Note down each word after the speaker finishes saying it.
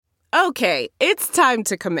Okay, it's time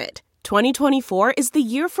to commit. 2024 is the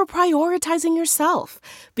year for prioritizing yourself.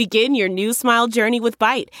 Begin your new smile journey with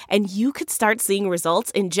Byte, and you could start seeing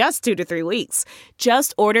results in just 2 to 3 weeks.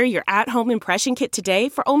 Just order your at-home impression kit today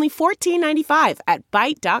for only $14.95 at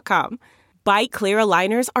Byte.com. Byte Clear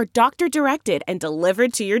aligners are doctor-directed and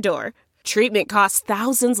delivered to your door. Treatment costs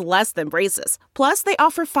thousands less than braces. Plus, they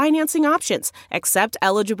offer financing options, accept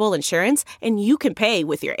eligible insurance, and you can pay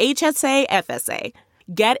with your HSA FSA.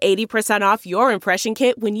 Get 80% off your impression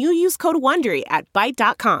kit when you use code WONDERY at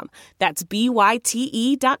Byte.com. That's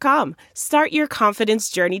BYTE.com. Start your confidence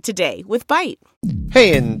journey today with Byte.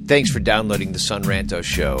 Hey, and thanks for downloading the Ranto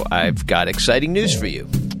Show. I've got exciting news for you.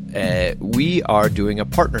 We are doing a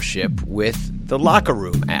partnership with the Locker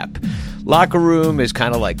Room app. Locker Room is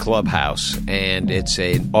kind of like Clubhouse, and it's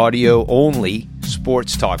an audio-only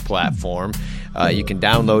sports talk platform. You can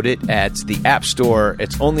download it at the App Store.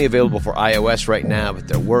 It's only available for iOS right now, but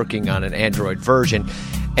they're working on an Android version.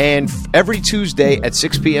 And every Tuesday at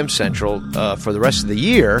 6 p.m. Central for the rest of the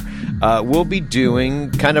year, we'll be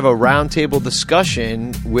doing kind of a roundtable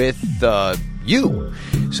discussion with you.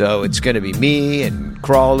 So it's going to be me and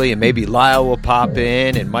Crawley, and maybe Lyle will pop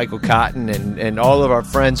in, and Michael Cotton, and all of our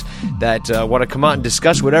friends that want to come out and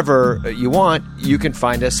discuss whatever you want. You can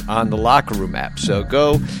find us on the Locker Room app. So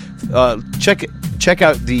go check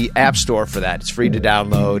out the App Store for that. It's free to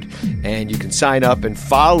download, and you can sign up and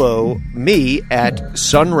follow me at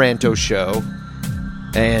Ranto Show,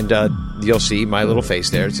 and you'll see my little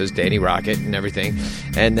face there. It says Danny Rocket and everything.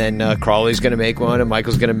 And then Crawley's going to make one, and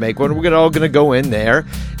Michael's going to make one. We're all going to go in there,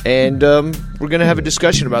 and we're going to have a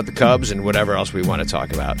discussion about the Cubs and whatever else we want to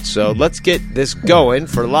talk about. So let's get this going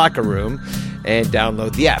for Locker Room and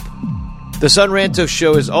download the app. The Ranto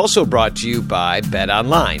Show is also brought to you by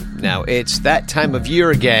BetOnline. Now, it's that time of year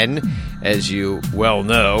again, as you well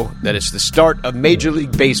know, that it's the start of Major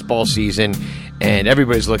League Baseball season, and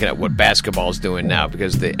everybody's looking at what basketball is doing now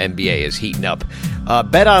because the NBA is heating up.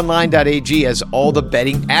 BetOnline.ag has all the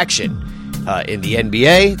betting action. In the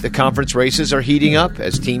NBA, the conference races are heating up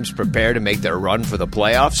as teams prepare to make their run for the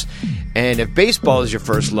playoffs. And if baseball is your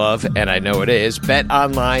first love, and I know it is,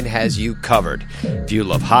 BetOnline has you covered. If you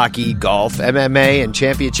love hockey, golf, MMA, and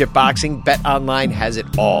championship boxing, BetOnline has it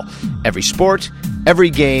all. Every sport, every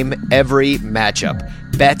game, every matchup.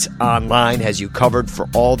 BetOnline has you covered for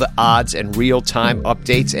all the odds and real-time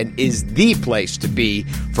updates and is the place to be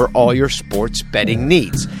for all your sports betting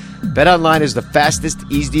needs. BetOnline is the fastest,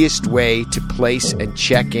 easiest way to place and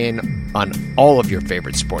check in on all of your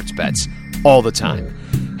favorite sports bets all the time.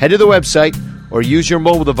 Head to the website or use your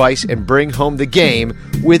mobile device and bring home the game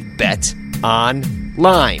with BetOnline.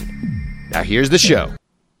 Now here's the show.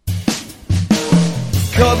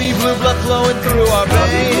 Cubby blue blood flowing through our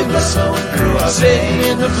veins, sitting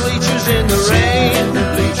in the bleachers in the rain.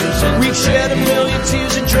 We've shed a million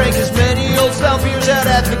tears and drank as many old style beers out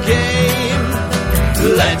at the game.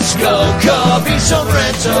 Let's go, Cubby,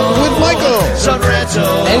 Ranto with Michael,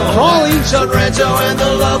 Ranto and Crawley, Ranto and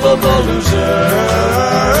the lovable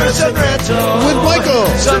losers. Ranto with Michael,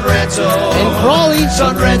 Ranto and Crawley,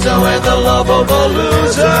 Ranto and the lovable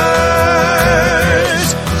losers.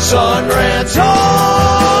 Ranto.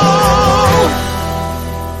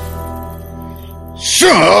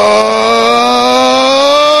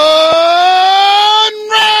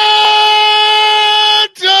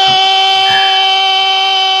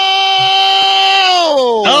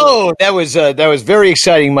 That was very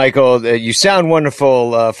exciting, Michael. You sound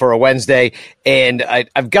wonderful for a Wednesday, and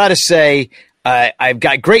I've got to say, I've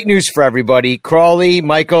got great news for everybody. Crawley,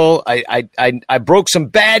 Michael, I broke some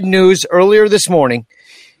bad news earlier this morning,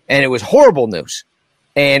 and it was horrible news.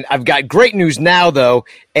 And I've got great news now, though,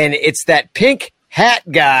 and it's that pink hat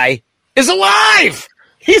guy is alive.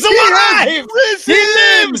 He's alive.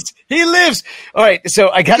 He lives. All right, so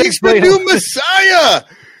I got to explain. He's the new Messiah.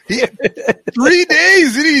 3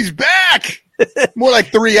 days and he's back. More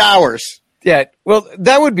like 3 hours. Yeah, well,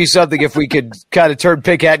 that would be something if we could kind of turn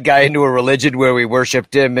Pink Hat Guy into a religion where we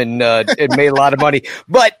worshipped him and made a lot of money.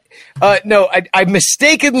 But no, I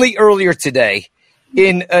mistakenly earlier today,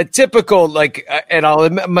 in a typical, and I'll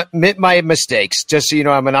admit my mistakes, just so you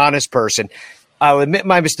know I'm an honest person. I'll admit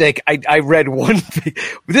my mistake. I read one thing.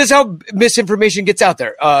 This is how misinformation gets out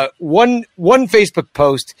there. One Facebook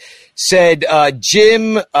post said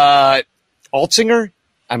Jim Altzinger.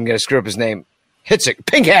 I'm going to screw up his name. Hitzik,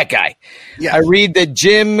 Pink Hat Guy. Yeah. I read that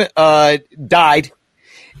Jim died,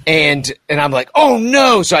 and I'm like, oh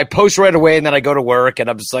no! So I post right away, and then I go to work, and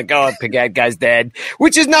I'm just like, oh, Pink Hat Guy's dead,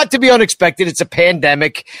 which is not to be unexpected. It's a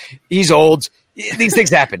pandemic. He's old. These things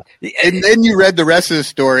happen. And then you read the rest of the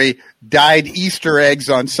story, dyed Easter eggs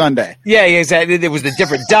on Sunday. Yeah, exactly. It was a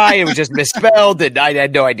different dye. It was just misspelled, and I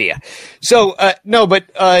had no idea. So, no, but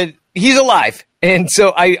he's alive. And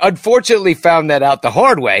so I unfortunately found that out the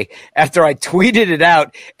hard way after I tweeted it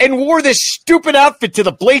out and wore this stupid outfit to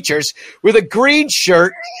the bleachers with a green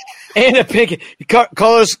shirt and a pink.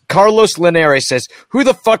 Carlos Linares says, who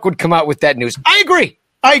the fuck would come out with that news? I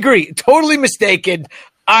agree. Totally mistaken.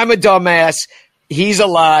 I'm a dumbass. He's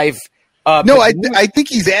alive. No, I think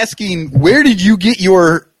he's asking, where did you get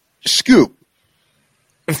your scoop?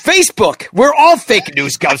 Facebook, where all fake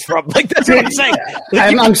news comes from. Like, that's what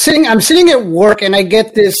I'm saying. I'm sitting at work and I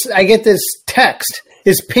get this text.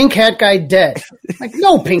 Is Pink Hat Guy dead? I'm like,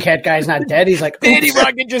 no, Pink Hat Guy's not dead. He's like, Danny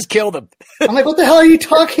Rocket just killed him. I'm like, what the hell are you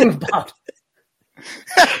talking about?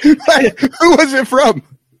 Who was it from?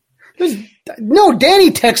 No, Danny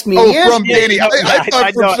texted me. Oh, from Danny. I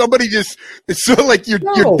thought from somebody just so like your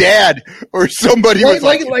dad or somebody was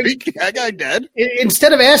like that guy dead.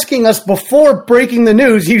 Instead of asking us before breaking the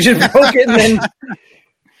news, you just broke it and then.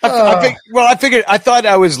 I thought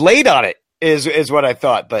I was late on it. Is what I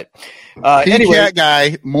thought, but anyway, Cat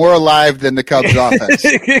Guy more alive than the Cubs offense.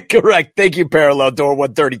 Correct. Thank you, Parallel Door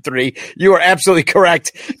 133. You are absolutely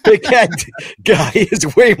correct. The Cat Guy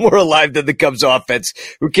is way more alive than the Cubs offense,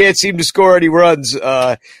 who can't seem to score any runs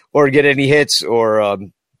or get any hits or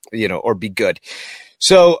be good.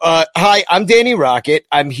 So, hi, I'm Danny Rocket.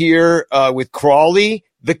 I'm here with Crawley,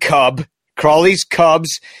 the Cub, Crawley's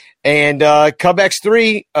Cubs, and Cub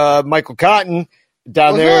X3, Michael Cotton.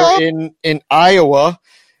 Down there in Iowa,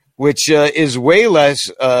 which is way less.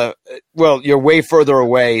 You're way further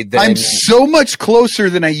away than I'm so much closer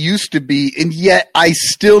than I used to be, and yet I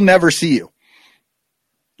still never see you.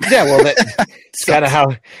 Yeah, well, that's kind of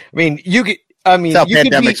how. I mean, you could. I mean, that's how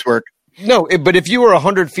pandemics work. No, but if you were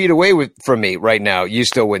 100 feet away from me right now, you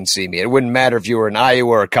still wouldn't see me. It wouldn't matter if you were in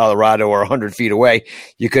Iowa or Colorado or 100 feet away.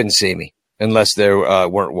 You couldn't see me unless there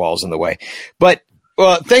weren't walls in the way. But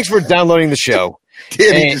thanks for downloading the show.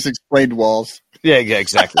 Danny just explained walls. Yeah,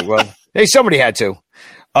 exactly. Well, hey, somebody had to.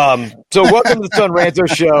 So welcome to the Son Ranto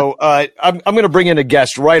Show. I'm going to bring in a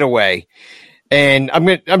guest right away, and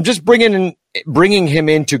I'm just bringing him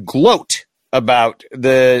in to gloat about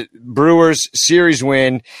the Brewers series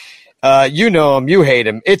win. You know him, you hate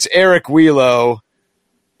him. It's Eric Wheelo,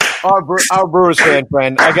 our Brewers fan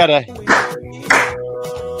friend.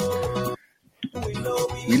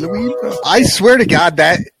 I swear to God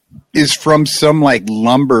that is from some like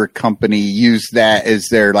lumber company use that as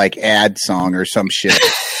their like ad song or some shit.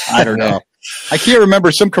 I don't know. I can't remember.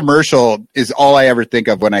 Some commercial is all I ever think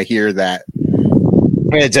of when I hear that.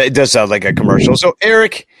 It does sound like a commercial. So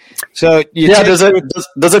Eric, does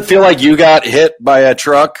it feel like you got hit by a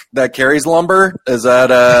truck that carries lumber? Is that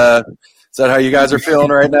how you guys are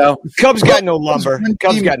feeling right now? Cubs got no lumber.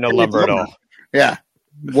 Cubs got no lumber at all. Yeah,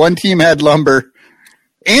 one team had lumber.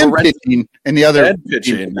 And pitching, and the other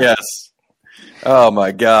pitching. Yes. Oh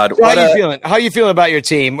my God! So how are you feeling? How are you feeling about your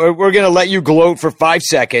team? We're going to let you gloat for 5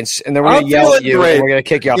 seconds, and then we're going to yell at you, great. And we're going to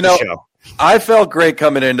kick you off the show. I felt great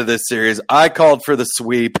coming into this series. I called for the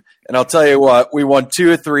sweep, and I'll tell you what: we won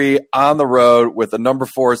 2 or 3 on the road with a number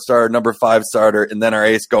 4 starter, number 5 starter, and then our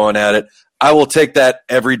ace going at it. I will take that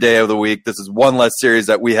every day of the week. This is one less series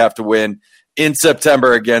that we have to win in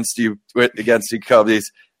September against you Cubbies.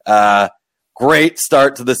 Great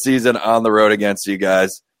start to the season on the road against you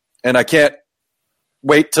guys. And I can't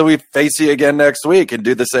wait till we face you again next week and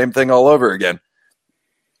do the same thing all over again.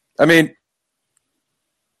 I mean,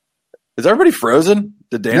 is everybody frozen?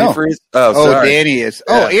 Did Danny freeze? Oh, sorry. Danny is.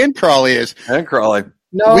 Yeah. Oh, and Crawley is. And Crawley.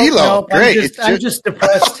 No, great. I'm just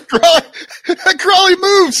depressed. Crawley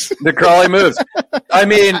moves. The Crawley moves. I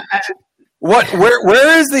mean,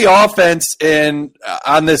 where is the offense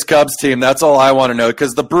on this Cubs team? That's all I want to know,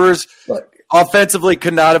 because the Brewers offensively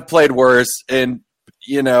could not have played worse, and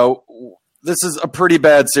this is a pretty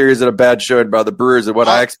bad series and a bad showing by the Brewers and what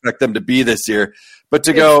I expect them to be this year. But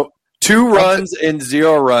to go 2 runs and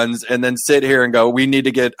 0 runs and then sit here and go, we need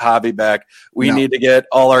to get Javi back. We need to get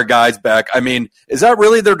all our guys back. I mean, is that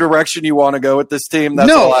really the direction you want to go with this team?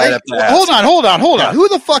 That's all I have to ask. Hold on. Who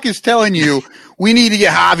the fuck is telling you we need to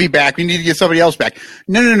get Javi back? We need to get somebody else back.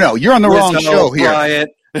 No. You're on the wrong show here.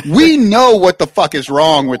 We know what the fuck is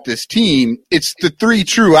wrong with this team. It's the 3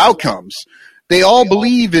 true outcomes. They all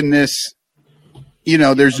believe in this.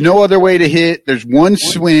 There's no other way to hit. There's one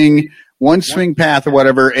swing path or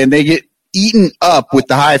whatever, and they get eaten up with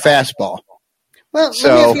the high fastball. Well,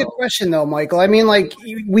 let me ask you a question, though, Michael. I mean, like,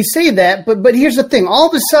 we say that, but here's the thing. All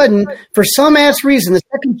of a sudden, for some ass reason, the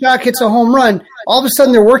second Jock hits a home run, all of a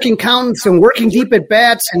sudden they're working counts and working deep at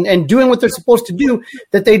bats and doing what they're supposed to do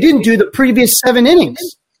that they didn't do the previous 7 innings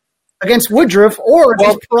against Woodruff or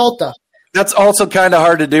against Peralta. That's also kind of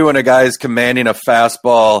hard to do when a guy is commanding a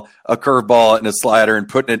fastball, a curveball, and a slider and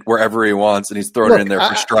putting it wherever he wants, and he's throwing it in there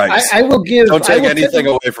for strikes. Don't take anything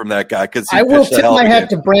away from that guy because I will tip my hat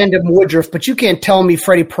to Brandon Woodruff, but you can't tell me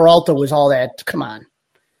Freddie Peralta was all that. Come on,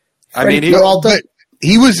 Freddie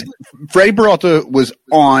Peralta was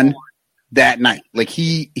on that night. Like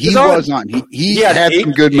he was on. He had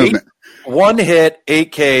some good movement. 1 hit,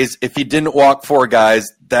 8 Ks. If he didn't walk 4 guys,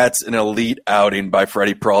 that's an elite outing by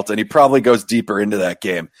Freddie Peralta, and he probably goes deeper into that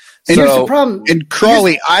game. And here's the problem. And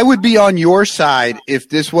Crawley, I would be on your side if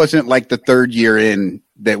this wasn't like the 3rd year in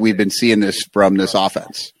that we've been seeing this from this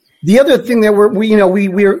offense. The other thing that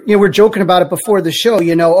we're joking about it before the show,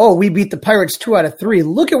 we beat the Pirates 2 out of 3.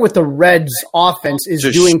 Look at what the Reds offense is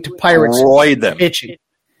doing to Pirates pitching.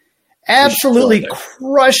 Absolutely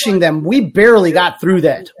crushing them. We barely got through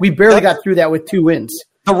that. With 2 wins.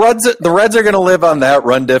 The Reds are going to live on that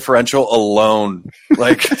run differential alone,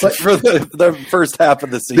 like for the first half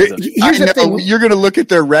of the season. You're going to look at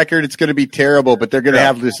their record; it's going to be terrible, but they're going to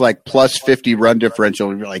have this like plus 50 run differential,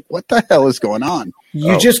 and you're like, "What the hell is going on?"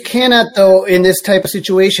 You just cannot, though, in this type of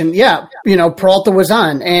situation. Yeah, Peralta was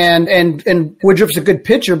on, and Woodruff's a good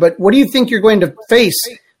pitcher, but what do you think you're going to face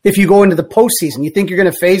if you go into the postseason? You think you're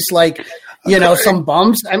going to face some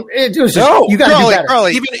bums? You got to do better.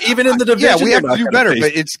 Crawley, even in the division, yeah, we have to do better.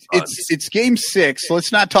 But it's game 6.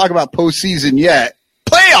 Let's not talk about postseason yet.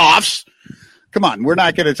 Playoffs. Come on, we're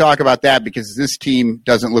not going to talk about that because this team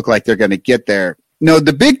doesn't look like they're going to get there. No,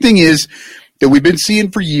 the big thing is that we've been seeing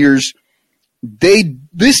for years.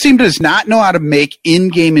 This team does not know how to make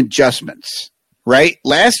in-game adjustments. Right?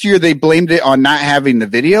 Last year they blamed it on not having the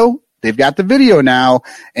video. They've got the video now,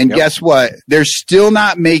 and guess what? They're still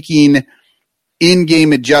not making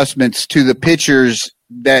in-game adjustments to the pitchers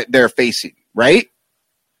that they're facing, right?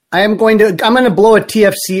 I'm going to blow a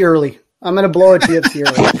TFC early. All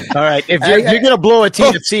right. If you're going to blow a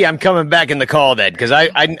TFC, I'm coming back in the call then because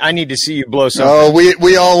I need to see you blow something. Oh,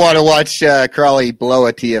 we all want to watch Crawley blow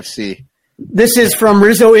a TFC. This is from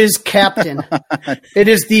Rizzo is Captain. It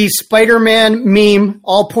is the Spider-Man meme,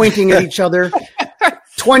 all pointing at each other.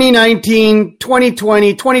 2019,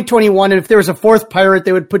 2020, 2021, and if there was a 4th pirate,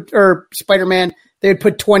 they would put, or Spider-Man, they would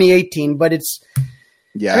put 2018. But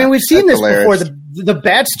we've seen this hilarious before. The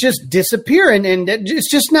bats just disappear, and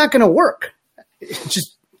it's just not going to work. It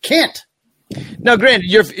just can't. Now,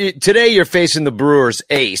 granted, today you're facing the Brewers'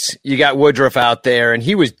 ace. You got Woodruff out there, and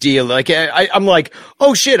he was dealing. Like I'm like,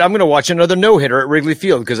 oh shit, I'm going to watch another no-hitter at Wrigley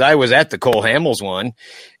Field because I was at the Cole Hamels one,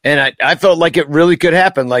 and I felt like it really could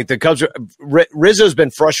happen. Like the Cubs, Rizzo's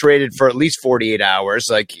been frustrated for at least 48 hours.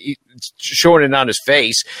 Like he's showing it on his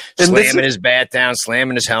face, slamming his bat down,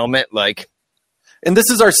 slamming his helmet, like. And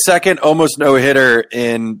this is our second almost no-hitter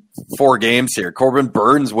in 4 games here. Corbin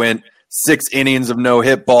Burns went 6 innings of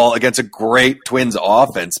no-hit ball against a great Twins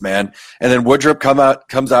offense, man. And then Woodruff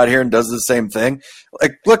comes out here and does the same thing.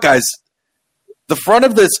 Like, look, guys, the front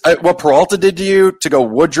of this, what Peralta did to you, to go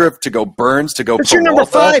Woodruff, to go Burns, to go Peralta. You're number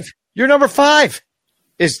 5. Your number 5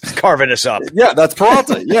 is carving us up. Yeah, that's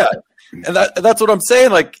Peralta, yeah. And that's what I'm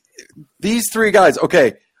saying. Like, these 3 guys,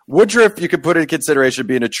 okay, Woodruff you could put in consideration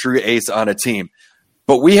being a true ace on a team.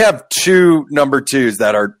 But we have 2 number 2s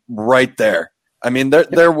that are right there. I mean, they're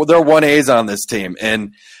 1As on this team.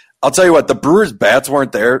 And I'll tell you what, the Brewers' bats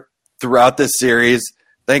weren't there throughout this series.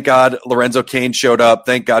 Thank God Lorenzo Cain showed up.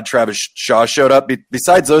 Thank God Travis Shaw showed up.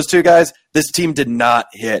 Besides those 2 guys, this team did not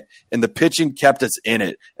hit. And the pitching kept us in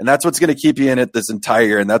it. And that's what's going to keep you in it this entire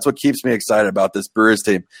year. And that's what keeps me excited about this Brewers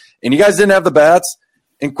team. And you guys didn't have the bats.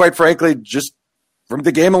 And quite frankly, just from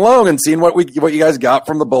the game alone and seeing what you guys got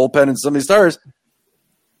from the bullpen and some of these stars,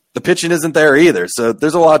 the pitching isn't there either. So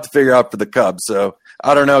there's a lot to figure out for the Cubs. So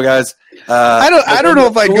I don't know, guys. I don't know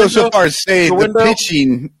if I'd go so far as say the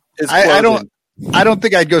pitching. I don't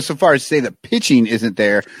think I'd go so far as say the pitching isn't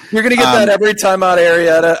there. You're going to get that every time out of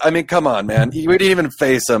Arrieta. I mean, come on, man. We didn't even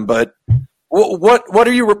face him, but what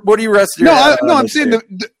are you resting? I'm saying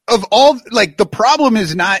of all, like, the problem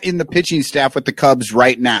is not in the pitching staff with the Cubs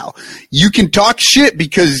right now. You can talk shit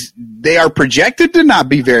because they are projected to not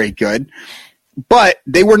be very good. But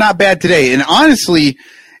they were not bad today. And honestly,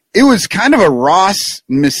 it was kind of a Ross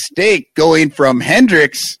mistake going from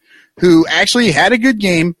Hendricks, who actually had a good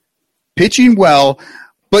game, pitching well,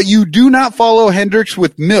 but you do not follow Hendricks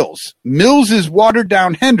with Mills. Mills is watered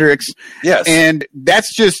down Hendricks. Yes. And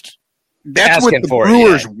that's what the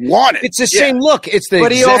Brewers wanted. It's the same look. It's the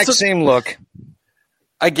exact same look.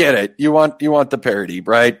 I get it. You want the parody,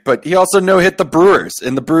 right? But he also no-hit the Brewers,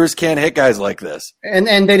 and the Brewers can't hit guys like this. And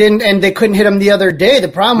they didn't, and they couldn't hit him the other day. The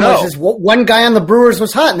problem was one guy on the Brewers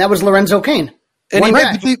was hot, and that was Lorenzo Cain.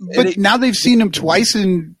 But now they've seen him twice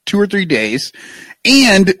in 2 or 3 days,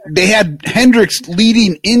 and they had Hendricks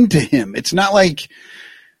leading into him. It's not like,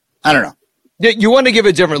 I don't know. You want to give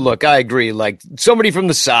a different look. I agree. Like somebody from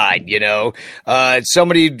the side,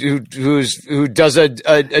 somebody who does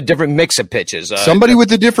a different mix of pitches. Somebody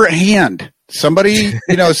with a different hand. Somebody,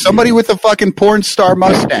 somebody with a fucking porn star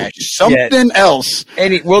mustache. Something else.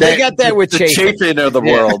 They got that with Chafin. The Chafin of the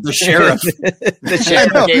world. The sheriff. The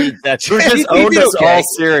sheriff. That's who just owned us all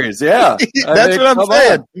series. Yeah. That's what I'm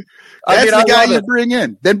saying. That's the guy you bring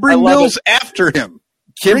in. Then bring Mills after him.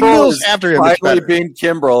 Kimbrel is finally being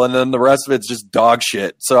Kimbrel, and then the rest of it's just dog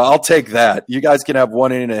shit. So I'll take that. You guys can have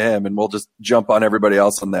one inning of him, and we'll just jump on everybody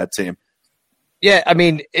else on that team. Yeah, I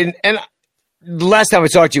mean, and the last time I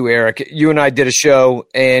talked to you, Eric, you and I did a show,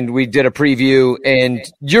 and we did a preview, and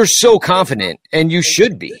you're so confident, and you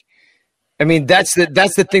should be. I mean, that's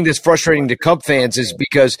the thing that's frustrating to Cub fans is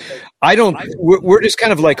because we're just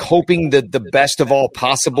kind of like hoping that the best of all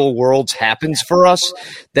possible worlds happens for us,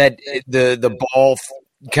 that the ball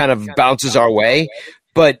kind of bounces our way.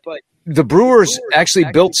 But the Brewers actually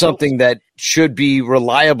built something that should be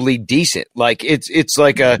reliably decent. Like it's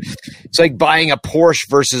like buying a Porsche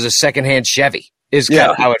versus a secondhand Chevy. Is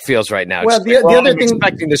kind of how it feels right now. Well, the other thing,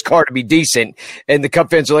 expecting this car to be decent, and the Cub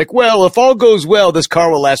fans are like, "Well, if all goes well, this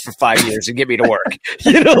car will last for 5 years and get me to work."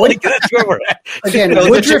 That's where we're at. Again,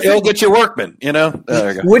 it'll get you workmen.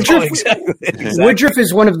 Woodruff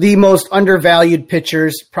is one of the most undervalued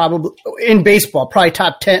pitchers, probably in baseball. Probably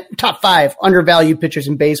top 5 undervalued pitchers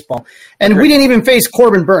in baseball. And we didn't even face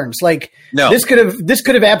Corbin Burns. This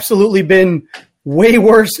could have absolutely been way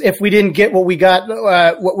worse if we didn't get what we got,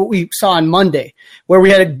 what we saw on Monday, where we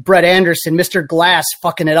had Brett Anderson, Mr. Glass,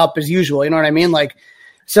 fucking it up as usual. You know what I mean?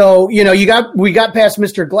 we got past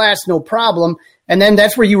Mr. Glass, no problem. And then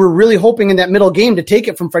that's where you were really hoping in that middle game to take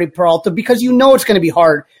it from Freddie Peralta because it's going to be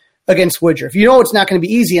hard against Woodruff. It's not going to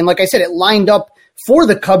be easy. And like I said, it lined up for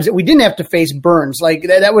the Cubs that we didn't have to face Burns.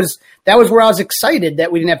 That was where I was excited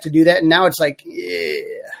that we didn't have to do that. And now it's like,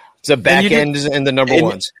 it's a back end and the number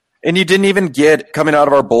ones. And you didn't even get, coming out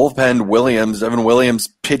of our bullpen, Evan Williams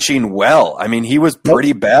pitching well. I mean, he was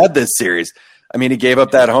pretty bad this series. I mean, he gave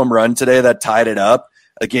up that home run today that tied it up.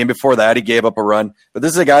 The game before that, he gave up a run. But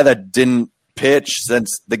this is a guy that didn't pitch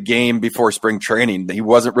since the game before spring training. He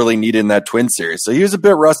wasn't really needed in that Twin series. So he was a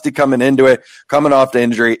bit rusty coming into it, coming off the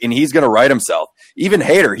injury, and he's going to right himself. Even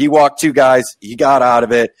Hader, he walked 2 guys. He got out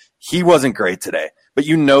of it. He wasn't great today. But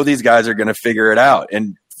these guys are going to figure it out.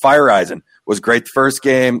 And Feyereisen was great the first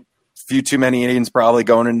game. Few too many innings probably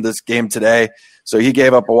going into this game today. So he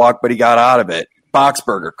gave up a walk, but he got out of it.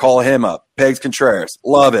 Boxberger, call him up. Pegs Contreras,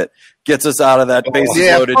 love it. Gets us out of that bases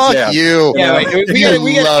loaded jam. You. Yeah,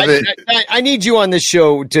 we love it. I need you on this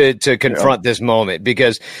show to confront this moment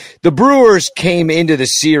because the Brewers came into the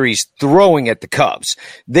series throwing at the Cubs.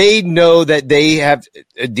 They know that they have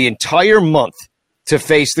the entire month to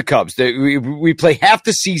face the Cubs. We play half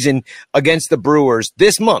the season against the Brewers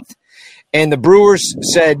this month. And the Brewers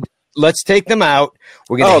said, let's take them out.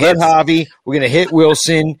 We're going to hit Javi. We're going to hit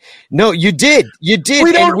Wilson. No, you did. You did.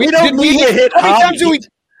 We don't need to hit Javi.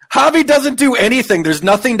 Javi doesn't do anything. There's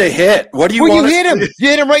nothing to hit. What do you want? You hit him. You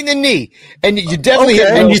hit him right in the knee. And you definitely hit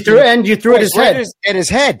him. And you threw at his head. At his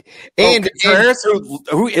head. And Contreras,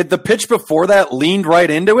 who the pitch before that leaned right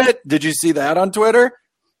into it. Did you see that on Twitter?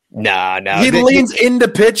 No. He leans into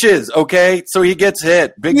pitches, okay? So he gets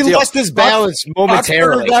hit. Big deal. He lost his balance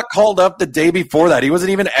momentarily. Boxberger got called up the day before that. He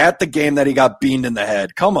wasn't even at the game that he got beamed in the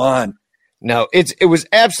head. Come on. No, it was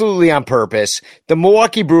absolutely on purpose. The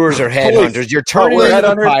Milwaukee Brewers are headhunters. You're turning into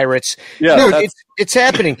the Pirates. Yeah, dude, it's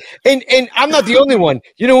happening. And I'm not the only one.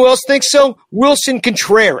 You know who else thinks so? Wilson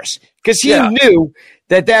Contreras. Because he knew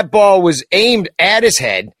that ball was aimed at his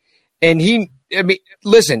head, and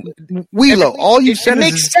listen, Wheelo, all you said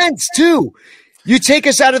makes sense too. You take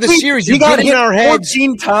us out of the series. You got in our heads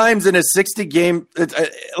 14 times in a 60-game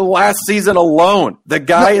last season alone. The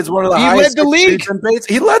guy is one of the highest. He led the league.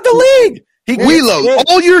 He led the league. Wheelo,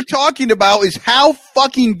 all you're talking about is how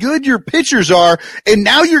fucking good your pitchers are, and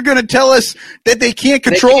now you're going to tell us that they can't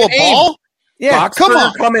control a ball? Yeah, come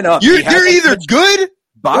on. Coming up. They're either good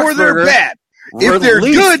or they're bad. If they're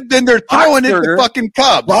good, then they're throwing it to fucking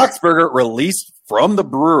Cubs. Boxberger released from the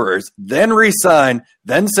Brewers, then re-signed,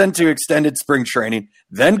 then sent to extended spring training,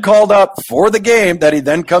 then called up for the game that he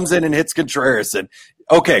then comes in and hits Contreras. And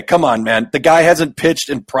okay, come on, man. The guy hasn't pitched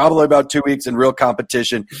in probably about 2 weeks in real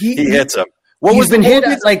competition. He hits him. He's been hit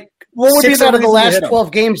like 6 out of the last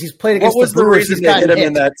 12 games he's played against the Brewers, he's gotten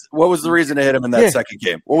hit. What was the reason to hit him in that second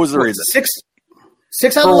game? What was the reason?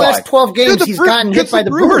 Six out of the last 12 games, he's gotten hit by the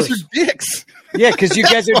Brewers. Are dicks. Yeah, because you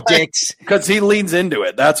guys are dicks. Because he leans into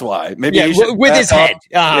it. That's why. Maybe with his head.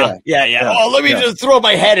 Yeah. Oh, let me just throw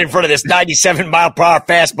my head in front of this 97-mile-per-hour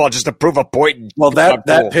fastball just to prove a point. Well,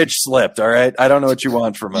 that pitch slipped. All right, I don't know what you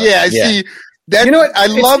want from us. Yeah, see. That, you know what? I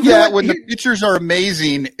love that when the pitchers are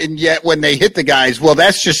amazing, and yet when they hit the guys, well,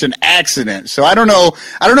 that's just an accident. So I don't know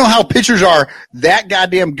how pitchers are that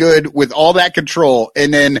goddamn good with all that control,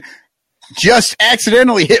 and then just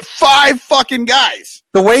accidentally hit 5 fucking guys.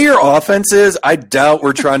 The way your offense is, I doubt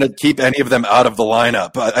we're trying to keep any of them out of the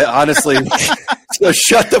lineup. I honestly, so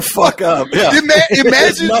shut the fuck up. Yeah. Imagine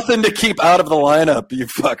there's nothing to keep out of the lineup, you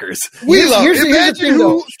fuckers. Imagine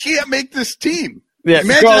who can't make this team. Yeah,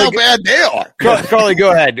 imagine how bad they are. Carly,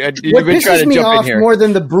 go ahead. What pisses me off more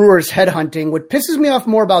than the Brewers headhunting, what pisses me off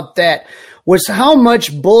more about that was how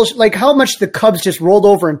much bullshit, like how much the Cubs just rolled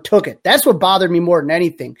over and took it. That's what bothered me more than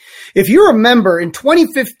anything. If you remember, in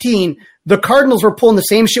 2015, the Cardinals were pulling the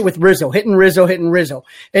same shit with Rizzo, hitting Rizzo.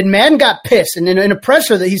 And Madden got pissed. And in a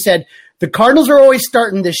presser that he said, the Cardinals are always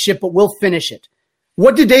starting this shit, but we'll finish it.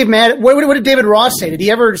 What did what did David Ross say? Did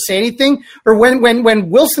he ever say anything? Or when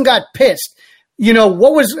Wilson got pissed,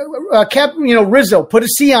 what was Rizzo, put a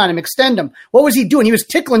C on him, extend him. What was he doing? He was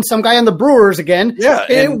tickling some guy on the Brewers again.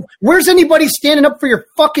 Yeah. Where's anybody standing up for your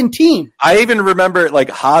fucking team? I even remember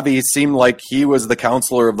Javi seemed like he was the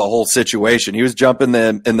counselor of the whole situation. He was jumping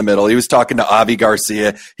in the middle. He was talking to Avi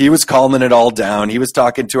Garcia. He was calming it all down. He was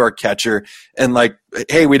talking to our catcher and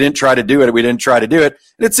hey, we didn't try to do it.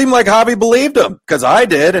 And it seemed like Javi believed him because I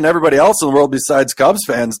did. And everybody else in the world besides Cubs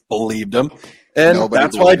fans believed him. And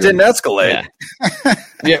that's why it didn't escalate.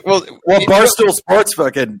 Yeah. Well, Barstool Sports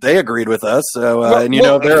they agreed with us. So,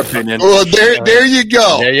 their opinion. Well, there you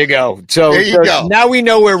go. There you go. So, now we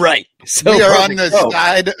know we're right. So we are on the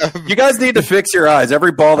side of. You guys need to fix your eyes.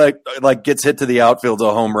 Every ball that gets hit to the outfield is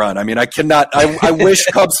a home run. I mean, I cannot. I wish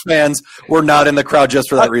Cubs fans were not in the crowd just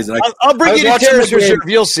for that reason. I'll bring you to Terrace Reserve.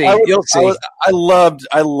 You'll see. You'll see. I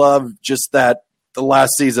loved just that the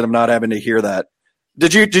last season of not having to hear that.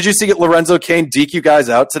 Did you see Lorenzo Cain deke you guys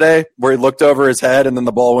out today, where he looked over his head and then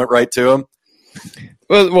the ball went right to him?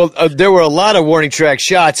 Well, there were a lot of warning track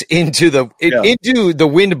shots into the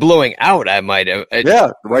wind blowing out. I might have,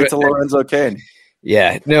 right to Lorenzo Cain.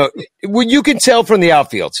 Yeah, no, what you can tell from the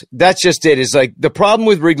outfields, that's just it. Is the problem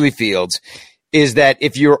with Wrigley Fields is that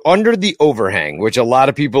if you're under the overhang, which a lot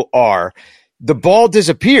of people are, the ball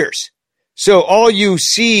disappears. So all you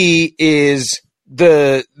see is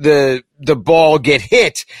the ball get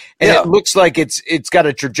hit, and it looks like it's got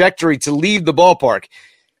a trajectory to leave the ballpark.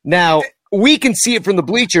 Now we can see it from the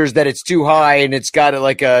bleachers that it's too high and it's got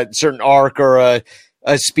a certain arc or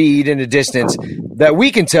a speed and a distance that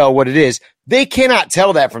we can tell what it is. They cannot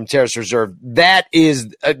tell that from Terrace Reserve. That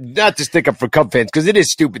is not to stick up for Cub fans because it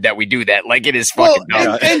is stupid that we do that. It is fucking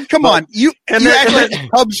dumb. And come on, you act like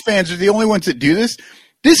Cubs fans are the only ones that do this.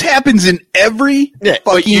 This happens in every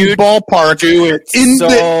fucking ballpark. Do it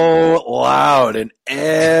loud in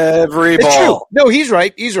every ball. No, he's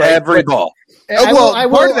right. Every ball. Part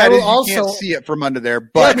of that is you can't see it from under there,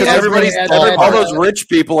 but because all those rich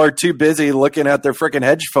people are too busy looking at their freaking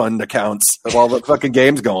hedge fund accounts while the fucking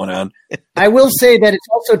game's going on. I will say that it's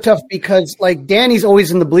also tough because Danny's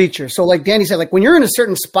always in the bleachers. So Danny said, when you're in a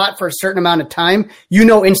certain spot for a certain amount of time,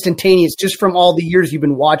 instantaneous just from all the years you've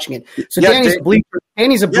been watching it. So Danny's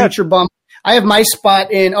a bleacher bum. I have my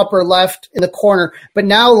spot in upper left in the corner, but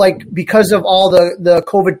now because of all the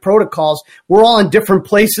COVID protocols, we're all in different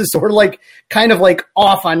places. So we're kind of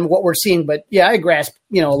off on what we're seeing. But yeah, I grasp,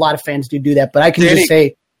 a lot of fans do that, but I can just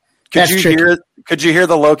say, could you hear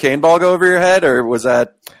the low cane ball go over your head, or was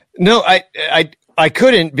that? No, I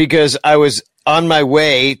couldn't because I was on my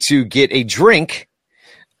way to get a drink,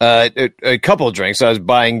 a couple of drinks. I was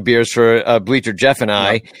buying beers for Bleacher Jeff and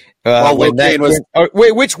I. Which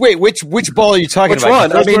ball are you talking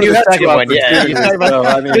about? Which one? I mean, you had second one. Yeah,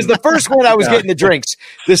 because the first one I was getting the drinks.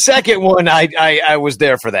 The second one I was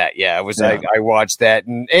there for that. Yeah, I watched that,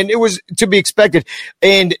 and it was to be expected.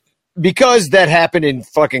 And because that happened in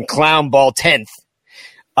fucking clown ball 10th,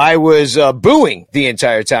 I was booing the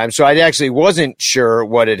entire time, so I actually wasn't sure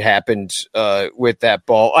what had happened with that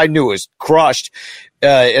ball. I knew it was crushed,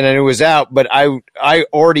 and I knew it was out, but I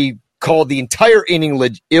already called the entire inning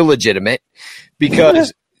illegitimate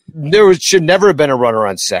because should never have been a runner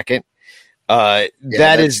on second.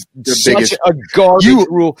 That is such a garbage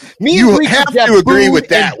rule. You have to agree with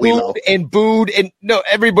that. And booed, and no,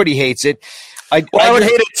 everybody hates it. I would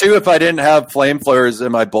hate it too if I didn't have flamethrowers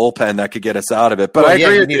in my bullpen that could get us out of it. But I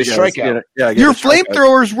agree with you. Your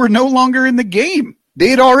flamethrowers were no longer in the game. They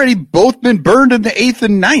had already both been burned in the 8th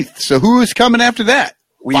and 9th. So who was coming after that?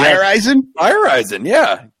 Fire-Eisen? Fire-Eisen,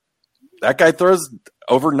 yeah. That guy throws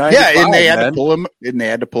over 90. Yeah, and they had to pull him. And they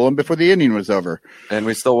had to pull him before the inning was over. And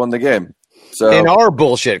we still won the game. So in our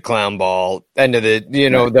bullshit clown ball end of the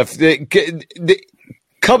the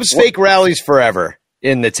Cubs fake rallies forever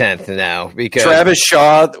in the 10th now because Travis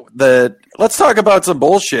Shaw. Let's talk about some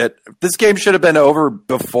bullshit. This game should have been over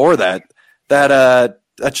before that. That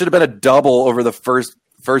should have been a double over the first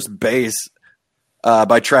base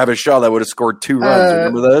by Travis Shaw that would have scored 2 runs.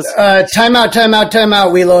 Remember this? Timeout,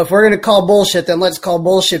 Wheelo. If we're going to call bullshit, then let's call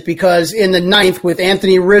bullshit because in the 9th with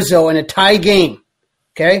Anthony Rizzo in a tie game,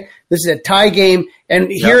 okay? This is a tie game, and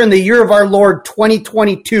here in the year of our Lord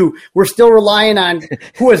 2022, we're still relying on,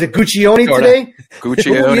 who was it, Guccione today?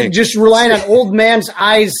 Guccione. Just relying on old man's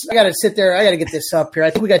eyes. I got to sit there. I got to get this up here. I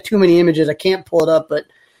think we got too many images. I can't pull it up, but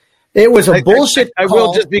it was a bullshit I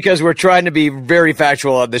will, just because we're trying to be very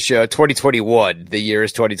factual on the show. 2021. The year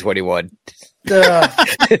is 2021. So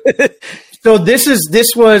this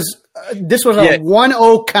was a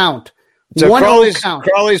 1-0 count. So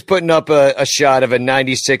Crawley's putting up a shot of a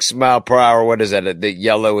 96 mile per hour. What is that? The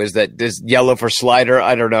yellow is that this yellow for slider?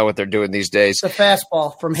 I don't know what they're doing these days. It's a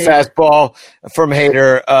fastball from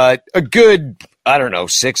Hader. A good,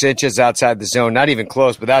 6 inches outside the zone. Not even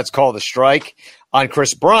close, but that's called a strike on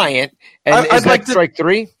Chris Bryant. And is that strike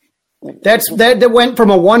 3? That went from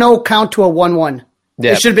a 1-0 count to a 1-1.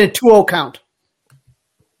 Yeah. It should have been a 2-0 count.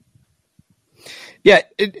 Yeah,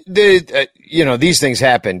 these things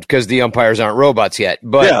happen because the umpires aren't robots yet.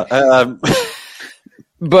 But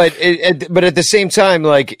but at the same time,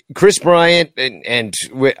 like Chris Bryant, and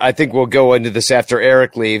I think we'll go into this after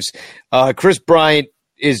Eric leaves. Chris Bryant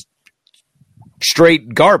is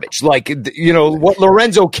straight garbage. Like what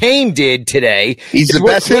Lorenzo Cain did today. He's the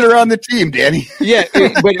best hitter on the team, Danny. Yeah,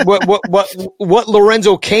 but what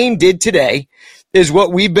Lorenzo Cain did today is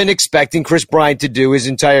what we've been expecting Chris Bryant to do his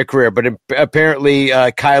entire career. But apparently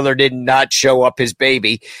Kyler did not show up his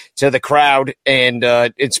baby to the crowd and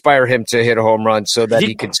inspire him to hit a home run so that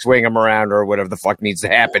he can swing him around or whatever the fuck needs to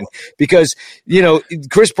happen. Because,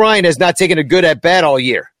 Chris Bryant has not taken a good at-bat all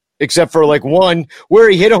year, except for like one where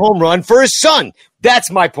he hit a home run for his son.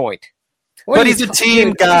 That's my point. But he's a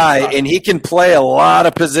team guy, and he can play a lot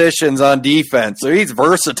of positions on defense. So he's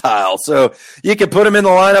versatile. So you can put him in the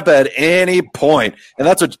lineup at any point. And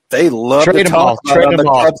that's what they love to talk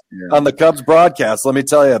about on the Cubs broadcast. Let me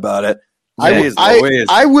tell you about it.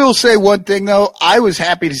 I will say one thing, though. I was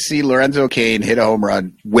happy to see Lorenzo Cain hit a home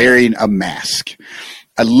run wearing a mask.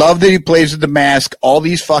 I love that he plays with the mask. All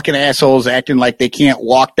these fucking assholes acting like they can't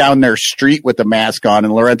walk down their street with the mask on.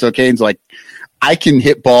 And Lorenzo Cain's like, I can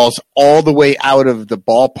hit balls all the way out of the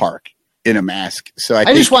ballpark in a mask. So I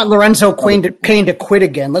just want Lorenzo Cain to quit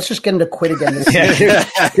again. Let's just get him to quit again.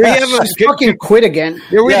 Fucking quit again.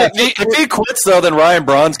 If he quits, though, then Ryan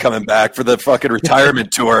Braun's coming back for the fucking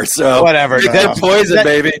retirement tour. So whatever. Pick that poison,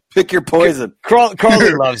 baby. Pick your poison.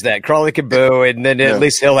 Crawley loves that. Crawley can boo, and then at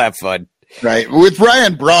least he'll have fun. Right. With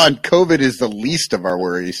Ryan Braun, COVID is the least of our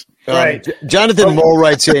worries. Right. Jonathan Mole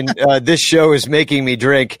writes in, this show is making me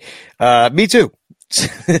drink. Me too.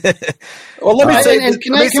 Well, let me say,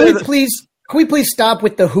 can we please stop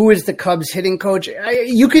with the who is the Cubs hitting coach?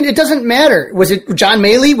 It doesn't matter. Was it John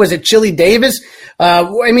Maley? Was it Chili Davis?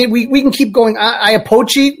 We can keep going.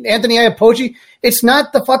 Anthony Iapoce. It's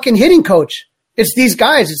not the fucking hitting coach. It's these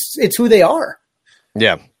guys. It's who they are.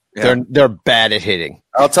 Yeah. They're bad at hitting.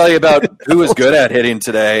 I'll tell you about who is good at hitting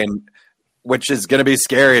today, and which is going to be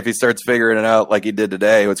scary if he starts figuring it out like he did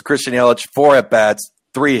today. It's Christian Yelich, 4 at-bats,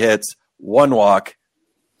 3 hits, 1 walk.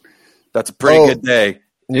 That's a pretty good day.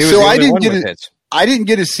 So I didn't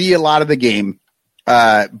get to see a lot of the game,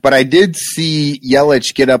 but I did see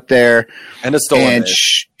Yelich get up there and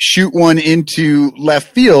shoot one into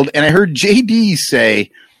left field, and I heard JD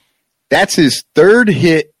say that's his 3rd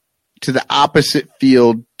hit to the opposite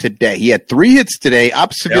field today. He had 3 hits today,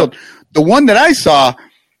 opposite field. The one that I saw,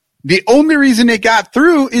 the only reason it got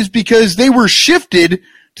through is because they were shifted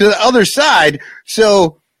to the other side.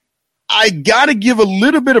 So I got to give a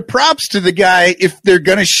little bit of props to the guy. If they're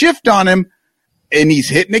going to shift on him and he's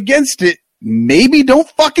hitting against it, maybe don't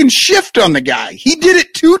fucking shift on the guy. He did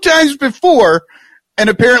it 2 times before, and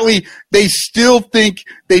apparently they still think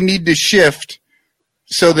they need to shift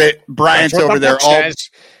so that Bryant's over there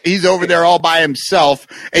he's over there all by himself,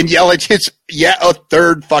 and Yelich hits yet a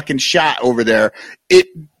 3rd fucking shot over there. It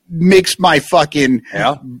makes my fucking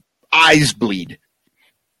eyes bleed.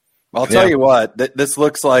 I'll tell you what, this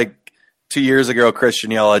looks like 2 years ago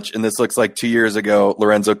Christian Yelich, and this looks like 2 years ago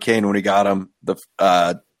Lorenzo Cain when he got him.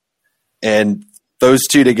 And those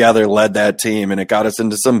two together led that team, and it got us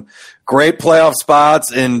into some great playoff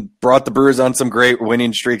spots and brought the Brewers on some great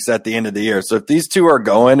winning streaks at the end of the year. So if these two are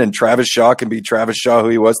going and Travis Shaw can be Travis Shaw who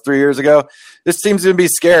he was 3 years ago, this team's going to be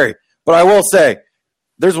scary. But I will say,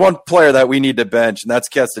 there's one player that we need to bench, and that's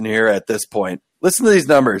Keston here at this point. Listen to these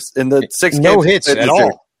numbers. In the 6 games, no hits at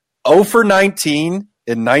all. 0 for 19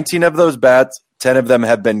 in 19 of those bats, 10 of them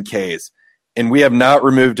have been Ks. And we have not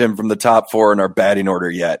removed him from the top 4 in our batting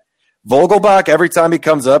order yet. Vogelbach, every time he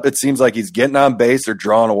comes up, it seems like he's getting on base or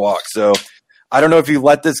drawing a walk. So I don't know if you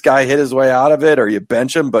let this guy hit his way out of it or you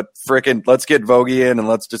bench him, but frickin' let's get Vogie in and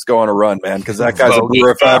let's just go on a run, man, because that guy's a Brewer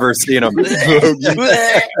if I've ever seen him. Is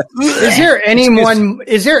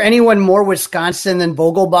there anyone more Wisconsin than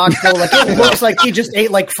Vogelbach? Though? Like, it looks like he just ate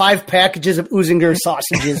like 5 packages of Uzinger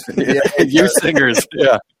sausages. You singers,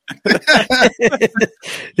 yeah.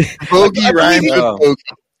 Vogie rhymes with Vogie.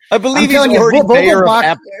 I believe he's already mayor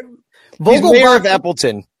of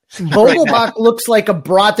Appleton. Vogelbach looks like a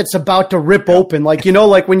brat that's about to rip open. Like, you know,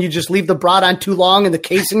 like when you just leave the brat on too long and the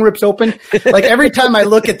casing rips open. Like every time I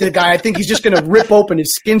look at the guy, I think he's just going to rip open.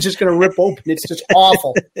 His skin's just going to rip open. It's just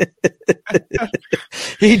awful.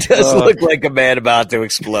 He does look like a man about to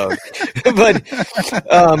explode. But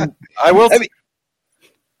I will.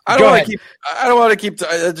 I don't want to keep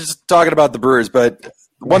just talking about the Brewers, but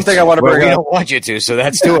one thing I want to bring up. We don't want you to, so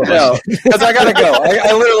that's 2 of us. Because I got to go.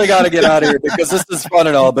 I literally got to get out of here because this is fun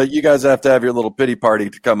and all, but you guys have to have your little pity party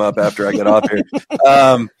to come up after I get off here.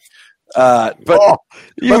 But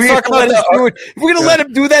let's talk about we're going to let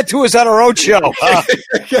him do that to us on our own show.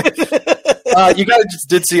 You guys just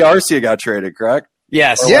did see Arcia got traded, correct?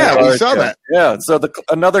 Yes. Yeah, we saw that. Yeah, so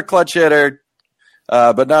another clutch hitter,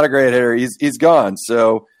 but not a great hitter. He's gone.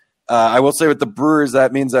 So I will say with the Brewers,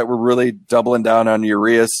 that means that we're really doubling down on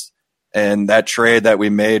Urias and that trade that we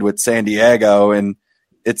made with San Diego. And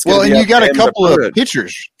it's and you got a couple of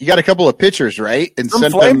pitchers. You got a couple of pitchers, right? And some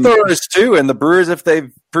flamethrowers too. And the Brewers, if they've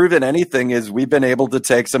proven anything, is we've been able to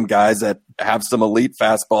take some guys that have some elite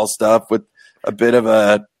fastball stuff with a bit of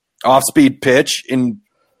a off-speed pitch, and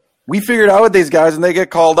we figured out with these guys, and they get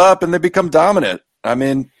called up and they become dominant. I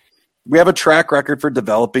mean, we have a track record for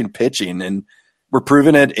developing pitching, and we're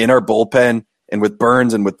proving it in our bullpen and with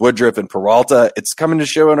Burns and with Woodruff and Peralta. It's coming to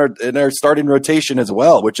show in our starting rotation as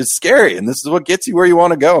well, which is scary. And this is what gets you where you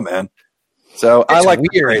want to go, man. So it's I like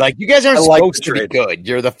weird. Like, you guys aren't supposed to be good.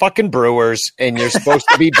 You're the fucking Brewers, and you're supposed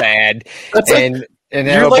to be bad. And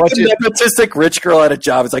you're like the nepotistic rich girl at a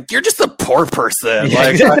job. It's like, you're just a poor person. Yeah,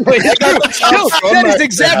 like, exactly. That is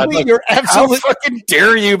exactly. Like, you're absolutely. How fucking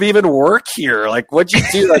dare you even work here? Like, what'd you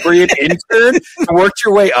do? Like, were you an intern? You worked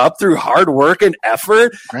your way up through hard work and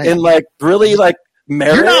effort, and like really like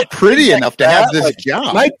merit. You're not pretty enough to have this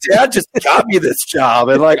job. My dad just got me this job,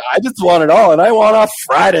 and like I just want it all, and I want off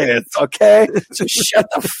Fridays. Okay, so shut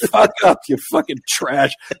the fuck up, you fucking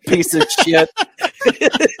trash piece of shit.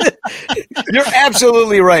 You're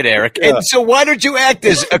absolutely right, Eric. Yeah. And so why don't you act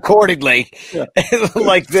as accordingly,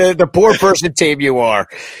 like the poor person team you are?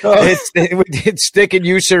 It's sticking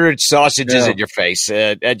user sausages in your face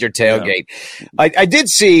at your tailgate. Yeah. I did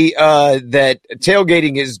see that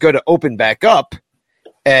tailgating is going to open back up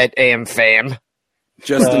at AmFam.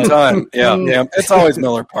 Just in time. Yeah. It's always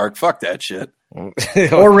Miller Park. Fuck that shit.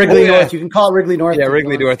 Or Wrigley North. You can call it Wrigley North. Yeah,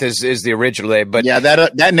 Wrigley North is the original name. But yeah,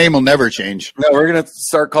 that name will never change. No, we're going to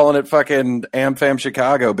start calling it fucking AmFam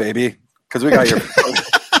Chicago, baby. Because we got your...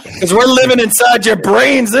 Because we're living inside your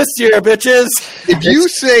brains this year, bitches. If you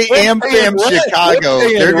say AmFam Chicago,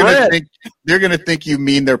 they're gonna think you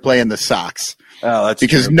mean they're playing the Sox. Oh, that's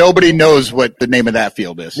because true. Nobody knows what the name of that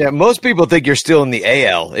field is. Yeah, most people think you're still in the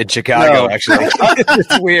AL in Chicago. No. Actually,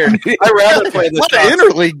 it's weird. I rather play the Sox.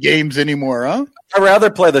 Interleague games anymore, huh? I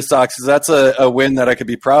rather play the Sox because that's a win that I could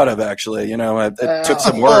be proud of. Actually, you know, it took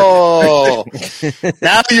some work. Oh,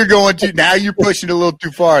 now you're pushing it a little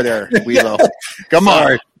too far there, Wheelo. Come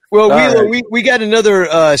on. Well, we got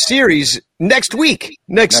another series next week.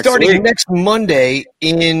 Starting next Monday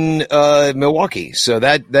in Milwaukee. So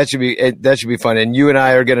that should be fun. And you and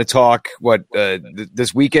I are going to talk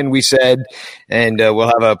this weekend. We said, and we'll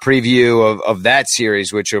have a preview of that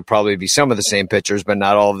series, which will probably be some of the same pitchers, but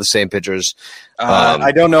not all of the same pitchers.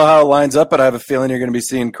 I don't know how it lines up, but I have a feeling you're going to be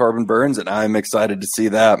seeing Corbin Burns, and I'm excited to see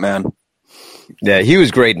that, man. Yeah, he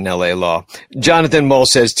was great in L.A. Law. Jonathan Mull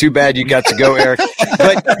says, "Too bad you got to go, Eric."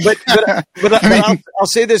 But I'll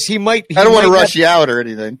say this: he might. I don't want to rush you out or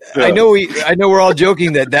anything. I know we're all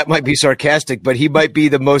joking that might be sarcastic, but he might be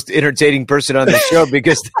the most entertaining person on the show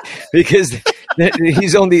because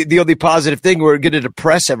he's the only positive thing. We're going to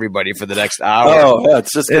depress everybody for the next hour. Oh, yeah,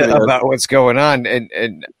 it's just about what's going on,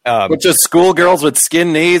 and which is schoolgirls with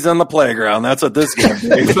skin knees on the playground. That's what this game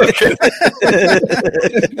is.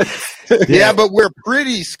 Yeah, but we're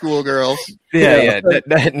pretty schoolgirls. Yeah.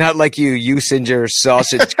 Not like you Singer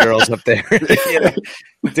sausage girls up there,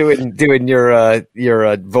 doing your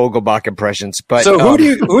Vogelbach impressions. But so who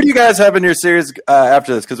do you guys have in your series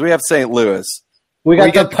after this? Because we have St. Louis. We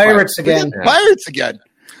got the Pirates again. Pirates again.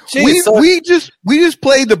 Jeez, we just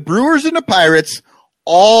played the Brewers and the Pirates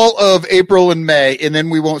all of April and May, and then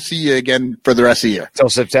we won't see you again for the rest of the year. Till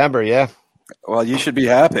September, yeah. Well, you should be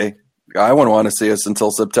happy. I wouldn't want to see us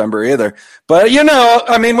until September either. But,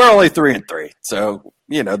 I mean, we're only 3-3. So,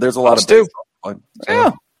 there's a lot of baseball.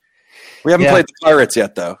 Yeah. We haven't played the Pirates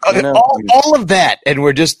yet, though. All of that, and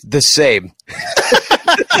we're just the same.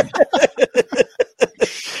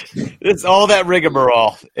 It's all that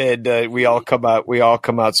rigmarole, and we all come out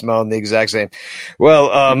smelling the exact same. Well,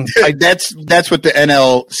 that's what the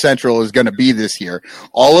NL Central is going to be this year.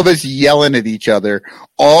 All of us yelling at each other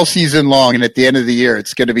all season long, and at the end of the year,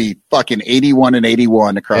 it's going to be fucking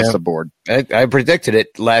 81-81 across the board. I predicted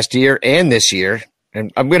it last year and this year,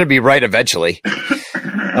 and I'm going to be right eventually.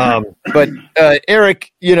 But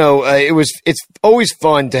Eric, it's always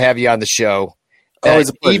fun to have you on the show. Always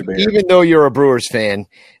a pleasure, even though you're a Brewers fan.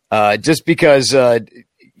 Just because,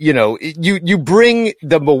 you bring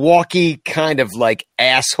the Milwaukee kind of like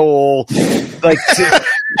asshole, like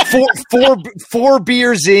four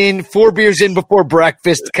beers in before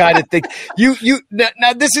breakfast kind of thing.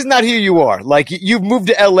 Now this is not who you are. Like you've moved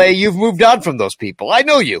to LA, you've moved on from those people. I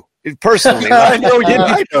know you. Personally, I know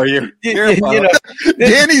you.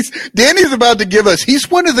 Danny's about to give us. He's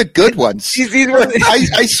one of the good ones.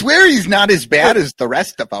 I swear he's not as bad as the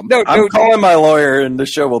rest of them. I'm calling my lawyer, and the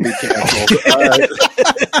show will be canceled.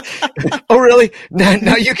 Oh, really?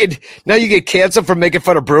 Now you get canceled for making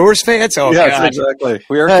fun of Brewers fans. Oh, yes, God. Exactly.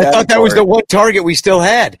 We are. I thought that was the one target we still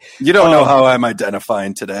had. You don't know how I'm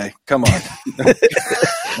identifying today. Come on.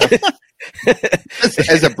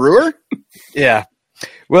 As a Brewer? Yeah.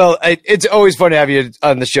 Well, it's always fun to have you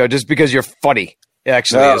on the show just because you're funny,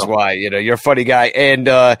 actually, is why. You're a funny guy. And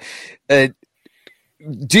I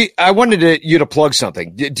wanted you to plug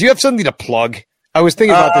something. Do you have something to plug? I was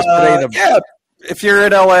thinking about this today. Yeah. If you're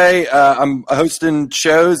in LA, I'm hosting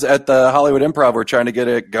shows at the Hollywood Improv. We're trying to get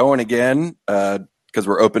it going again because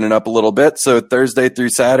we're opening up a little bit. So Thursday through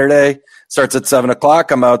Saturday starts at 7 o'clock.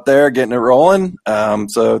 I'm out there getting it rolling.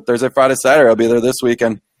 So Thursday, Friday, Saturday, I'll be there this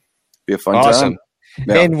weekend. Be a fun time.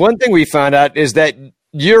 Yeah. And one thing we found out is that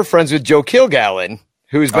you're friends with Joe Kilgallen,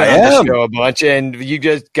 who's been on the show a bunch, and you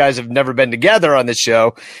guys have never been together on the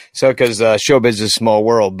show. So, because showbiz is a small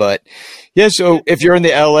world, but yeah. So, if you're in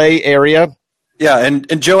the LA area, yeah,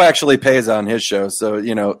 and Joe actually pays on his show, so well,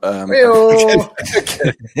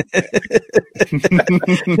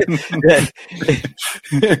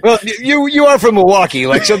 you are from Milwaukee,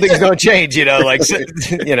 like something's gonna change,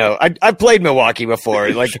 I played Milwaukee before,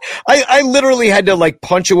 like I literally had to like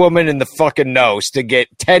punch a woman in the fucking nose to get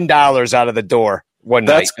 $10 out of the door.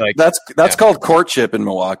 Night. That's called courtship in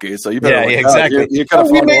Milwaukee. So you better exactly.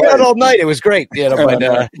 We made out all night. It was great.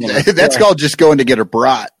 That's called just going to get her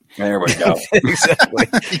brat. There we go. Exactly.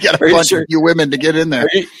 You got a bunch of you women to get in there.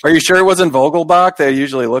 Are you sure it wasn't Vogelbach? They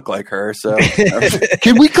usually look like her. So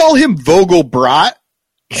can we call him Vogelbrat?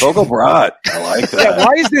 Vogelbrat. I like that. Yeah,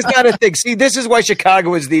 why is this not a thing? See, this is why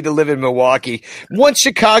Chicagoans need to live in Milwaukee. Once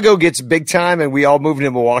Chicago gets big time and we all move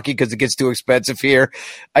to Milwaukee because it gets too expensive here,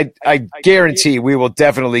 I guarantee we will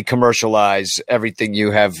definitely commercialize everything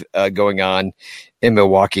you have going on in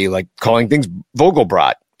Milwaukee, like calling things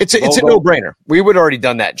Vogelbrat. It's a no-brainer. We would have already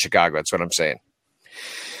done that in Chicago. That's what I'm saying.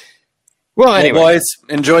 Well, anyway. Well, boys,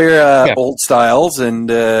 enjoy your old styles. And,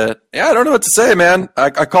 I don't know what to say, man. I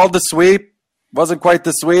called the sweep. Wasn't quite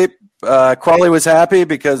the sweep. Crawley was happy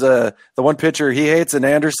because the one pitcher he hates in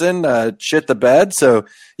Anderson shit the bed. So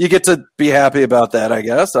you get to be happy about that, I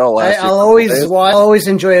guess. I'll always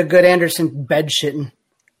enjoy a good Anderson bed shitting.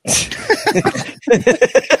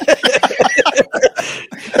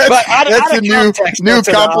 That's the new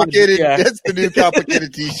complicated. That's the new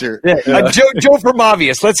complicated T-shirt. Joe from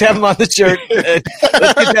Obvious. Let's have him on the shirt. Let's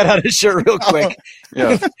get that on his shirt real quick.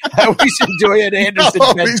 Yeah, I always enjoy an Anderson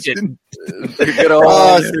bed shit. Good old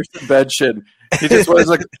Anderson bed shit. He just wears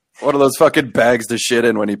like one of those fucking bags to shit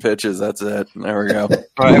in when he pitches. That's it. There we go.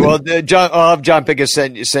 All right. Well, I'll have John Pickett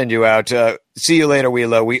send you out. See you later,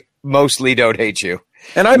 Wheelo. We mostly don't hate you.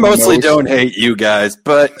 And I mostly don't hate you guys,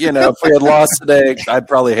 but, if we had lost today, I'd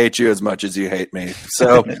probably hate you as much as you hate me.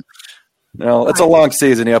 So No, it's a long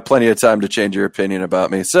season. You have plenty of time to change your opinion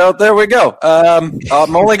about me. So there we go.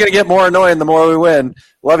 I'm only going to get more annoying the more we win.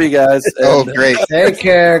 Love you guys. Great. Take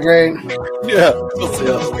care. Great. Yeah. We'll see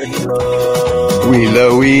you.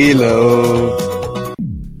 Wheelo.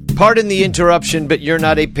 Pardon the interruption, but you're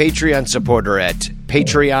not a Patreon supporter at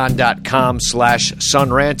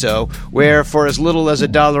patreon.com/sunranto, where for as little as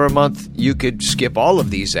 $1 a month, you could skip all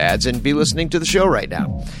of these ads and be listening to the show right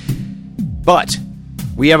now. But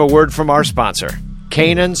we have a word from our sponsor,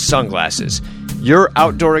 Kaenon Sunglasses. Your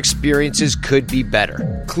outdoor experiences could be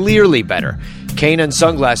better, clearly better. Kaenon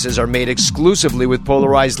Sunglasses are made exclusively with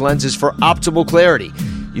polarized lenses for optimal clarity.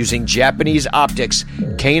 Using Japanese optics,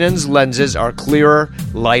 Kaenon's lenses are clearer,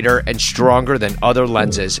 lighter, and stronger than other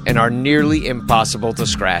lenses and are nearly impossible to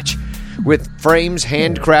scratch. With frames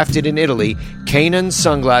handcrafted in Italy, Kaenon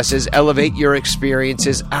Sunglasses elevate your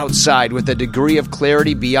experiences outside with a degree of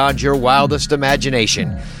clarity beyond your wildest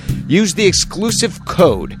imagination. Use the exclusive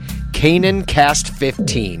code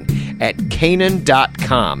KaenonCast15 at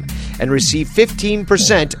Kaenon.com and receive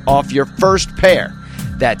 15% off your first pair.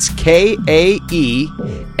 That's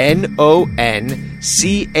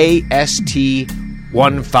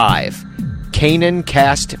KaenonCast15.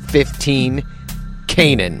 KaenonCast15.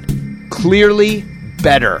 Kaenon. Clearly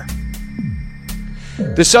better.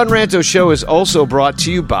 The Sun Ranto Show is also brought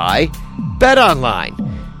to you by BetOnline.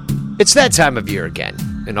 It's that time of year again,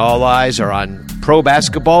 and all eyes are on pro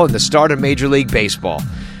basketball and the start of Major League Baseball.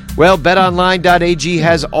 Well, BetOnline.ag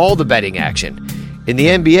has all the betting action. In the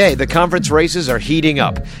NBA, the conference races are heating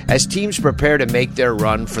up as teams prepare to make their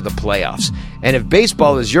run for the playoffs. And if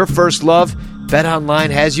baseball is your first love,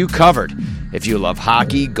 BetOnline has you covered. If you love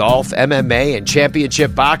hockey, golf, MMA, and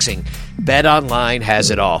championship boxing, BetOnline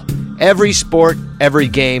has it all. Every sport, every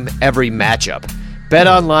game, every matchup.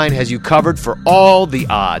 BetOnline has you covered for all the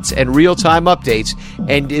odds and real-time updates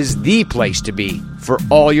and is the place to be for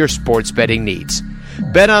all your sports betting needs.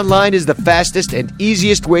 BetOnline is the fastest and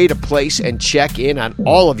easiest way to place and check in on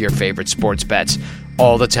all of your favorite sports bets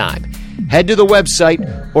all the time. Head to the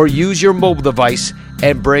website or use your mobile device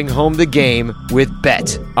and bring home the game with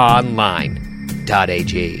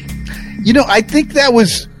BetOnline.ag. You know, I think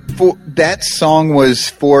that song was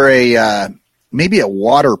for maybe a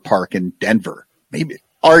water park in Denver. Maybe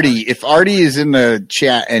Artie. If Artie is in the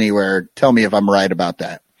chat anywhere, tell me if I'm right about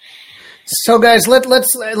that. So, guys,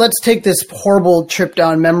 let's take this horrible trip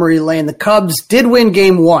down memory lane. The Cubs did win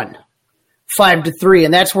Game 1, 5-3,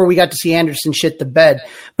 and that's where we got to see Anderson shit the bed.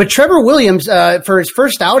 But Trevor Williams, for his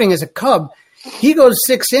first outing as a Cub, he goes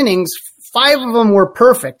 6 innings. 5 of them were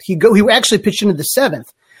perfect. He actually pitched into the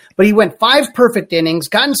 7th, but he went 5 perfect innings.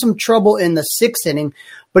 Got in some trouble in the 6th inning.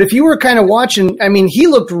 But if you were kind of watching, I mean, he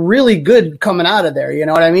looked really good coming out of there. You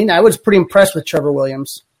know what I mean? I was pretty impressed with Trevor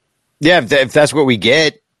Williams. Yeah, if that's what we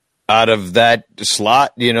get out of that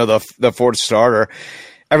slot, you know, the fourth starter,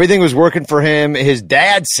 everything was working for him. His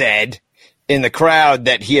dad said in the crowd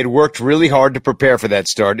that he had worked really hard to prepare for that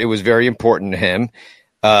start. It was very important to him.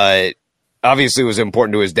 Obviously, it was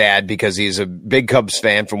important to his dad because he's a big Cubs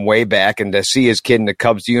fan from way back, and to see his kid in the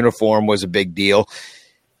Cubs uniform was a big deal.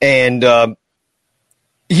 And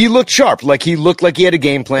he looked sharp. Like, he looked like he had a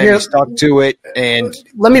game plan. He stuck to it. And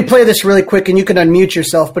let me play this really quick, and you can unmute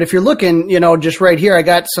yourself. But if you're looking, you know, just right here, I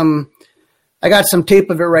got some tape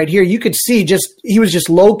of it right here. You could see he was just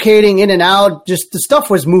locating in and out. Just the stuff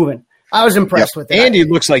was moving. I was impressed with that. And he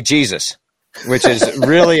looks like Jesus, which is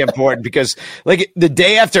really important because, like, the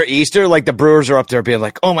day after Easter, like, the Brewers are up there being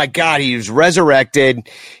like, oh my God, he was resurrected.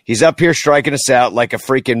 He's up here striking us out like a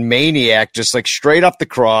freaking maniac, just like straight up the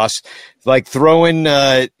cross, like throwing,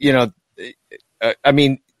 I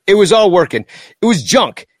mean, it was all working. It was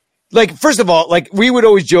junk. Like, first of all, like, we would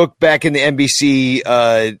always joke back in the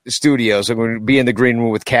NBC studios, like, we'd be in the green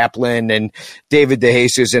room with Kaplan and David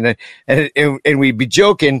DeJesus, and we'd be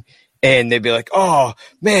joking. And they'd be like, oh,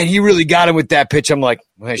 man, he really got him with that pitch. I'm like,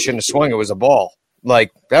 well, I shouldn't have swung. It was a ball.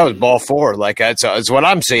 Like, that was ball 4. Like, that's what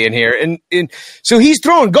I'm seeing here. And so he's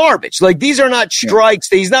throwing garbage. Like, these are not strikes.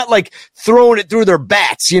 He's not, like, throwing it through their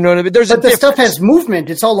bats. You know what I mean? But the stuff has movement.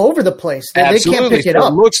 It's all over the place. They can't pick it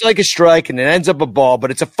up. It looks like a strike, and it ends up a ball, but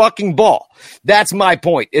it's a fucking ball. That's my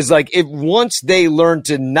point, is, like, once they learn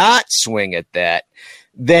to not swing at that,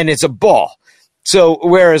 then it's a ball. So,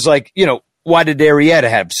 whereas, like, you know, why did Arrieta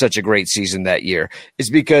have such a great season that year? It's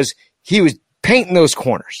because he was painting those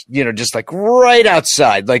corners, you know, just like right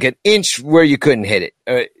outside, like an inch where you couldn't hit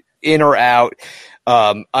it, in or out,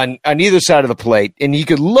 on either side of the plate, and he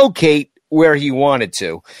could locate where he wanted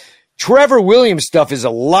to. Trevor Williams stuff is a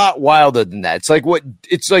lot wilder than that. It's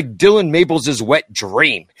like Dylan Maples' wet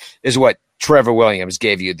dream is what Trevor Williams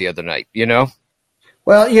gave you the other night, you know?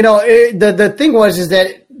 Well, the thing is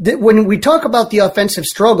that when we talk about the offensive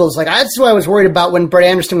struggles, like that's what I was worried about when Brett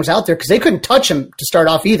Anderson was out there because they couldn't touch him to start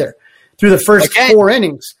off either through the first 4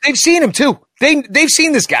 innings. They've seen him too. They've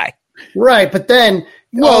seen this guy. Right, but then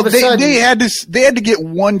they had to get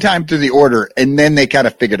one time through the order, and then they kind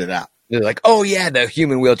of figured it out. They're like, oh yeah, the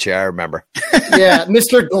human wheelchair. I remember. Yeah,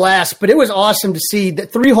 Mr. Glass. But it was awesome to see the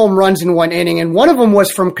 3 home runs in 1 inning, and one of them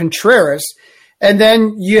was from Contreras. And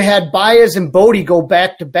then you had Baez and Bodie go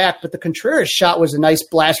back to back, but the Contreras shot was a nice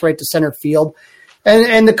blast right to center field,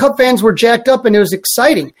 and the Cub fans were jacked up, and it was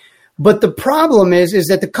exciting. But the problem is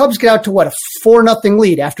that the Cubs get out to a 4-0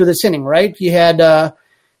 lead after this inning, right? You had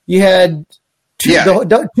 2-run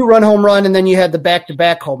home run, and then you had the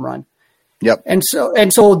back-to-back home run. Yep. And so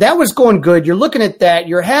that was going good. You're looking at that,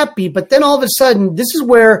 you're happy, but then all of a sudden, this is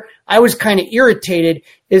where I was kind of irritated,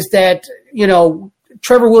 is that,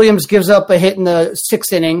 Trevor Williams gives up a hit in the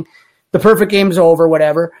 6th inning, the perfect game's over,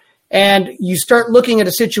 whatever. And you start looking at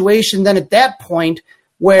a situation then at that point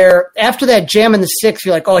where after that jam in the 6th,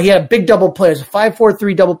 you're like, oh, he had a big double play. It's a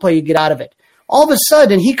 5-4-3 double play, you get out of it. All of a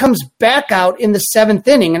sudden, he comes back out in the 7th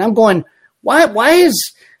inning, and I'm going, why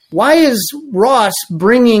is Ross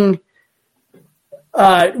bringing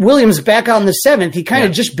Williams back out in the 7th? He kind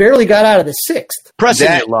of just barely got out of the 6th.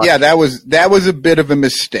 That was a bit of a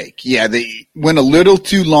mistake. Yeah, they went a little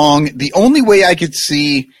too long. The only way I could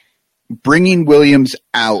see bringing Williams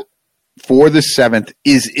out for the 7th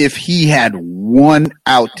is if he had 1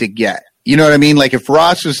 out to get. You know what I mean? Like if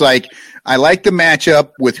Ross was like, I like the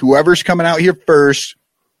matchup with whoever's coming out here first,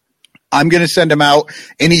 I'm going to send him out,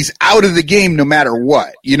 and he's out of the game no matter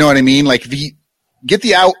what. You know what I mean? Like if he get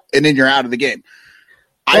the out and then you're out of the game.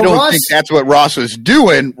 I don't think that's what Ross was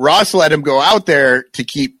doing. Ross let him go out there to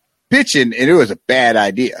keep pitching, and it was a bad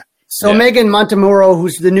idea. So Megan Montemuro,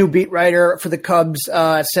 who's the new beat writer for the Cubs,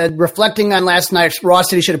 said, reflecting on last night, Ross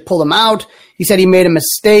said he should have pulled him out. He said he made a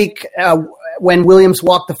mistake when Williams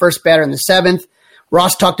walked the first batter in the 7th.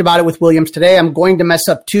 Ross talked about it with Williams today. I'm going to mess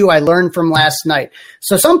up too. I learned from last night.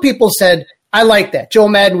 So some people said, I like that. Joe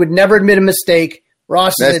Madden would never admit a mistake.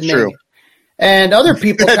 Ross is admitting it. And other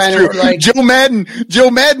people kind of like Joe Madden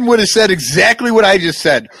would have said exactly what I just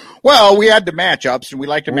said. Well, we had the matchups and we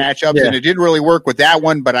liked the matchups and it didn't really work with that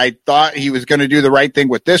one, but I thought he was going to do the right thing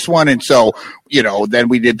with this one. And so, then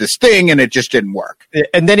we did this thing and it just didn't work.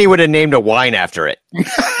 And then he would have named a wine after it.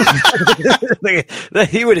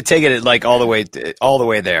 He would have taken it like all the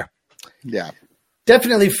way there. Yeah.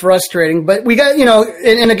 Definitely frustrating, but we got,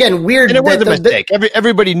 and again, weird. And it was a mistake.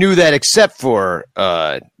 Everybody knew that except for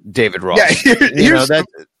David Ross. Yeah,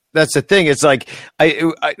 that's the thing. It's like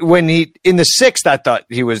when he in the 6th, I thought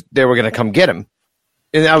they were going to come get him,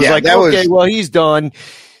 and I was like, okay, well, he's done.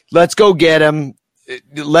 Let's go get him.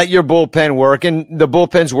 Let your bullpen work, and the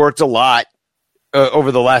bullpen's worked a lot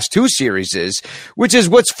over the last 2 series, which is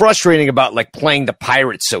what's frustrating about like playing the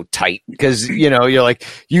Pirates so tight because you're like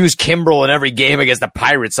use Kimbrel in every game against the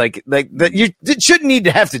Pirates like that you shouldn't need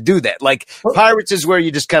to have to do that. Like Pirates is where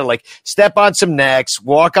you just kind of like step on some necks,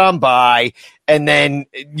 walk on by, and then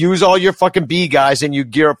use all your fucking B guys and you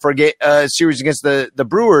gear up for a series against the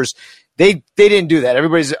Brewers. They didn't do that.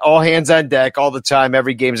 Everybody's all hands on deck all the time.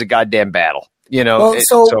 Every game's a goddamn battle.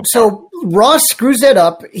 So Ross screws that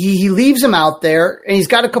up. He leaves him out there, and he's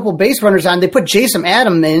got a couple base runners on. They put Jason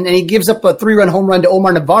Adam in, and he gives up a 3-run home run to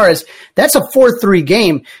Omar Narvaez. That's a 4-3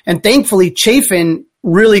 game, and thankfully Chafin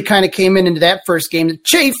really kind of came into that first game.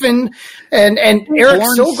 Chafin and Eric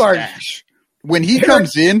Sogard. When he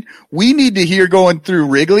comes in, we need to hear going through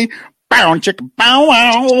Wrigley. Bow, chicka, bow,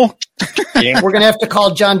 wow. We're gonna have to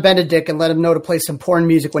call John Benedict and let him know to play some porn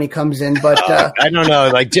music when he comes in. But I don't know,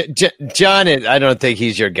 like John. I don't think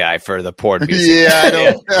he's your guy for the porn music.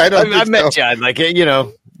 Yeah, I don't. I've met John. Like I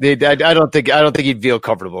don't think he'd feel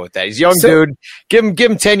comfortable with that. He's a young dude. Give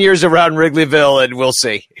him 10 years around Wrigleyville, and we'll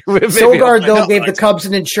see. Sogard though gave the Cubs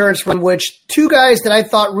an insurance run, which 2 guys that I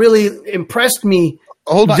thought really impressed me.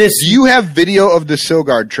 Hold on. Do you have video of the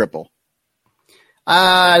Sogard triple?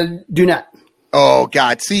 Do not. Oh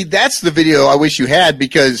God! See, that's the video I wish you had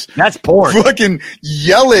because that's porn. Fucking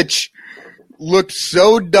Yelich looked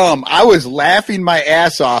so dumb. I was laughing my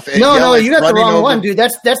ass off. At No, you got the wrong one, dude.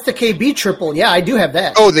 That's the KB triple. Yeah, I do have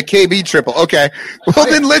that. Oh, the KB triple. Okay. Well,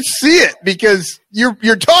 then let's see it because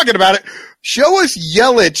you're talking about it. Show us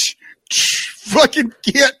Yelich fucking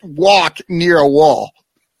can't walk near a wall.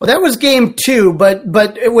 Well, that was game 2, but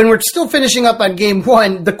when we're still finishing up on game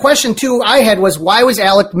 1, the question 2 I had was why was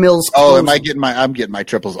Alec Mills closing? Oh, I'm getting my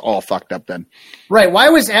triples all fucked up then. Right. Why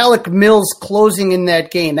was Alec Mills closing in that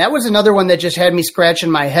game? That was another one that just had me scratching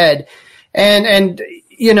my head. And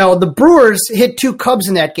the Brewers hit 2 Cubs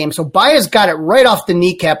in that game. So Baez got it right off the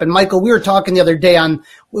kneecap. And Michael, we were talking the other day on,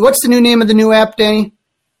 what's the new name of the new app, Danny?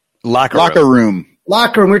 Locker Room.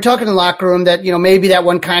 Locker Room. We were talking in Locker Room that, maybe that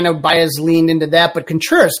one kind of Baez leaned into that, but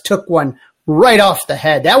Contreras took one right off the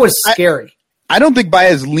head. That was scary. I don't think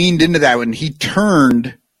Baez leaned into that one. He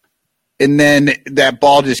turned, and then that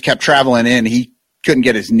ball just kept traveling in. He couldn't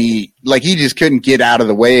get his knee. Like, he just couldn't get out of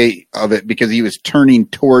the way of it because he was turning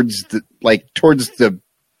towards the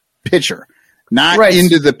pitcher, not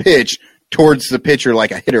into the pitch, towards the pitcher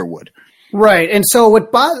like a hitter would. Right. And so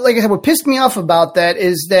like I said, what pissed me off about that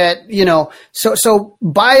is that, so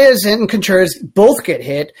Baez and Contreras both get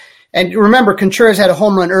hit. And remember, Contreras had a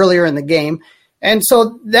home run earlier in the game. And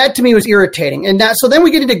so that to me was irritating. And so then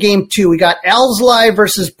we get into game 2. We got Alzolay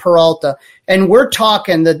versus Peralta. And we're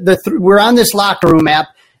talking, we're on this Locker Room app,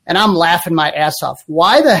 and I'm laughing my ass off.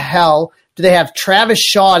 Why the hell do they have Travis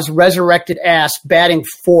Shaw's resurrected ass batting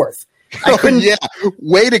 4th?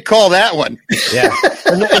 Way to call that one. Yeah,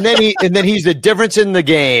 and then he's the difference in the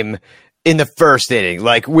game in the first inning.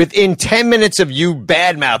 Like, within 10 minutes of you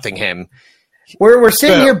bad mouthing him, we're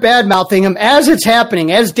sitting here bad mouthing him as it's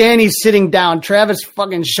happening. As Danny's sitting down, Travis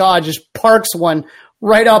fucking Shaw just parks one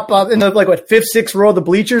right up in the 5th, 6th row of the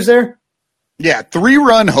bleachers there. Yeah,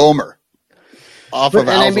 3-run homer off of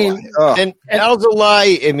Alzolay. And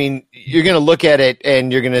Alzolay, you're going to look at it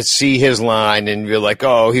and you're going to see his line and you're like,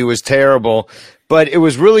 oh, he was terrible. But it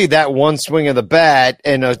was really that one swing of the bat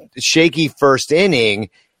and a shaky first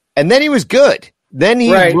inning, and then he was good. Then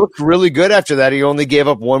he looked really good after that. He only gave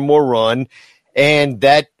up one more run, and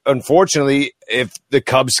that, unfortunately, if the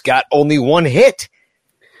Cubs got only one hit.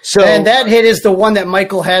 And that hit is the one that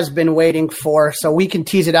Michael has been waiting for, so we can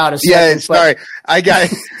tease it out a second. Yeah, sorry. I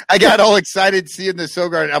got all excited seeing the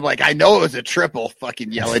Sogard. I'm like, I know it was a triple. Fucking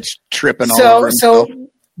Yelich tripping all over himself. So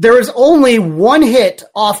there was only one hit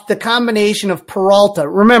off the combination of Peralta.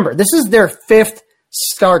 Remember, this is their 5th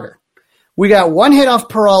starter. We got one hit off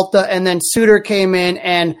Peralta, and then Suter came in,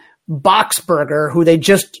 and Boxberger, who they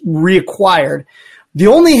just reacquired. The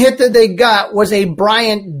only hit that they got was a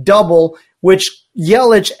Bryant double, which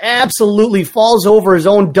Yelich absolutely falls over his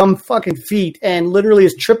own dumb fucking feet and literally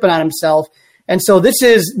is tripping on himself. And so this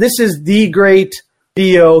is the great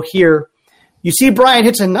video here. You see Bryant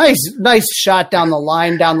hits a nice shot down the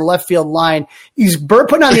left field line. He's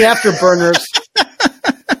putting on the afterburners.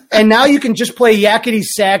 And now you can just play yakety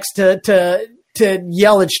sax to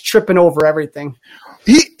Yelich tripping over everything.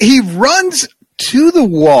 He runs to the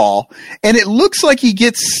wall, and it looks like he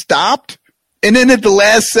gets stopped. And then at the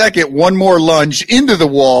last second, one more lunge into the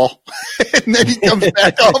wall, and then he comes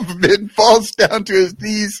back off of it and falls down to his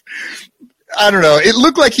knees. I don't know. It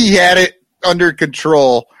looked like he had it under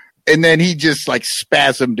control, and then he just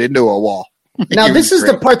spasmed into a wall. Now, this is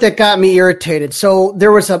the part that got me irritated. So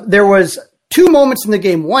there was 2 moments in the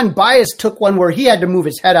game. One, Baez took one where he had to move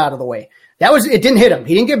his head out of the way. It didn't hit him.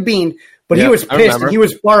 He didn't get beamed, but he was pissed and he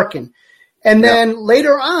was barking. And then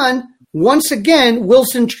later on, once again,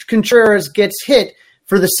 Wilson Contreras gets hit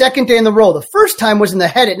for the 2nd day in the row. The first time was in the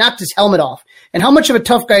head. It knocked his helmet off. And how much of a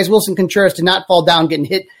tough guy is Wilson Contreras to not fall down getting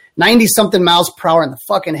hit 90-something miles per hour in the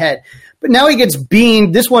fucking head? But now he gets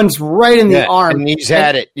beamed. This one's right in the arm. And he's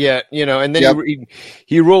had it. Yeah, and then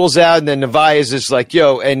he rolls out, and then Narvaez is like,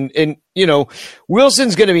 yo, and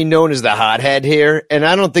Wilson's going to be known as the hothead here, and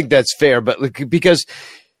I don't think that's fair, but because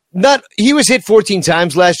he was hit 14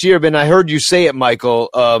 times last year, but I heard you say it, Michael,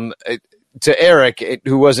 to Eric,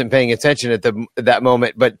 who wasn't paying attention at that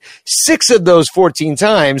moment, but 6 of those 14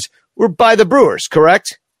 times were by the Brewers,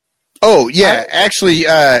 correct? Oh, yeah. Actually,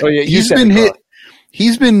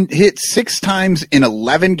 he's been hit 6 times in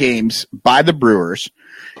 11 games by the Brewers.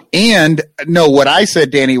 And no, what I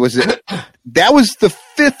said, Danny, was that was the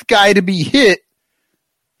 5th guy to be hit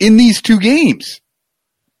in these 2 games.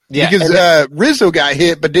 Yeah, because Rizzo got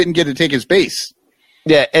hit but didn't get to take his base.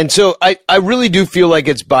 Yeah, and so I really do feel like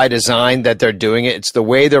it's by design that they're doing it. It's the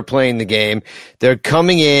way they're playing the game. They're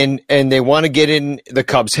coming in and they want to get in the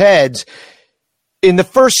Cubs' heads in the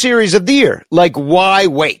first series of the year. Like, why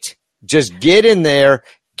wait? Just get in there,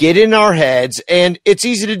 get in our heads, and it's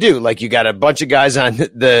easy to do. Like, you got a bunch of guys on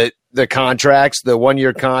the contracts, the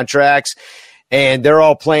 1-year contracts, and they're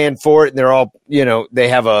all playing for it, and they're all, they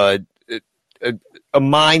have a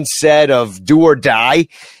mindset of do or die,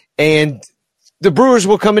 and the Brewers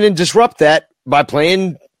will come in and disrupt that by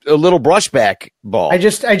playing a little brushback ball. I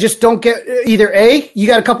just don't get either. You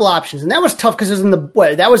got a couple options, and that was tough because it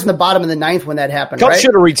was that was in the bottom of the 9th when that happened. Cubs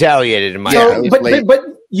should have retaliated in my opinion. But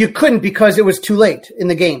you couldn't because it was too late in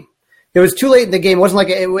the game. It was too late in the game. It wasn't like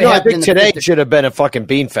it happened. I think today should have been a fucking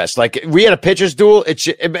bean fest. Like we had a pitcher's duel.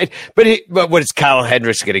 But what is Kyle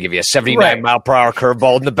Hendricks going to give you? A 79-mile-per-hour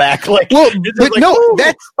curveball in the back? Like, but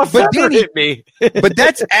Danny, hit me. But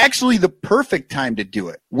that's actually the perfect time to do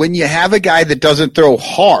it. When you have a guy that doesn't throw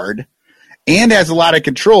hard and has a lot of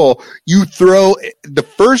control, you throw the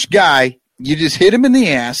first guy. You just hit him in the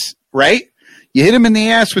ass, right? You hit him in the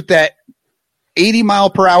ass with that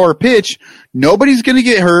 80-mile-per-hour pitch. Nobody's going to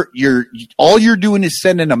get hurt. All you're doing is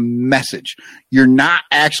sending a message. You're not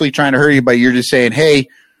actually trying to hurt anybody. You're just saying, "Hey,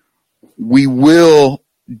 we will,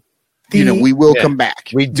 come back."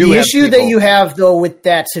 We do. The issue that you have though with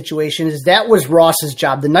that situation is that was Ross's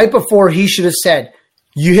job. The night before, he should have said,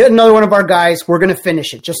 "You hit another one of our guys. We're going to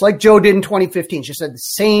finish it," just like Joe did in 2015. She said the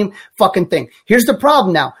same fucking thing. Here's the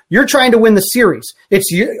problem now. You're trying to win the series. It's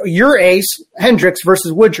your ace, Hendricks,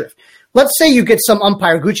 versus Woodruff. Let's say you get some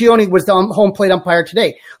umpire. Guccione was the home plate umpire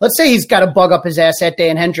today. Let's say he's got a bug up his ass that day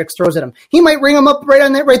and Hendricks throws at him. He might ring him up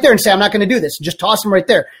right there and say, "I'm not going to do this." Just toss him right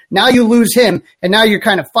there. Now you lose him, and now you're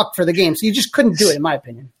kind of fucked for the game. So you just couldn't do it, in my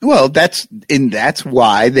opinion. Well, that's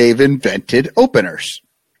why they've invented openers.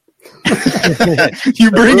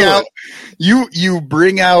 You bring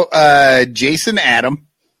out Jason Adam,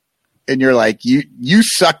 and you're like, you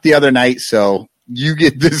sucked the other night, so you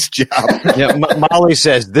get this job. Yeah, Molly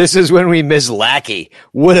says this is when we miss Lackey.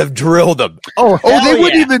 Would have drilled him. They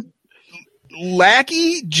wouldn't even.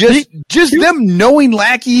 Lackey, just them knowing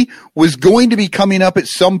Lackey was going to be coming up at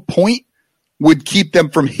some point would keep them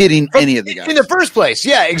from hitting any of the guys in the first place.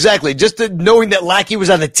 Yeah, exactly. Just knowing that Lackey was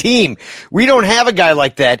on the team. We don't have a guy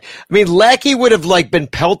like that. I mean, Lackey would have been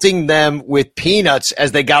pelting them with peanuts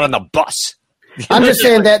as they got on the bus. I'm just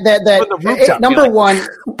saying that number one,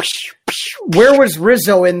 where was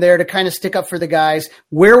Rizzo in there to kind of stick up for the guys?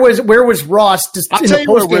 Where was Ross? I'll tell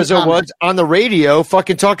you where Rizzo was on the radio,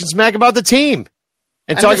 fucking talking smack about the team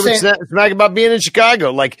and talking smack about being in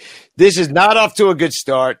Chicago. Like, this is not off to a good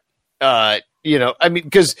start.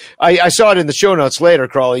 Because I saw it in the show notes later,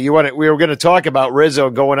 Crawley. We were going to talk about Rizzo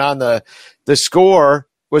going on the Score.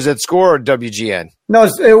 Was it Score or WGN? No,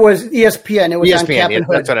 it was ESPN. It was ESPN, on Cap and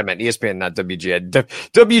Hood. That's what I meant. ESPN, not WGN.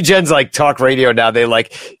 WGN's like talk radio now. They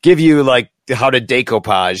give you how to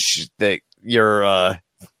decoupage your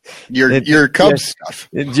Cubs stuff.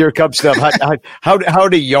 Your Cubs stuff. How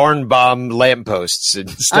to yarn bomb lampposts and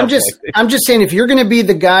stuff. I'm just saying, if you're going to be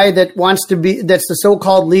the guy that wants to be, that's the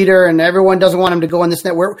so-called leader, and everyone doesn't want him to go on this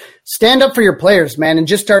network, stand up for your players, man, and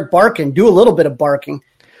just start barking. Do a little bit of barking.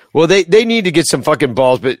 Well, they need to get some fucking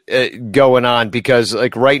balls going on, because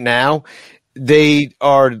right now they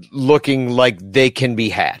are looking like they can be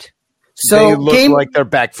had. So they look like they're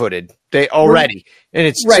back-footed. And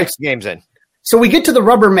it's 6 games in. So we get to the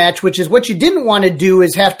rubber match, which is what you didn't want to do,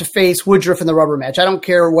 is have to face Woodruff in the rubber match. I don't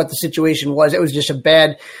care what the situation was. It was just a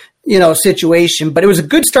bad, situation. But it was a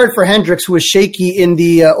good start for Hendricks, who was shaky in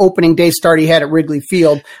the opening day start he had at Wrigley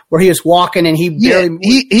Field, where he was walking and he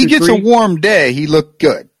gets a warm day. He looked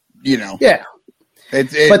good. Yeah.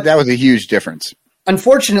 But that was a huge difference.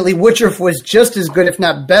 Unfortunately, Woodruff was just as good, if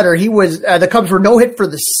not better. He was the Cubs were no hit for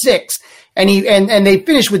the 6th, and they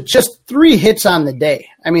finished with just 3 hits on the day.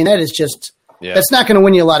 I mean, that is just that's not going to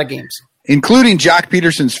win you a lot of games. Including Jock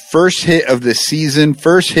Peterson's first hit of the season,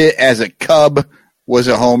 first hit as a Cub was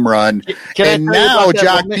a home run. And now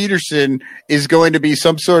Jock Peterson is going to be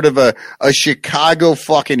some sort of a Chicago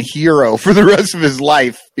fucking hero for the rest of his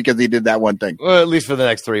life because he did that one thing. Well, at least for the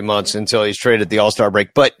next 3 months until he's traded the All-Star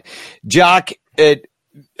break. But Jock,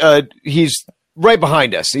 he's right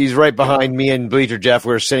behind us. He's right behind me and Bleacher Jeff.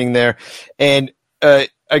 We're sitting there. And I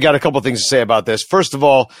got a couple things to say about this. First of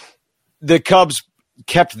all, the Cubs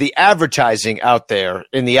kept the advertising out there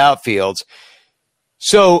in the outfields.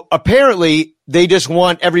 So apparently they just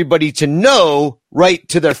want everybody to know right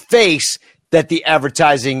to their face that the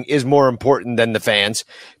advertising is more important than the fans,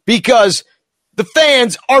 because the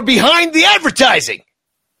fans are behind the advertising.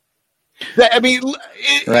 I mean,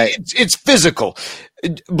 it's physical.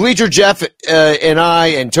 Bleacher Jeff and I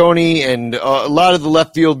and Tony and a lot of the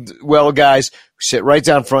left field guys sit right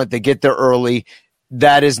down front. They get there early.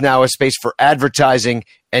 That is now a space for advertising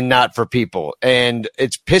and not for people. And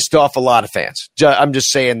it's pissed off a lot of fans. I'm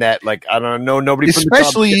just saying that, I don't know, nobody from the Cubs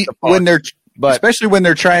especially when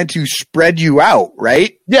they're trying to spread you out,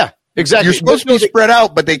 right? Yeah, exactly. You're supposed to be spread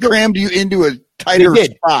out, but they crammed you into a tighter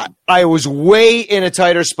spot. I was way in a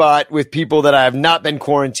tighter spot with people that I have not been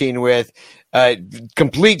quarantined with.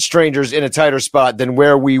 Complete strangers in a tighter spot than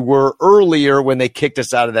where we were earlier when they kicked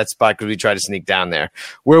us out of that spot because we tried to sneak down there,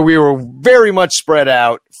 where we were very much spread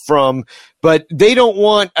out from But they don't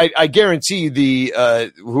want, I guarantee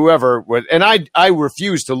the whoever would, and I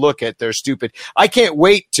refuse to look at their stupid. I can't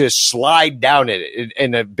wait to slide down it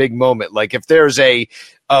in a big moment. Like if there's a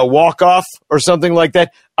walk-off or something like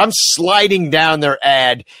that, I'm sliding down their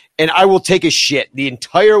ad and I will take a shit the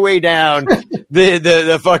entire way down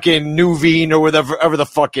the fucking Nuveen or whatever the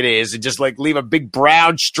fuck it is, and just like leave a big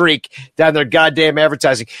brown streak down their goddamn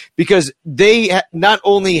advertising, because they not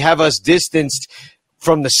only have us distanced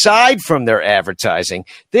from the side from their advertising,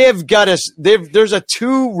 they have got us. There's a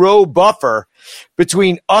 2-row buffer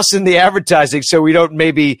between us and the advertising, so we don't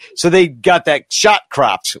so they got that shot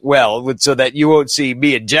cropped well, so that you won't see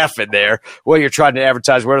me and Jeff in there while you're trying to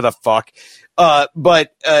advertise where the fuck.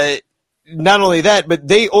 But not only that, but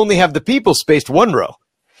they only have the people spaced 1 row,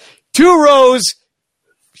 2 rows,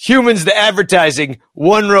 humans to advertising,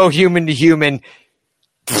 1 row human to human.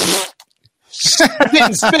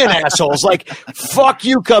 Spin assholes, like fuck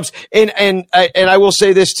you, Cubs. And I will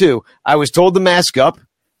say this too. I was told to mask up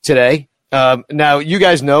today. Now you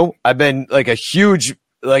guys know I've been like a huge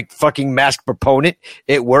like fucking mask proponent.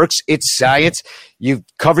 It works. It's science. You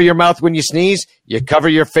cover your mouth when you sneeze. You cover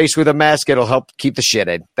your face with a mask. It'll help keep the shit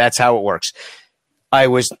in. That's how it works.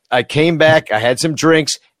 I came back. I had some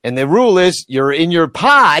drinks, and the rule is you're in your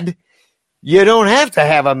pod. You don't have to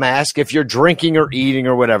have a mask if you're drinking or eating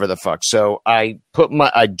or whatever the fuck. So I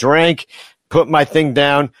drank, put my thing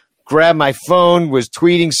down, grabbed my phone, was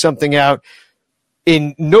tweeting something out.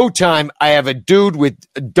 In no time, I have a dude with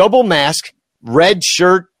a double mask, red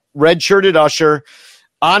shirted usher,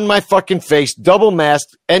 on my fucking face, double mask,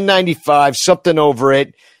 N95, something over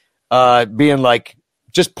it, being like,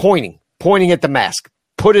 just pointing at the mask.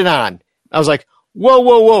 Put it on. I was like,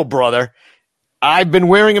 whoa, brother. I've been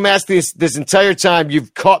wearing a mask this entire time.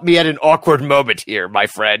 You've caught me at an awkward moment here, my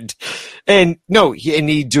friend. And no,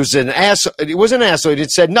 he was an asshole. He wasn't an asshole. He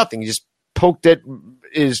just said nothing. He just poked at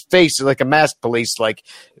his face like a mask police. Like,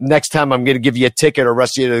 next time I'm going to give you a ticket or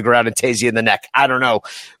rust you to the ground and tase you in the neck. I don't know.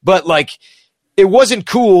 But like, it wasn't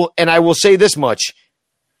cool. And I will say this much.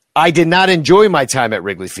 I did not enjoy my time at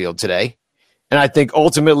Wrigley Field today. And I think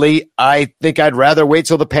ultimately, I'd rather wait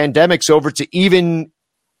till the pandemic's over to even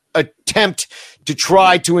attempt to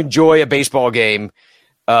try to enjoy a baseball game.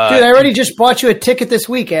 Dude, I already just bought you a ticket this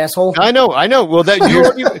week, asshole. I know. Well,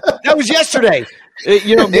 that was yesterday.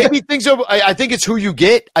 Maybe things are. I think it's who you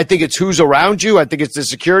get. I think it's who's around you. I think it's the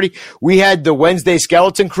security. We had the Wednesday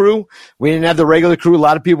skeleton crew. We didn't have the regular crew. A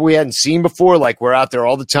lot of people we hadn't seen before. Like, we're out there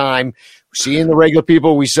all the time, seeing the regular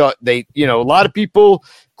people. We saw a lot of people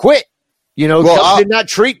quit. Cubs did not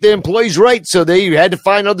treat the employees right, so they had to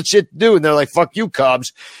find other shit to do, and they're like, fuck you,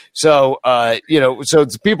 Cubs. So, so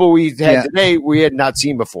it's people we had today we had not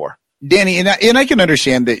seen before. Danny, and I can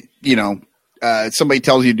understand that, somebody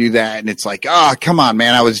tells you to do that, and it's like, come on,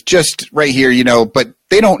 man, I was just right here, but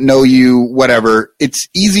they don't know you, whatever. It's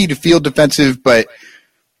easy to feel defensive, but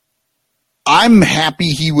I'm happy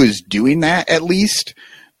he was doing that at least,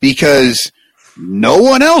 because no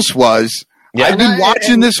one else was. Yeah, I've been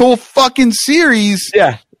watching this whole fucking series,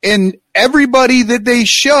 and everybody that they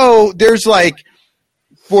show, there's like,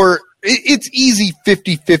 it's easy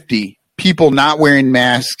 50-50, people not wearing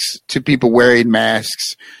masks to people wearing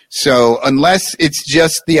masks. So unless it's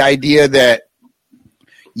just the idea that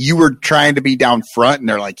you were trying to be down front and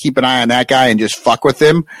they're like, keep an eye on that guy and just fuck with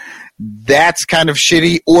him, that's kind of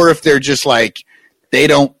shitty. Or if they're just like, they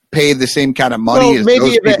don't pay the same kind of money as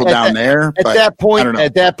those people down there. At that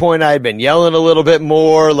point, I had been yelling a little bit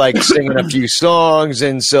more, like singing a few songs,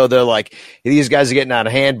 and so they're like, these guys are getting out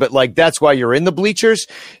of hand. But like, that's why you're in the bleachers.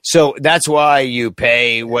 So that's why you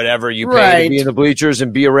pay whatever you pay to be in the bleachers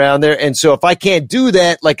and be around there. And so if I can't do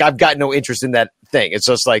that, like, I've got no interest in that thing. It's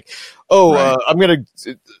just like, I'm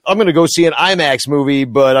gonna go see an IMAX movie,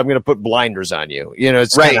 but I'm gonna put blinders on you.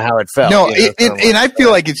 It's kind of how it felt. No, and I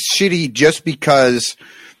feel like it's shitty just because.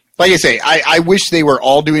 Like I say, I wish they were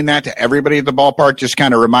all doing that to everybody at the ballpark, just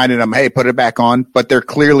kind of reminding them, hey, put it back on. But they're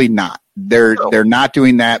clearly not. They're not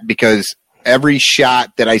doing that, because every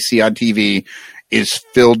shot that I see on TV is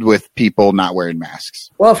filled with people not wearing masks.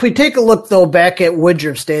 Well, if we take a look, though, back at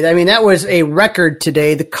Woodruff State, I mean, that was a record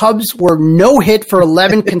today. The Cubs were no hit for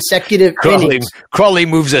 11 consecutive innings. Crawley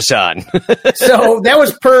moves us on. So that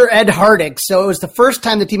was per Ed Hardick. So it was the first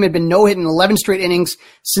time the team had been no hit in 11 straight innings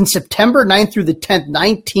since September 9th through the 10th,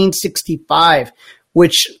 1965,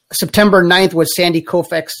 which September 9th was Sandy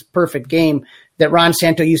Koufax's perfect game that Ron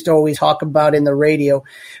Santo used to always talk about in the radio.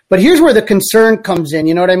 But here's where the concern comes in,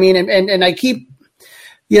 you know what I mean? And I keep,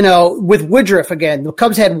 with Woodruff again, the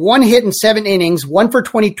Cubs had 1 hit in 7 innings, 1 for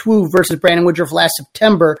 22 versus Brandon Woodruff last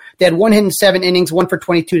September. They had 1 hit in 7 innings, 1 for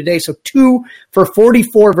 22 today. So 2 for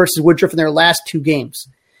 44 versus Woodruff in their last 2 games.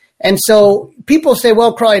 And so people say,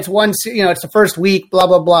 well, Crawley, it's it's the first week, blah,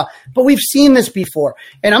 blah, blah. But we've seen this before.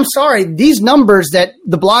 And I'm sorry, these numbers that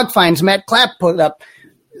the blog finds Matt Clapp put up,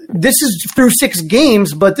 this is through 6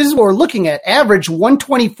 games, but this is what we're looking at. Average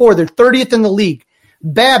 124. They're 30th in the league.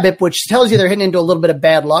 BABIP, which tells you they're hitting into a little bit of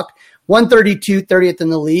bad luck, 132, 30th in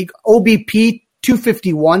the league. OBP,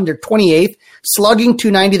 251. They're 28th. Slugging,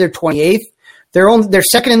 290. They're 28th. They're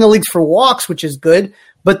second in the league for walks, which is good,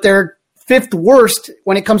 but they're 5th worst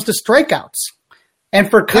when it comes to strikeouts. And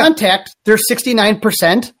for contact, they're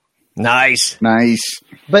 69%. Nice.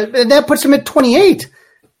 But that puts them at 28.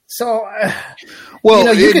 So,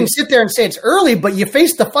 you can sit there and say it's early, but you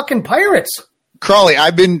face the fucking Pirates. Crawley,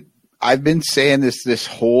 I've been saying this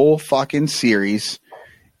whole fucking series.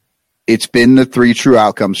 It's been the 3 true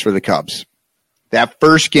outcomes for the Cubs. That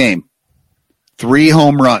first game, 3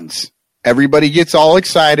 home runs. Everybody gets all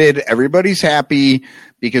excited. Everybody's happy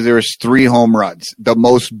because there was 3 home runs. The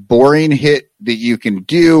most boring hit that you can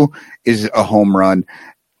do is a home run.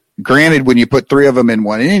 Granted, when you put 3 of them in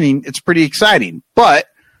 1 inning, it's pretty exciting. But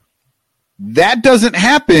that doesn't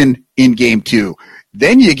happen in game 2.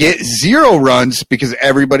 Then you get 0 runs because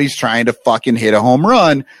everybody's trying to fucking hit a home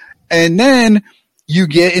run. And then you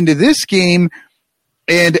get into this game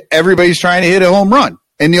and everybody's trying to hit a home run.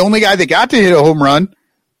 And the only guy that got to hit a home run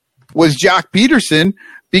was Jock Peterson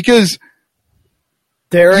because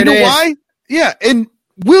you know why? Yeah, and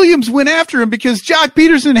Williams went after him because Jock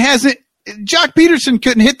Peterson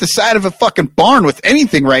couldn't hit the side of a fucking barn with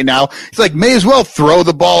anything right now. He's like, may as well throw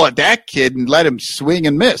the ball at that kid and let him swing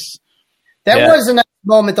and miss. That was a nice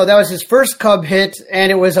moment, though. That was his first Cub hit,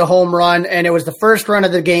 and it was a home run, and it was the first run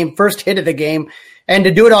of the game, first hit of the game. And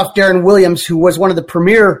to do it off Darren Williams, who was one of the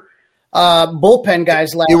premier bullpen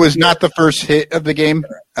guys last year. It was not the first hit of the game.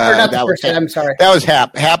 Not the first hit, I'm sorry. That was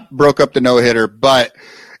Hap. Hap broke up the no-hitter, but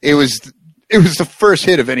it was the first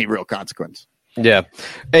hit of any real consequence. Yeah.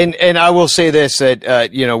 And I will say this, that,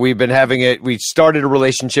 we've been we started a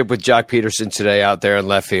relationship with Jock Peterson today out there in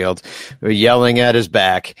left field. We're yelling at his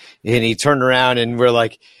back, and he turned around and we're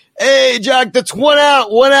like, hey, Jock, that's 1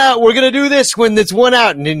 out. We're going to do this when it's 1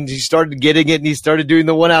 out. And then he started getting it and he started doing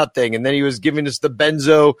the 1 out thing. And then he was giving us the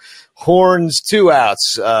benzo horns 2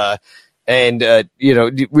 outs.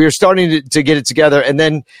 We were starting to get it together. And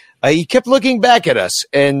then he kept looking back at us.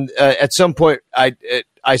 And at some point I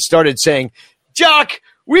started saying, Jock,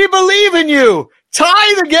 we believe in you.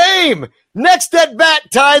 Tie the game. Next at bat,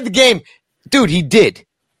 tie the game. Dude, he did.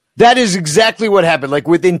 That is exactly what happened. Like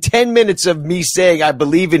within 10 minutes of me saying I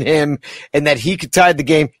believe in him and that he could tie the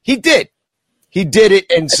game, he did. He did it.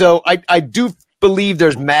 And so I do believe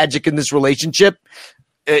there's magic in this relationship.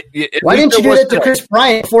 Why didn't you do that to Chris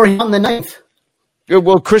Bryant before he won the 9th?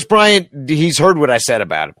 Well, Chris Bryant, he's heard what I said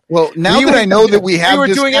about him. Well, now that I know that we have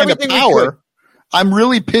this kind of power, I'm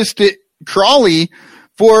really pissed at Crawley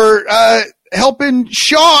for helping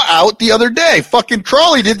Shaw out the other day. Fucking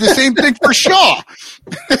Crawley did the same thing for Shaw.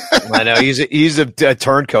 I know he's a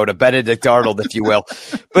turncoat, a Benedict Arnold, if you will.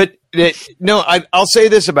 But I'll say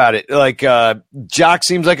this about it: like Jock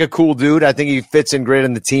seems like a cool dude. I think he fits in great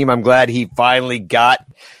on the team. I'm glad he finally got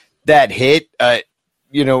that hit.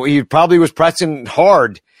 He probably was pressing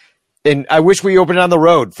hard, and I wish we opened it on the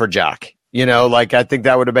road for Jock. I think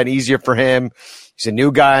that would have been easier for him. He's a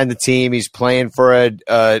new guy on the team. He's playing for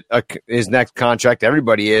his next contract.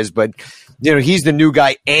 Everybody is, but he's the new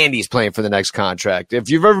guy and he's playing for the next contract. If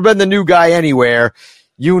you've ever been the new guy anywhere,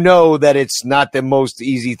 you know that it's not the most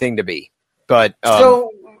easy thing to be. But he's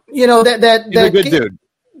a good dude.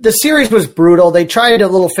 The series was brutal. They tried a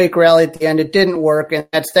little fake rally at the end. It didn't work, and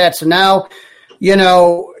that's that. So now,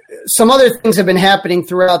 some other things have been happening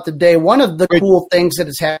throughout the day. One of the cool things that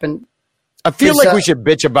has happened. I feel like we should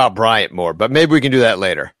bitch about Bryant more, but maybe we can do that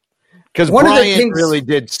later. Because Bryant really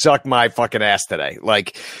did suck my fucking ass today.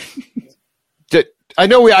 Like, I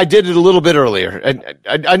know I did it a little bit earlier, and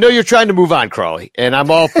I know you're trying to move on, Crawley, and I'm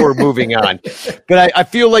all for moving on. But I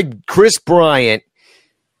feel like Chris Bryant,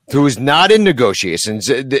 who is not in negotiations,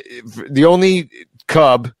 the only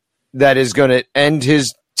Cub that is going to end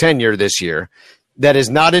his tenure this year, that is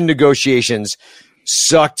not in negotiations,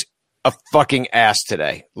 sucked a fucking ass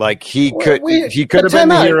today. Like he could have been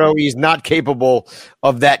the hero. He's not capable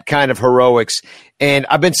of that kind of heroics. And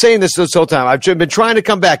I've been saying this whole time. I've been trying to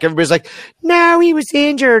come back. Everybody's like, no, he was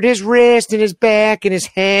injured. His wrist and his back and his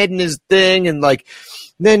head and his thing. And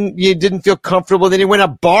then you didn't feel comfortable. Then he went a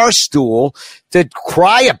bar stool to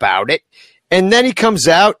cry about it. And then he comes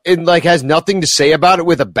out and like has nothing to say about it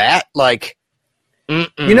with a bat. Like,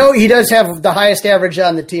 he does have the highest average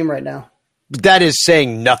on the team right now. That is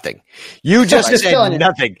saying nothing. You just said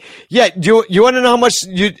nothing. Yeah. You want to know how much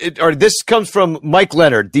this comes from Mike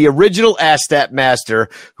Leonard, the original Astat master,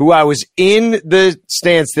 who I was in the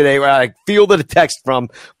stands today where I fielded a text from.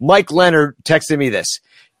 Mike Leonard texted me this.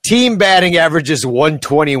 Team batting average is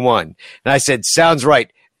 121. And I said, sounds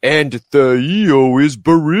right. And Theo is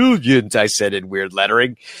brilliant, I said in weird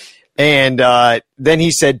lettering. And then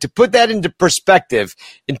he said, to put that into perspective,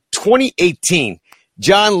 in 2018,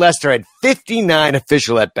 John Lester had 59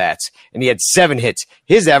 official at-bats, and he had 7 hits.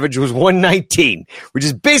 His average was 119, which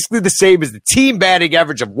is basically the same as the team batting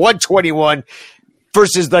average of 121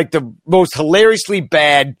 versus like the most hilariously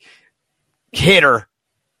bad hitter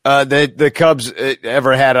the Cubs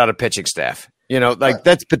ever had on a pitching staff.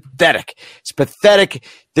 That's pathetic. It's pathetic.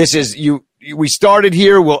 This is we started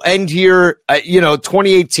here. We'll end here.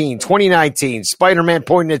 2018, 2019, Spider-Man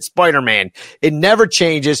pointing at Spider-Man. It never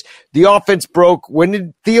changes. The offense broke. When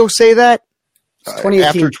did Theo say that? 2018.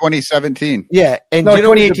 After 2017. Yeah. And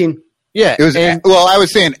 2018. Yeah. It was, I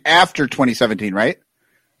was saying after 2017 , right?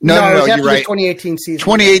 No, it was after you're right. The 2018 season.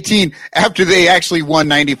 2018, after they actually won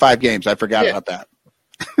 95 games. I forgot about that.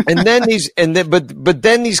 And then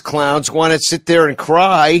then these clowns want to sit there and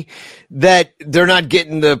cry that they're not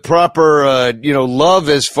getting the proper love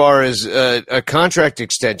as far as a contract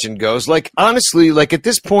extension goes. Like, honestly, like at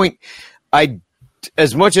this point,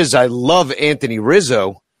 as much as I love Anthony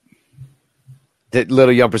Rizzo, that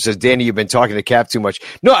little Yumper says, Danny, you've been talking to Cap too much.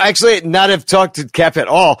 No, actually, not have talked to Cap at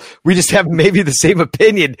all. We just have maybe the same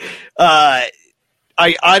opinion. I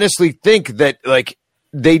honestly think that like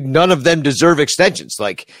none of them deserve extensions.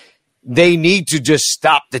 Like, they need to just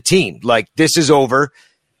stop the team. Like, this is over.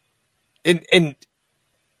 And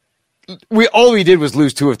all we did was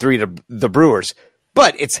lose 2 of 3 to the Brewers,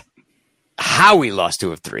 but it's how we lost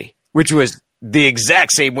 2 of 3, which was the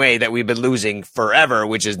exact same way that we've been losing forever,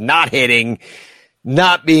 which is not hitting,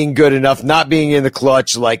 not being good enough, not being in the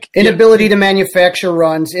clutch, like inability to manufacture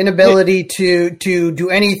runs, inability to do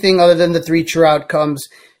anything other than the 3 true outcomes.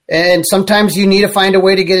 And sometimes you need to find a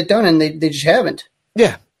way to get it done, and they just haven't.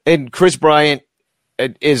 Yeah, and Chris Bryant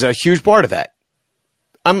is a huge part of that.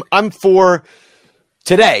 I'm for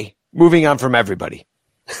today moving on from everybody.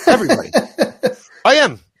 Everybody. I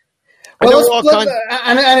am. Well,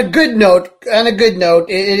 on a good note,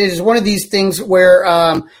 it is one of these things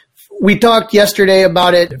where we talked yesterday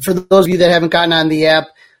about it. For those of you that haven't gotten on the app,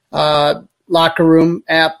 Locker Room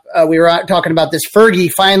app, we were talking about this.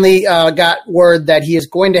 Fergie finally got word that he is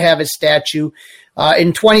going to have his statue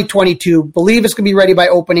in 2022. Believe it's going to be ready by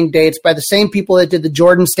opening day. It's by the same people that did the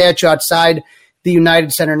Jordan statue outside the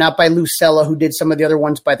United Center, not by Lou Sella, who did some of the other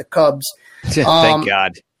ones by the Cubs. Thank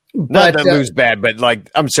God. Not that Lou's bad, but like,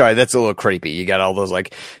 I'm sorry, that's a little creepy. You got all those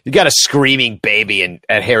you got a screaming baby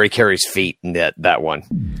at Harry Carey's feet in that one.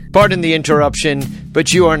 Pardon the interruption,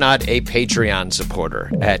 but you are not a Patreon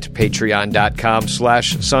supporter at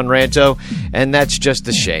patreon.com/sunranto, and that's just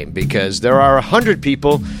a shame because there are 100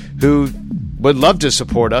 people who would love to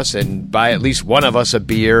support us and buy at least one of us a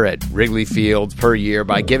beer at Wrigley Field per year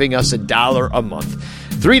by giving us $1 a month.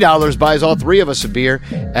 $3 buys all 3 of us a beer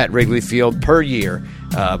at Wrigley Field per year.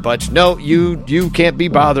 But no, you can't be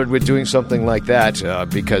bothered with doing something like that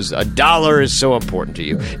because $1 is so important to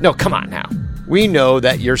you. No, come on now. We know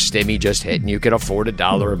that your stimmy just hit and you can afford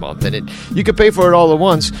 $1 a month, and you can pay for it all at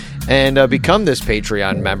once and become this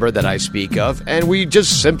Patreon member that I speak of, and we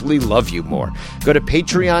just simply love you more. Go to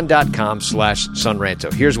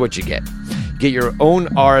patreon.com/sunranto. Here's what you get. Get your own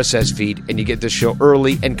RSS feed, and you get this show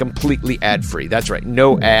early and completely ad-free. That's right,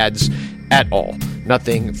 no ads at all.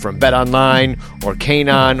 Nothing from BetOnline or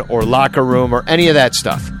Kanon or Locker Room or any of that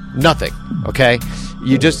stuff. Nothing, okay?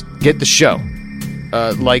 You just get the show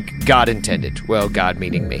like God intended. Well, God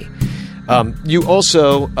meaning me. You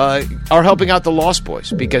also are helping out the Lost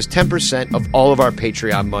Boys because 10% of all of our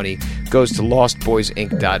Patreon money goes to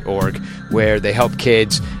lostboysinc.org, where they help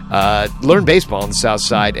kids learn baseball on the South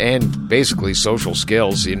Side and basically social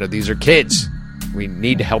skills. You know, these are kids. We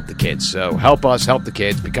need to help the kids. So help us, help the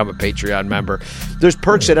kids, become a Patreon member. There's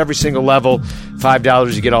perks at every single level.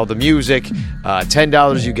 $5, you get all the music.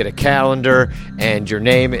 $10, you get a calendar and your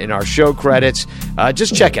name in our show credits.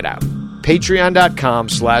 Just check it out.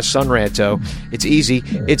 Patreon.com/sunranto. It's easy.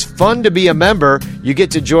 It's fun to be a member. You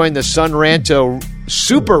get to join the Sunranto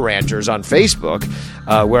Super Ranters on Facebook,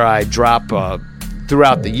 where I drop,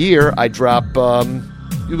 throughout the year, I drop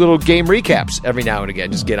little game recaps every now and again.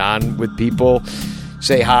 Just get on with people,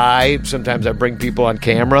 say hi. Sometimes I bring people on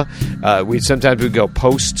camera. Sometimes we go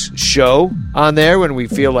post-show on there when we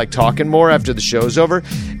feel like talking more after the show's over.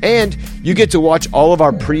 And you get to watch all of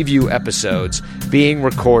our preview episodes being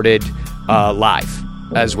recorded live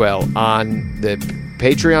as well on the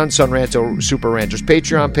Patreon, Sun Ranto Super Ranchers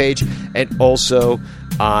Patreon page, and also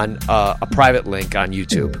on a private link on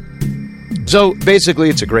YouTube. So basically,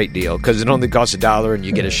 it's a great deal because it only costs $1 and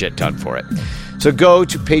you get a shit ton for it. So go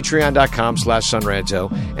to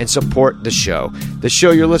patreon.com/sunranto and support the show. The show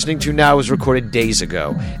you're listening to now was recorded days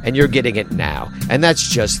ago, and you're getting it now. And that's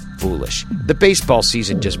just foolish. The baseball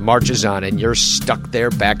season just marches on, and you're stuck there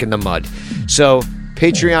back in the mud. So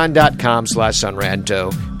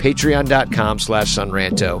patreon.com/sunranto,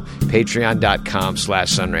 patreon.com/sunranto,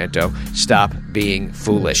 patreon.com/sunranto. Stop being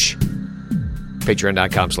foolish.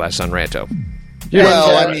 Patreon.com/sunranto.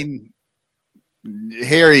 Well, I mean,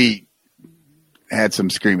 Harry had some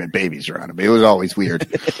screaming babies around him. It was always weird.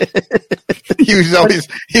 he was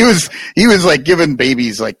like giving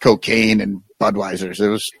babies like cocaine and Budweisers. It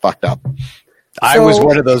was fucked up. I was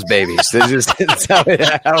one of those babies. That's how it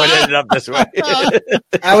ended up this way.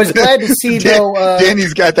 I was glad to see though.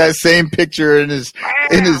 Danny's got that same picture in his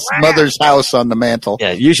mother's house on the mantle.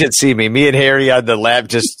 Yeah, you should see me. Me and Harry on the lab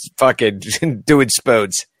just fucking doing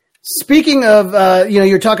spoons. Speaking of,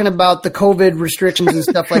 you're talking about the COVID restrictions and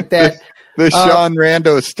stuff like that. The Sean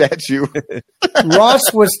Rando statue.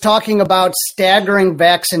 Ross was talking about staggering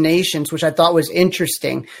vaccinations, which I thought was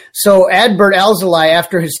interesting. So Adbert Alzolay,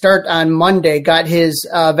 after his start on Monday, got his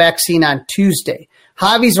vaccine on Tuesday.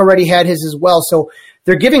 Javi's already had his as well. So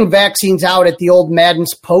they're giving vaccines out at the old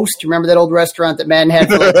Madden's Post. You remember that old restaurant that Madden had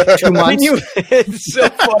for like 2 months? It's so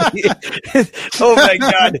funny. Oh, my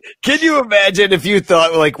God. Can you imagine if you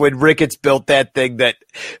thought, like, when Ricketts built that thing that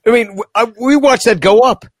 – I mean, we watched that go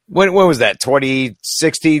up. When was that?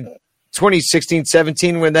 2016,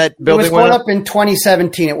 17, when that building went up? It was going up in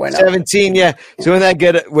 2017. It went up. 17, yeah. So when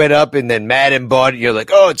that went up and then Madden bought it, you're like,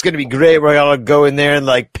 oh, it's going to be great. We're going to go in there and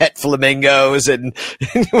like pet flamingos and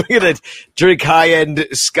we're going to drink high-end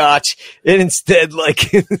scotch. And instead,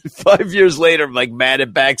 like 5 years later, like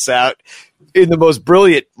Madden backs out in the most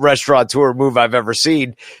brilliant restaurateur move I've ever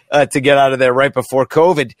seen to get out of there right before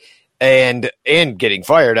COVID and getting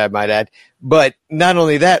fired, I might add. But not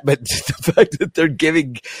only that, but the fact that they're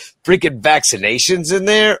giving freaking vaccinations in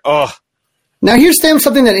there. Oh, now here's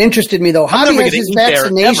something that interested me though. Javi has his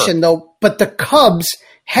vaccination though, but the Cubs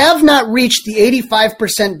have not reached the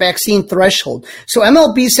 85% vaccine threshold. So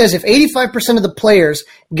MLB says if 85% of the players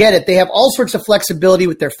get it, they have all sorts of flexibility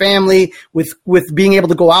with their family, with being able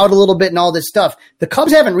to go out a little bit and all this stuff. The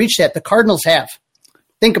Cubs haven't reached that. The Cardinals have.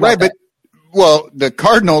 Think about that. Well, the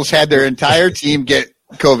Cardinals had their entire team get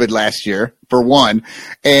COVID last year, for one,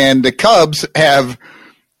 and the Cubs have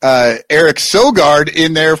Eric Sogard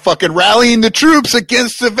in there fucking rallying the troops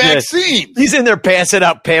against the vaccine. Yes. He's in there passing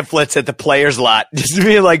out pamphlets at the players' lot, just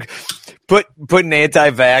being like putting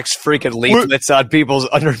anti-vax freaking leaflets on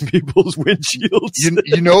under people's windshields.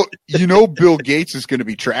 You know, Bill Gates is going to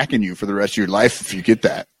be tracking you for the rest of your life if you get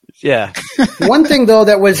that. Yeah. One thing, though,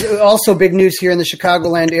 that was also big news here in the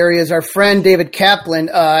Chicagoland area is our friend David Kaplan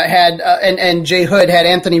and Jay Hood had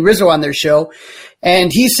Anthony Rizzo on their show,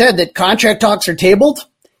 and he said that contract talks are tabled.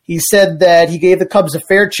 He said that he gave the Cubs a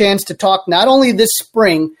fair chance to talk not only this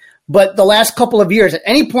spring, but the last couple of years. At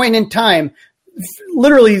any point in time,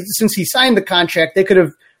 literally since he signed the contract, they could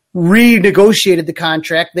have renegotiated the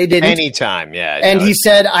contract. They didn't. Anytime, yeah. And he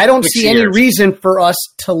said, I don't see any reason for us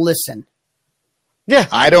to listen. Yeah,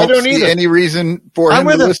 I don't see any reason for him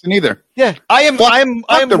to listen either. Yeah, I'm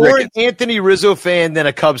more an Anthony Rizzo fan than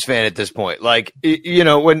a Cubs fan at this point. Like,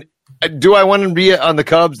 when do I want to be on the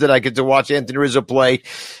Cubs that I get to watch Anthony Rizzo play?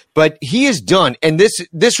 But he is done, and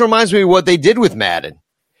this reminds me of what they did with Madden.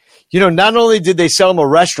 Not only did they sell him a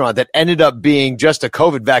restaurant that ended up being just a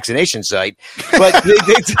COVID vaccination site, but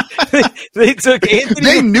they took Anthony.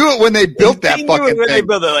 They knew it when they built that fucking thing. They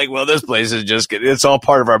built it, like, well, this place is it's all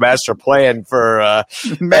part of our master plan for.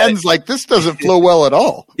 Madden's like, this doesn't flow well at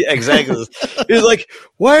all. Yeah, exactly. He's like,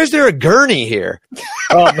 why is there a gurney here?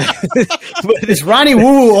 Is Ronnie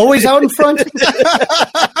Woo always out in front?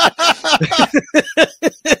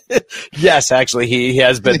 Yes, actually, he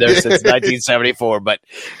has been there since 1974. But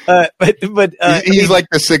he's like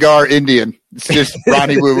the cigar Indian. It's just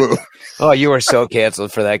Ronnie Woo Woo. Oh, you are so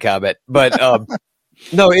canceled for that comment. But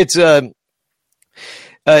no, it's no.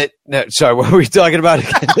 Sorry, what were we talking about?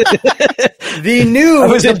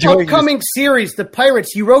 The upcoming series, the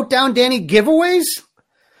Pirates. You wrote down, Danny, giveaways.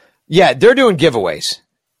 Yeah, they're doing giveaways.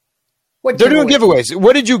 Doing giveaways.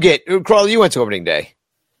 What did you get, Crawley? You went to opening day.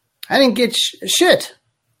 I didn't get shit.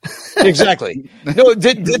 Exactly. No,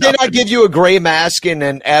 did they not give you a gray mask and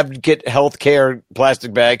an Advocate Healthcare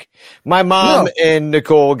plastic bag? My mom and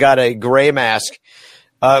Nicole got a gray mask.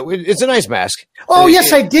 It's a nice mask. Oh,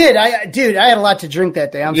 yes, I did. I had a lot to drink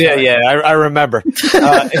that day. I'm sorry. Yeah, I remember.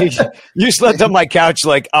 You slept on my couch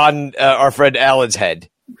like on our friend Alan's head.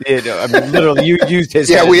 I mean, literally, you used his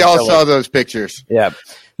head. Yeah, we all saw those pictures. Yeah.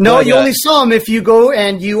 No, you only saw him if you go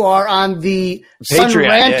and you are on the Patreon.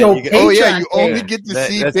 Ranto Patreon. Oh, yeah, you only get to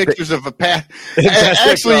see pictures of a path.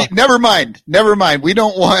 Actually, never mind. We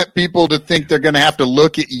don't want people to think they're going to have to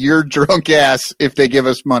look at your drunk ass if they give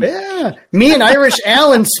us money. Yeah. Me and Irish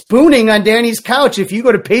Alan spooning on Danny's couch. If you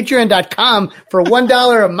go to patreon.com for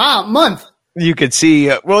 $1 a month. You could see,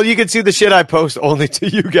 you could see the shit I post only to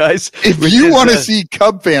you guys. If you want to see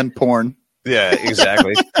Cub fan porn. Yeah,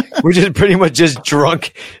 exactly. We're just pretty much just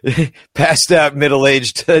drunk, passed out,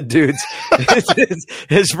 middle-aged dudes.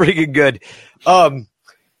 It's freaking good.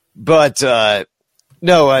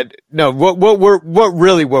 No. What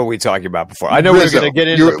really were we talking about before? I know Rizzo. we're going to get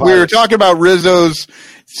into. We were talking about Rizzo's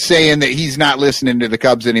saying that he's not listening to the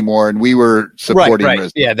Cubs anymore, and we were supporting right.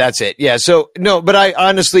 Rizzo. Yeah, that's it. Yeah. So no, but I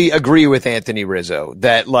honestly agree with Anthony Rizzo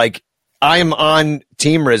that like I am on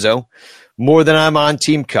Team Rizzo more than I'm on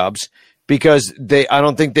Team Cubs. Because I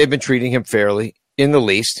don't think they've been treating him fairly in the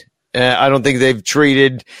least. I don't think they've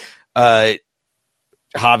treated Javi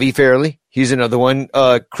fairly. He's another one.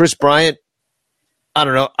 Chris Bryant, I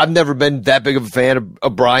don't know. I've never been that big of a fan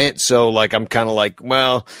of Bryant, so like I'm kind of like,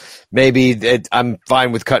 well, maybe I'm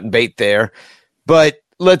fine with cutting bait there. But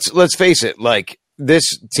let's face it, like this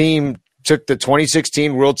team took the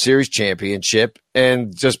 2016 World Series championship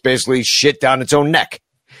and just basically shit down its own neck.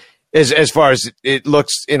 As far as it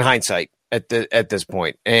looks in hindsight at this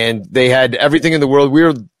point. And they had everything in the world. We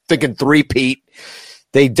were thinking 3-peat.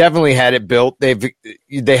 They definitely had it built.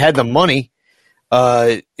 They had the money.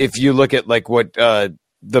 If you look at like what the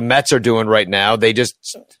Mets are doing right now, they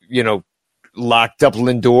just, locked up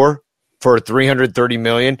Lindor for $330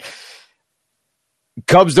 million.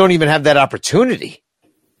 Cubs don't even have that opportunity.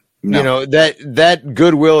 No. That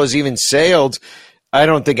goodwill has even sailed. I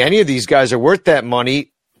don't think any of these guys are worth that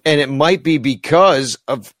money. And it might be because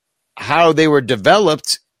of how they were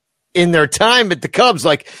developed in their time at the Cubs.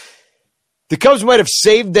 Like the Cubs might have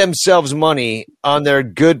saved themselves money on their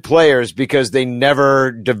good players because they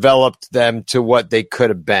never developed them to what they could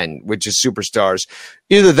have been, which is superstars.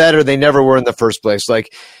 Either that or they never were in the first place.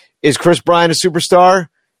 Like, is Chris Bryant a superstar?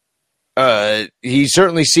 He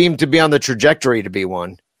certainly seemed to be on the trajectory to be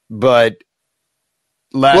one, but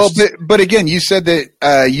but again, you said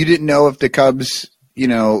that you didn't know if the Cubs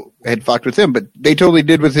had fucked with him, but they totally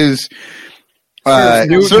did with his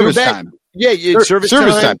service time. Yeah, service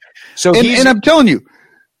time. So and I'm telling you,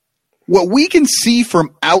 what we can see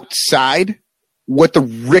from outside, what the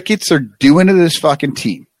Ricketts are doing to this fucking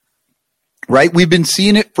team, right? We've been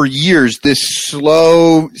seeing it for years, this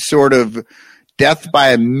slow sort of death by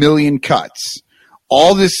a million cuts,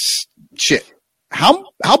 all this shit. How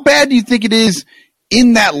bad do you think it is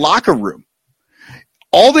in that locker room?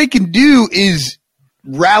 All they can do is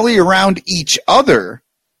rally around each other,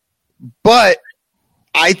 but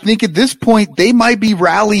I think at this point they might be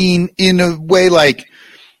rallying in a way like,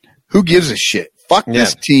 who gives a shit? Fuck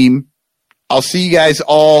this team. I'll see you guys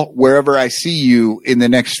all wherever I see you in the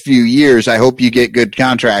next few years. I hope you get good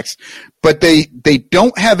contracts. But they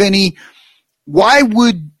don't have any. Why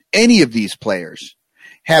would any of these players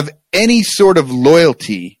have any sort of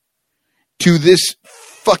loyalty to this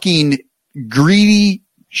fucking greedy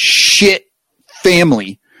shit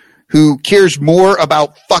family who cares more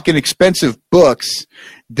about fucking expensive books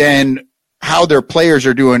than how their players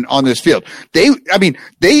are doing on this field? They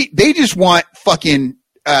just want fucking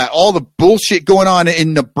all the bullshit going on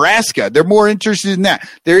in Nebraska. They're more interested in that.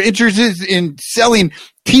 They're interested in selling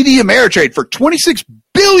TD Ameritrade for $26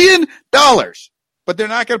 billion, but they're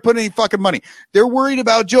not going to put any fucking money. They're worried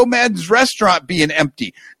about Joe Madden's restaurant being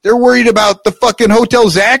empty. They're worried about the fucking Hotel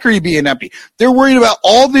Zachary being empty. They're worried about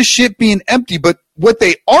all this shit being empty, but what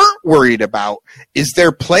they aren't worried about is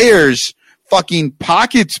their players' fucking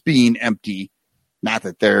pockets being empty. Not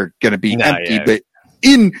that they're going to be empty, but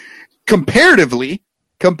in comparatively,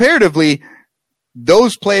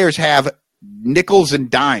 those players have nickels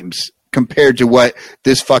and dimes compared to what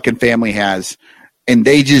this fucking family has, and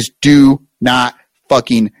they just do not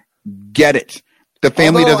fucking get it. The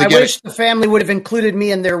family doesn't get it. I wish the family would have included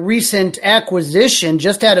me in their recent acquisition.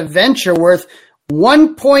 Just had a venture worth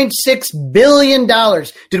 $1.6 billion.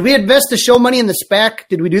 Did we invest the show money in the SPAC?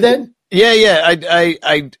 Did we do that?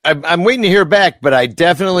 Yeah. I'm waiting to hear back, but I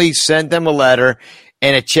definitely sent them a letter,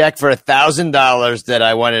 and a check for $1,000 that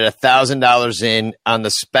I wanted $1,000 in on the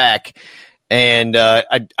spec. And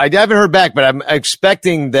I haven't heard back, but I'm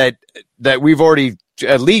expecting that we've already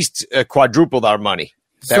at least quadrupled our money.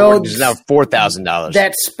 That is now $4,000.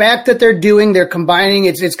 That SPAC that they're doing, they're combining.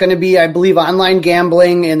 It's going to be, I believe, online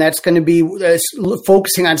gambling, and that's going to be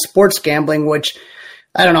focusing on sports gambling, which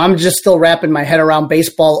I don't know. I'm just still wrapping my head around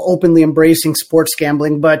baseball openly embracing sports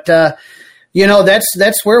gambling, but that's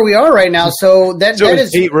where we are right now. So that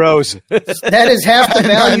is Pete Rose. That is half the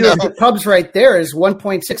value of the Cubs right there. Is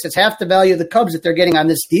 1.6. It's half the value of the Cubs that they're getting on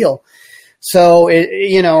this deal. So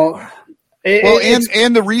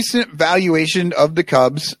and the recent valuation of the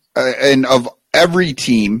Cubs and of every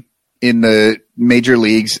team in the major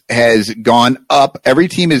leagues has gone up. Every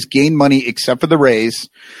team has gained money except for the Rays,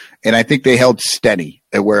 and I think they held steady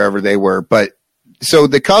at wherever they were. But so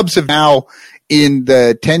the Cubs have now, in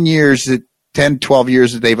the 10, 12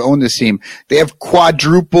 years that they've owned this team, they have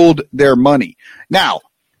quadrupled their money. Now,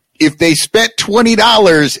 if they spent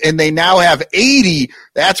 $20 and they now have $80,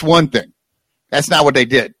 that's one thing. That's not what they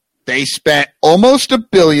did. They spent almost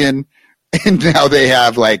 $1 billion, and now they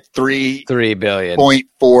have like $3 billion.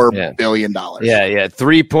 $3.4 billion. Yeah,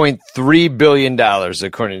 $3.3 billion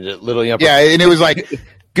according to Little Yumper. Yeah, and it was like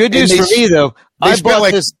good news for me though. I bought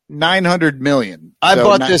like this $900 million. I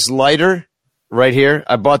bought this lighter right here.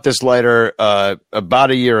 I bought this lighter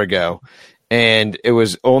about a year ago, and it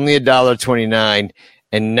was only $1.29,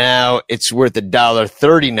 and now it's worth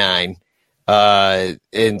 $1.39.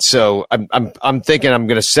 And so I'm thinking I'm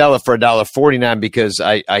going to sell it for $1.49 because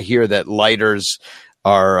I hear that lighters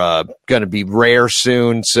are going to be rare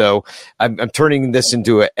soon. So I'm turning this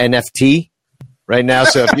into an NFT right now.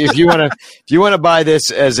 So if you want to buy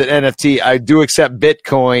this as an NFT, I do accept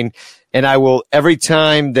Bitcoin, and I will, every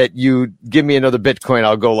time that you give me another Bitcoin,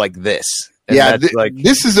 I'll go like this. And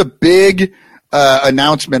this is a big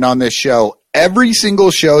announcement on this show. Every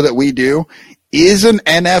single show that we do is an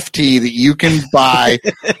NFT that you can buy.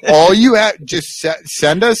 All you have, just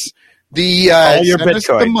send us the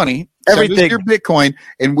money, everything, send us your Bitcoin,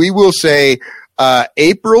 and we will say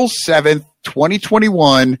April 7th,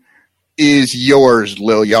 2021 is yours,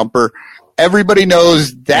 Lil Yumper. Everybody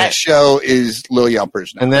knows that show is Lil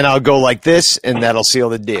Yumper's now. And then I'll go like this, and that'll seal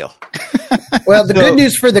the deal. Well, the good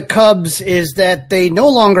news for the Cubs is that they no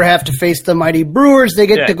longer have to face the mighty Brewers. They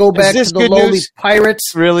get to go back to the lowly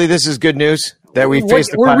Pirates. Really, this is good news? That we face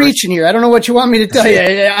the Pirates? We're reaching here. I don't know what you want me to tell you.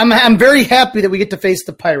 I'm very happy that we get to face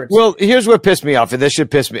the Pirates. Well, here's what pissed me off, and this should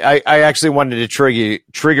piss me. I actually wanted to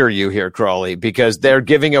trigger you here, Crawley, because they're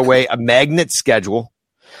giving away a magnet schedule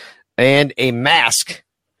and a mask,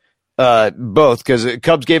 both, because the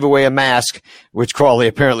Cubs gave away a mask, which Crawley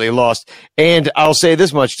apparently lost. And I'll say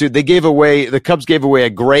this much, too. The Cubs gave away a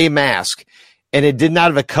gray mask, and it did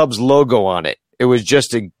not have a Cubs logo on it. It was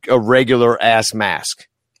just a regular-ass mask,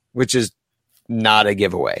 which is not a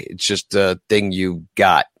giveaway. It's just a thing you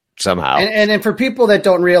got somehow. And for people that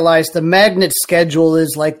don't realize, the magnet schedule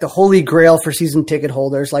is like the holy grail for season ticket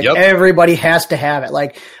holders. Like everybody has to have it.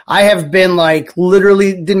 Like I have been like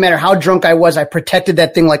literally, didn't matter how drunk I was, I protected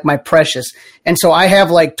that thing like my precious. And so I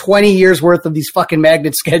have like 20 years worth of these fucking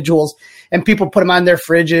magnet schedules, and people put them on their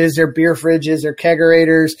fridges, their beer fridges, their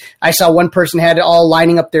kegerators. I saw one person had it all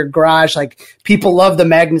lining up their garage. Like people love the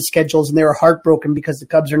magnet schedules, and they were heartbroken because the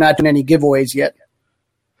Cubs are not doing any giveaways yet.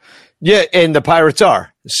 Yeah, and the Pirates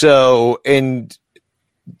are. So, and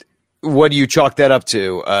what do you chalk that up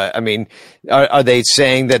to? I mean, are they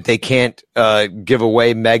saying that they can't give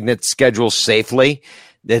away magnet schedules safely?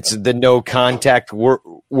 That's the no contact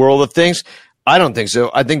world of things. I don't think so.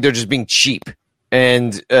 I think they're just being cheap.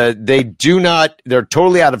 And they're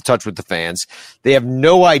totally out of touch with the fans. They have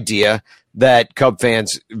no idea that Cub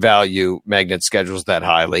fans value magnet schedules that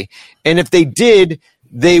highly. And if they did,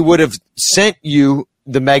 they would have sent you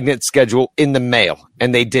the magnet schedule in the mail,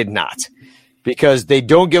 and they did not, because they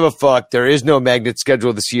don't give a fuck. There is no magnet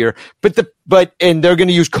schedule this year, and they're going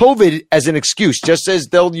to use COVID as an excuse, just as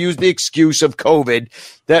they'll use the excuse of COVID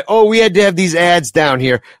that, we had to have these ads down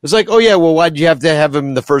here. It's like, yeah, well, why'd you have to have them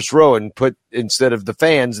in the first row and put instead of the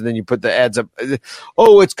fans, and then you put the ads up?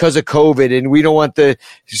 It's because of COVID, and we don't want to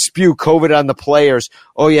spew COVID on the players.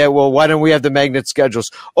 Yeah, well, why don't we have the magnet schedules?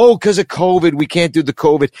 Because of COVID, we can't do the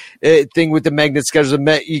COVID thing with the magnet schedules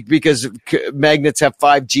because magnets have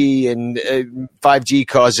 5G, and 5G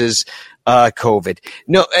causes COVID.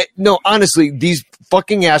 No, honestly, these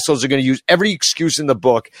fucking assholes are going to use every excuse in the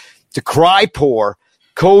book to cry poor.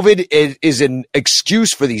 COVID is an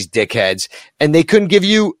excuse for these dickheads, and they couldn't give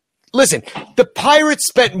you. Listen, the Pirates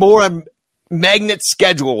spent more on magnet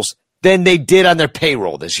schedules than they did on their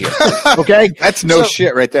payroll this year. Okay, that's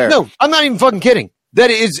shit right there. No, I'm not even fucking kidding. That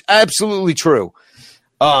is absolutely true.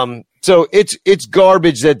 So it's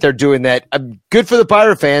garbage that they're doing that. Good for the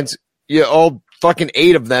Pirate fans. All fucking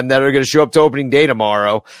 8 of them that are going to show up to opening day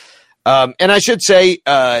tomorrow. And I should say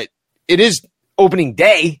it is opening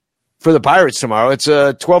day for the Pirates tomorrow. It's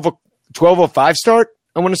a 12:05 start,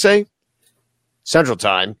 I want to say, Central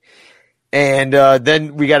Time. And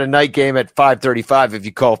then we got a night game at 5:35 if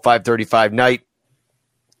you call 5:35 night.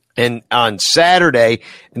 And on Saturday,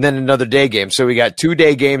 and then another day game. So we got 2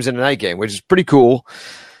 day games and a night game, which is pretty cool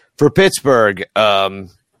for Pittsburgh. Now,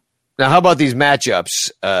 how about these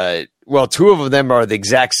matchups? Well, 2 of them are the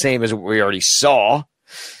exact same as what we already saw.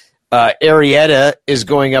 Arrieta is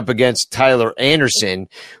going up against Tyler Anderson,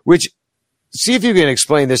 which, see if you can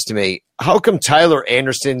explain this to me. How come Tyler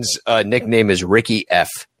Anderson's nickname is Ricky F?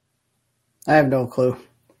 I have no clue.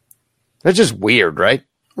 That's just weird, right?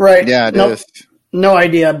 Right. Yeah, it is. No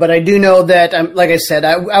idea, but I do know that, like I said,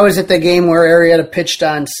 I was at the game where Arrieta pitched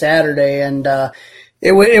on Saturday, and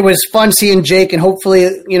it was fun seeing Jake, and hopefully,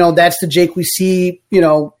 that's the Jake we see,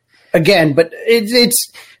 again. But it's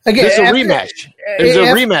again, there's a rematch. There's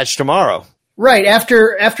a rematch tomorrow. Right.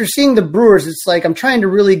 After seeing the Brewers, it's like I'm trying to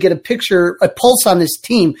really get a pulse on this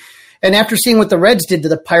team. And after seeing what the Reds did to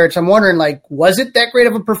the Pirates, I'm wondering, was it that great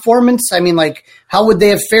of a performance? I mean, how would they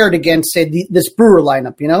have fared against, say, this Brewer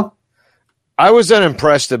lineup, I was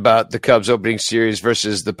unimpressed about the Cubs opening series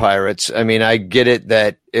versus the Pirates. I mean, I get it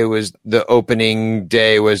that it was the opening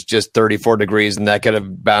day was just 34 degrees and that could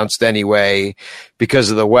have bounced anyway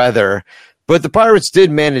because of the weather. But the Pirates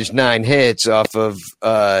did manage 9 hits off of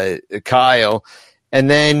Kyle. And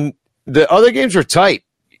then the other games were tight.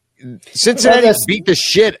 Cincinnati beat the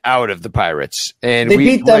shit out of the Pirates. And they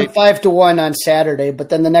beat them 5-1 on Saturday, but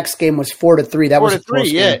then the next game was 4-3. That was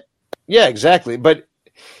 4-3, yeah. Yeah, exactly. But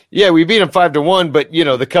yeah, we beat them 5-1, but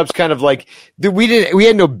the Cubs kind of we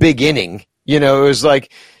had no big inning. It was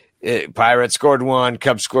like Pirates scored 1,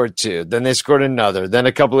 Cubs scored 2, then they scored another, then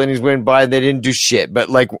a couple innings went by and they didn't do shit. But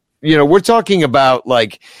we're talking about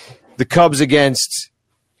the Cubs against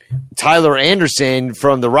Tyler Anderson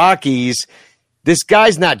from the Rockies. This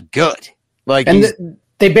guy's not good.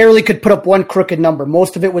 They barely could put up 1 crooked number.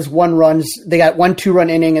 Most of it was 1 runs. They got 1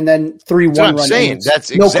 2-run inning and then 3 1-run innings.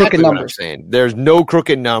 That's no exactly crooked what numbers. I'm saying. There's no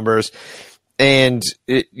crooked numbers. And,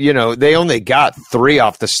 they only got 3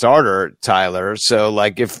 off the starter, Tyler. So,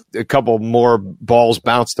 if a couple more balls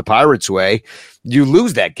bounce the Pirates' way, you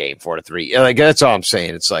lose that game 4-3. That's all I'm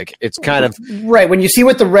saying. It's kind of – right. When you see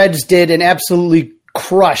what the Reds did and absolutely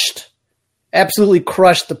crushed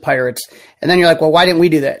the Pirates, and then you're like, well, why didn't we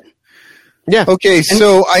do that? Yeah. Okay,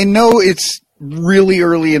 so I know it's really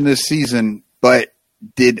early in this season, but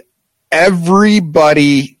did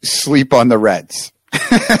everybody sleep on the Reds?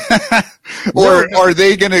 Or are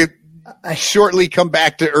they going to shortly come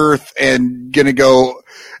back to earth and going to go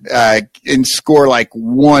and score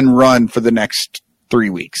 1 run for the next 3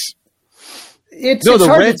 weeks? It's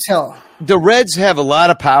hard to tell. The Reds have a lot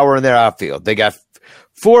of power in their outfield. They got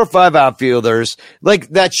 4 or 5 outfielders, like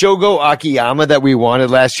that Shogo Akiyama that we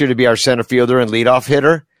wanted last year to be our center fielder and leadoff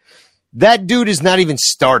hitter. That dude is not even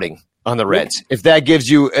starting on the Reds, if that gives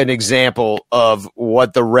you an example of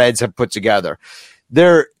what the Reds have put together.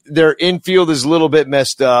 Their infield is a little bit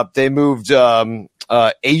messed up. They moved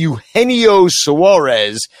Eugenio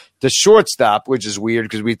Suarez to shortstop, which is weird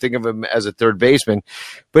because we think of him as a third baseman.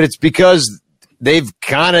 But it's because they've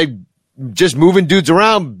kind of just moving dudes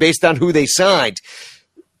around based on who they signed.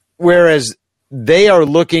 Whereas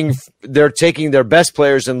they're taking their best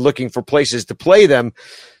players and looking for places to play them.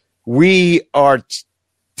 We are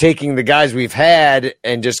taking the guys we've had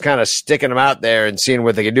and just kind of sticking them out there and seeing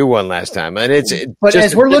what they can do one last time. And but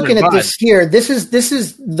as we're looking at this here, this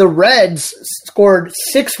is the Reds scored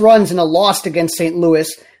 6 runs in a loss against St. Louis.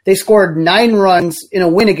 They scored 9 runs in a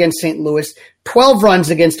win against St. Louis, 12 runs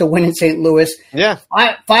against a win in St. Louis,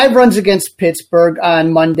 5 runs against Pittsburgh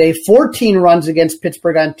on Monday, 14 runs against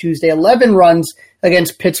Pittsburgh on Tuesday, 11 runs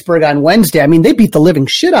against Pittsburgh on Wednesday. I mean, they beat the living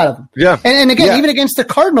shit out of them. Yeah. And again, even against the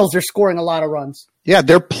Cardinals, they're scoring a lot of runs. Yeah,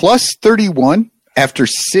 they're plus 31 after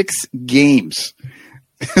 6 games.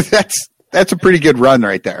 That's a pretty good run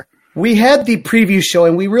right there. We had the preview show,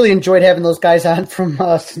 and we really enjoyed having those guys on from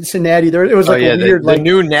Cincinnati. It was weird, the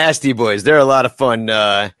new Nasty Boys. They're a lot of fun.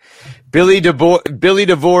 Billy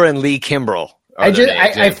DeVore and Lee Kimbrell.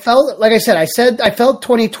 I felt, like I said, I felt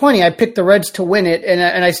 2020. I picked the Reds to win it,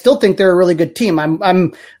 and I still think they're a really good team.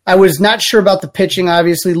 I was not sure about the pitching,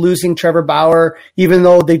 obviously losing Trevor Bauer, even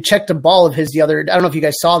though they checked a ball of his I don't know if you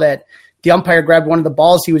guys saw that. The umpire grabbed one of the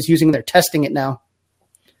balls he was using. They're testing it now.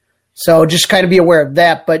 So just kind of be aware of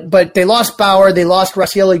that. But they lost Bauer. They lost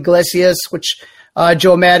Raciel Iglesias, which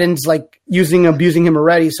Joe Madden's like abusing him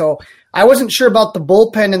already. So I wasn't sure about the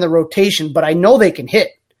bullpen and the rotation, but I know they can hit.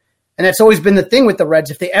 And that's always been the thing with the Reds.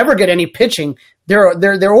 If they ever get any pitching,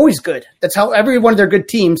 they're always good. That's how every one of their good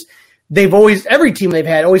teams, every team they've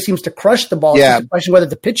had always seems to crush the ball. Yeah. It's a question whether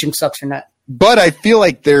the pitching sucks or not. But I feel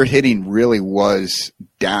like their hitting really was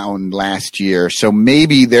down last year. So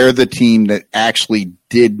maybe they're the team that actually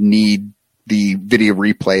did need the video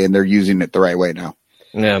replay, and they're using it the right way now.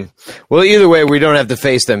 Yeah. Well, either way, we don't have to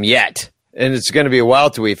face them yet. And it's going to be a while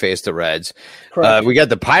till we face the Reds. We got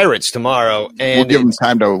the Pirates tomorrow. And we'll give them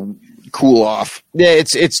time to cool off. Yeah,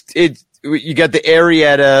 you got the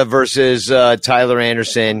Arrieta versus Tyler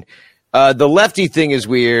Anderson. The lefty thing is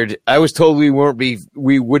weird. I was told we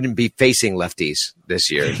wouldn't be facing lefties this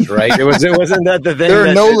year, right? Wasn't that the thing? There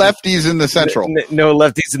are no lefties in the Central. No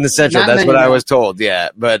lefties in the Central. That's what I was told. Yeah,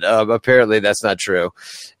 but apparently that's not true.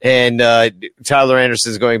 And Tyler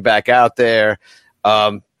Anderson's going back out there.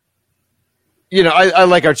 I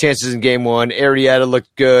like our chances in game one. Arrieta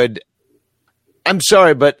looked good. I'm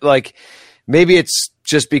sorry, but like maybe it's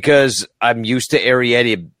just because I'm used to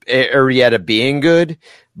Arrieta being good.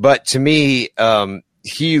 But to me,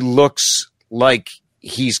 he looks like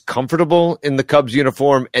he's comfortable in the Cubs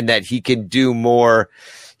uniform and that he can do more.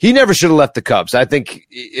 He never should have left the Cubs. I think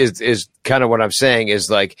is kind of what I'm saying is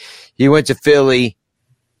like he went to Philly.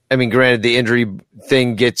 I mean, granted, the injury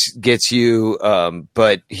thing gets you,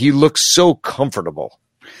 but he looks so comfortable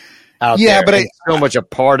out there. Yeah, but so much a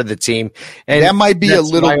part of the team. And that might be a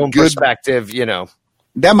little my own good perspective,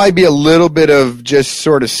 That might be a little bit of just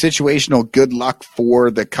sort of situational good luck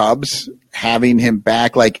for the Cubs having him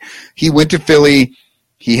back. Like he went to Philly,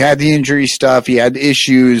 he had the injury stuff, he had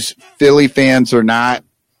issues. Philly fans are not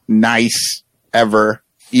nice ever,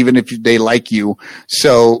 even if they like you.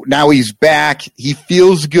 So now he's back, he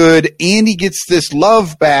feels good, and he gets this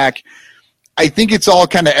love back. I think it's all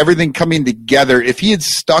kind of everything coming together. If he had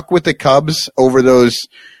stuck with the Cubs over those,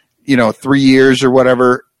 3 years or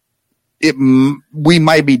whatever, we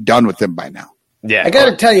might be done with him by now. Yeah, I got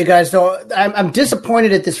to tell you guys, though, I'm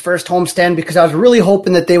disappointed at this first homestand because I was really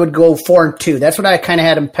hoping that they would go 4-2. That's what I kind of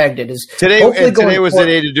had them pegged at. Today was the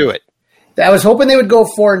day to do it. I was hoping they would go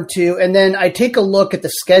 4-2, and then I take a look at the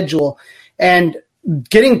schedule, and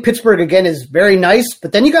getting Pittsburgh again is very nice,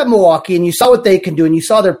 but then you got Milwaukee, and you saw what they can do, and you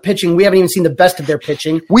saw their pitching. We haven't even seen the best of their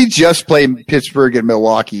pitching. We just played Pittsburgh and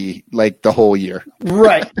Milwaukee like the whole year.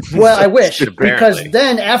 Right. Well, I wish. Because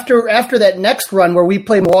then after that next run where we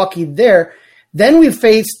play Milwaukee there, then we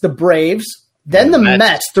face the Braves, then the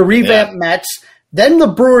Mets, the revamped Mets, then the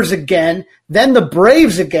Brewers again, then the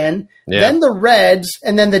Braves again, then the Reds,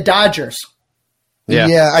 and then the Dodgers.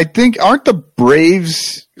 Yeah, I think aren't the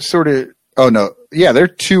Braves sort of – oh, no. Yeah, they're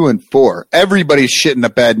 2-4. Everybody's shitting the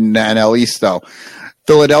bed in the NL East, though.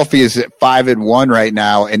 Philadelphia is at 5-1 right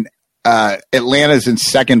now, and Atlanta's in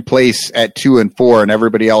second place at 2-4, and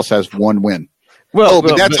everybody else has one win.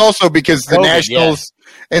 But that's also because the Nationals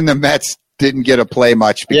and the Mets didn't get to play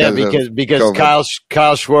much because Kyle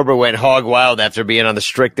Schwarber went hog wild after being on the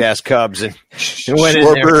strict ass Cubs and went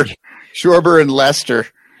Schwarber and Lester.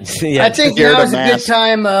 I think now is a good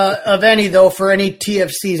time of any, though, for any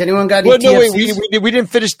TFCs. Anyone got any TFCs? We didn't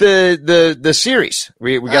finish the series.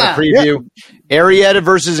 We got a preview. Yeah. Arrieta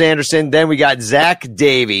versus Anderson. Then we got Zach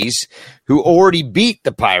Davies, who already beat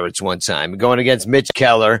the Pirates one time, going against Mitch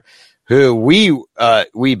Keller, who we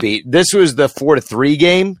beat. This was the 4-3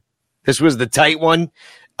 game. This was the tight one,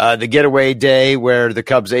 the getaway day where the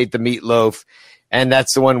Cubs ate the meatloaf, and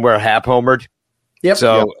that's the one where Hap homered. Yep.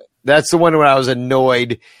 So that's the one where I was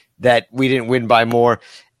annoyed that we didn't win by more.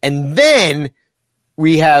 And then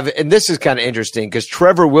we have, and this is kind of interesting because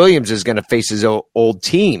Trevor Williams is going to face his old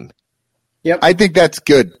team. Yep. I think that's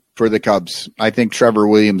good for the Cubs. I think Trevor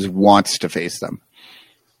Williams wants to face them.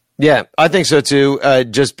 Yeah, I think so too,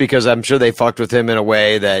 just because I'm sure they fucked with him in a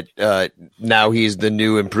way that now he's the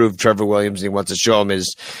new improved Trevor Williams and he wants to show him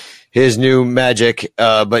his new magic.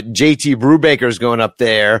 But JT Brubaker's going up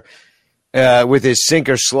there with his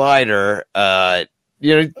sinker slider.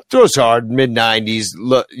 Throws hard, mid-90s,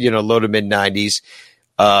 low to mid-90s.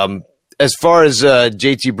 As far as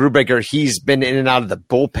JT Brubaker, he's been in and out of the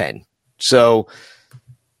bullpen. So,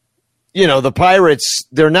 the Pirates,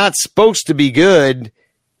 they're not supposed to be good,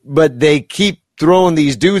 but they keep throwing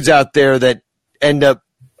these dudes out there that end up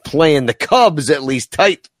playing the Cubs at least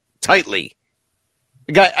tightly.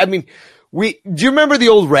 Do you remember the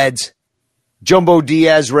old Reds? Jumbo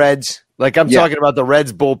Diaz Reds? Like I'm talking about the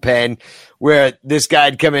Reds bullpen where this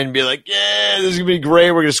guy'd come in and be like, yeah, this is going to be great.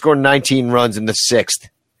 We're going to score 19 runs in the sixth.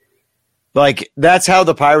 Like that's how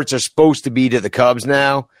the Pirates are supposed to be to the Cubs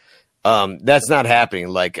now. That's not happening.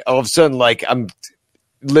 Like all of a sudden, like I'm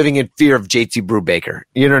living in fear of JT Brubaker.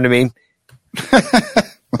 You know what I mean?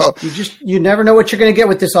 Well, you never know what you're going to get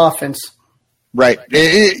with this offense. Right.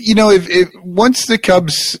 If once the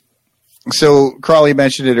Cubs, so Crawley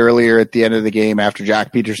mentioned it earlier at the end of the game after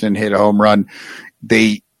Jock Peterson hit a home run,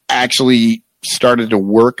 they actually started to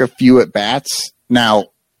work a few at bats.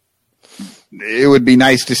 Now, it would be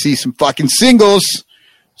nice to see some fucking singles,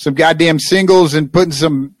 some goddamn singles and putting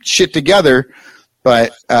some shit together.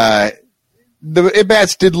 But the at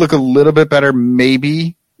bats did look a little bit better.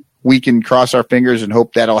 Maybe we can cross our fingers and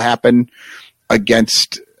hope that'll happen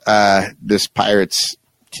against this Pirates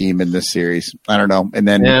team in this series. I don't know. And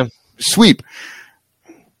then sweep.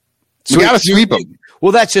 We got to sweep them.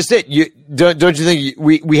 Well, that's just it. Don't you think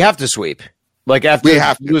we have to sweep? Like after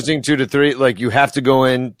losing 2-3, like you have to go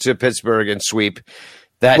into Pittsburgh and sweep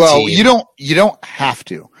that team. Well, you don't have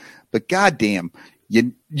to, but goddamn,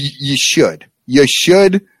 you should. You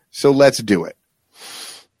should. So let's do it.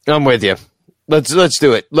 I'm with you. Let's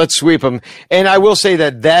do it. Let's sweep them. And I will say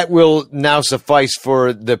that will now suffice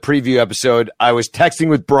for the preview episode. I was texting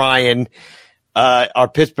with Brian, our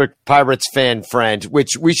Pittsburgh Pirates fan friend,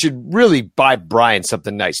 which we should really buy Brian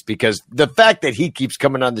something nice because the fact that he keeps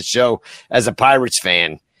coming on the show as a Pirates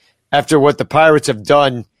fan after what the Pirates have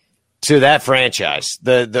done to that franchise,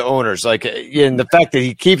 the owners, like, and the fact that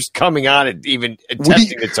he keeps coming on and even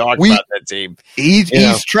attempting to talk about that team.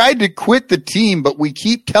 He's tried to quit the team, but we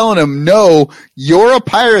keep telling him, no, you're a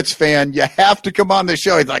Pirates fan. You have to come on the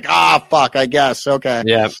show. He's like, fuck, I guess. Okay.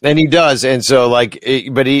 Yeah. And he does. And so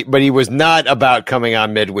but he was not about coming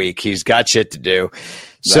on midweek. He's got shit to do. Right.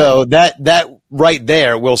 So that right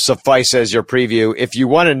there will suffice as your preview. If you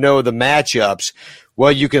want to know the matchups,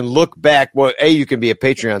 well, you can look back. Well, you can be a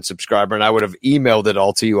Patreon subscriber, and I would have emailed it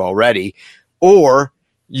all to you already. Or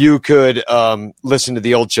you could listen to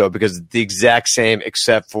the old show because it's the exact same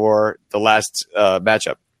except for the last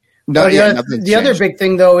matchup. The other big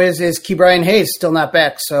thing, though, is Ke'Bryan Hayes still not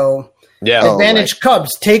back. So advantage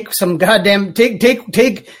Cubs. Take some goddamn –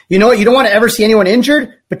 take – you know what? You don't want to ever see anyone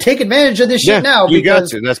injured, but take advantage of this shit now. You got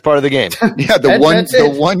to. That's part of the game.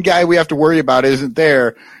 The one guy we have to worry about isn't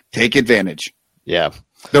there. Take advantage. Yeah.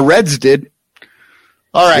 The Reds did.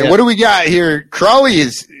 All right, what do we got here? Crawley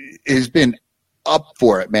has been up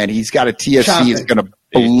for it, man. He's got a TSC. It's going to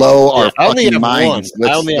blow our fucking minds.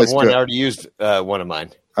 I only have one. I already used one of mine.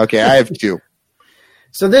 Okay, I have two.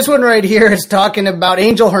 So this one right here is talking about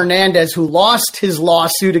Angel Hernandez, who lost his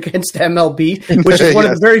lawsuit against MLB, which is one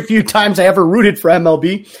of the very few times I ever rooted for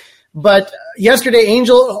MLB. But yesterday,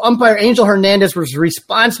 umpire Angel Hernandez was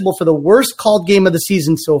responsible for the worst called game of the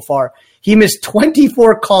season so far. He missed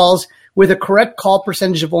 24 calls with a correct call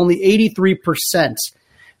percentage of only 83%.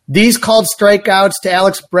 These called strikeouts to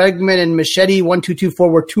Alex Bregman and Machete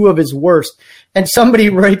 1224 were two of his worst. And somebody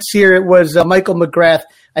writes here, it was Michael McGrath.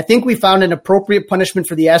 I think we found an appropriate punishment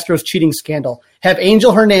for the Astros cheating scandal. Have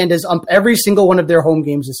Angel Hernandez ump every single one of their home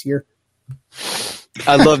games this year.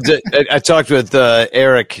 I loved it. I talked with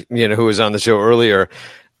Eric, who was on the show earlier,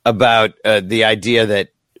 about the idea that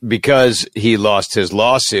because he lost his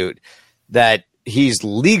lawsuit, that he's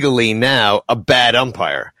legally now a bad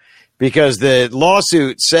umpire because the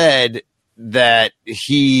lawsuit said that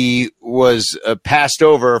he was passed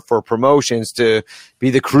over for promotions to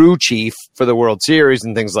be the crew chief for the World Series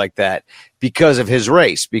and things like that because of his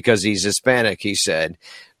race, because he's Hispanic, he said.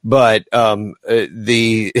 But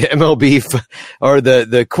the MLB or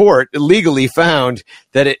the court legally found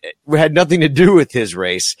that it had nothing to do with his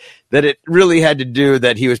race, that it really had to do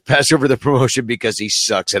that he was passed over the promotion because he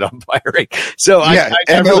sucks at umpiring. So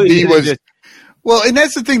MLB was – well, and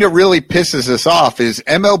that's the thing that really pisses us off is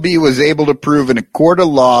MLB was able to prove in a court of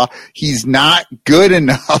law he's not good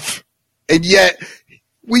enough, and yet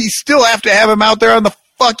we still have to have him out there on the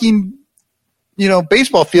fucking,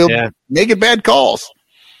 baseball field making bad calls.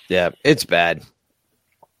 Yeah, it's bad.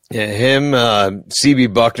 Yeah, him,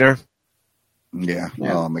 CB Buckner. Yeah.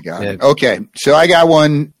 Oh, my God. Yeah. Okay, so I got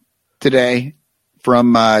one today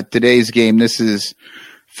from today's game. This is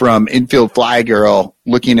from Infield Fly Girl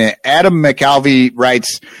looking at Adam McAlvey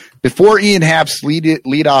writes, before Ian Happ's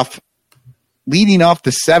leading off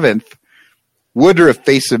the seventh, Woodruff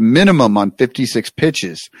faced a minimum on 56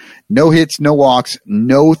 pitches. No hits, no walks,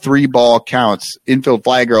 no 3-ball counts. Infield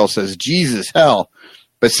Fly Girl says, Jesus, hell.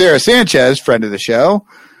 But Sarah Sanchez, friend of the show,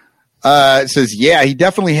 says, yeah, he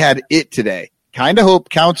definitely had it today. Kind of hope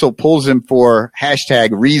counsel pulls him for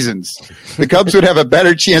 #reasons. The Cubs would have a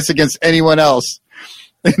better chance against anyone else.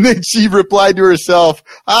 And then she replied to herself,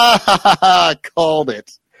 called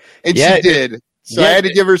it. And she did. So I had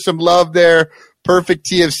to give her some love there. Perfect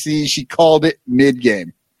TFC. She called it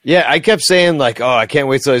mid-game. Yeah, I kept saying, like, I can't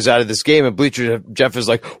wait till he's out of this game. And Bleacher Jeff is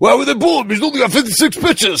like, why would they pull him? He's only got 56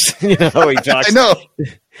 pitches. You know how he talks. I know.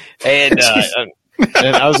 And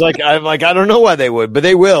and I was like, I don't know why they would, but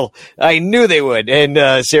they will. I knew they would.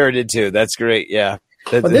 And Sarah did too. That's great. Yeah.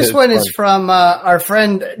 Well, this one is from our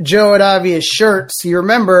friend Joe at Obvious Shirts. You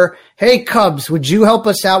remember, hey, Cubs, would you help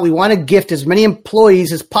us out? We want to gift as many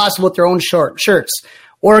employees as possible with their own shirts.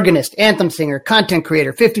 Organist, anthem singer, content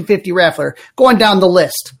creator, 50-50 raffler, going down the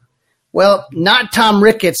list. Well, not Tom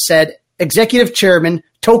Ricketts said, executive chairman,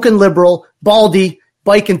 token liberal, baldy,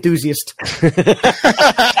 bike enthusiast.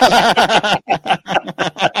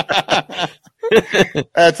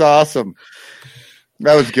 That's awesome.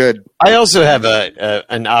 That was good. I also have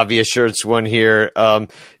an Obvious Shirts one here.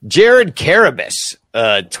 Jared Carabas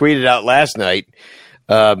tweeted out last night,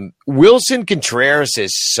 Wilson Contreras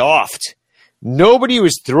is soft. Nobody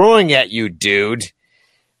was throwing at you, dude.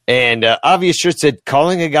 And Obvious Shirt said,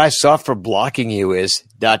 calling a guy soft for blocking you is ...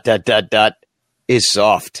 is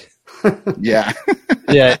soft. Yeah.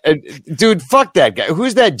 Yeah. Dude, fuck that guy.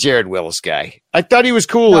 Who's that Jared Willis guy? I thought he was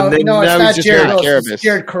cool. No, it's not Jared Willis. It's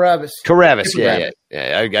Jared Carabas. Carabas, yeah.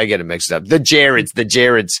 I get it mixed up. The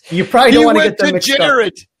Jareds. You probably don't want to get them mixed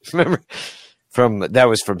Jared. Up. Remember, that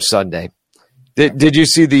was from Sunday. Did you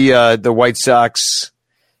see the White Sox?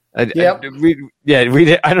 Yep.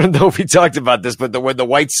 I don't know if we talked about this, but when the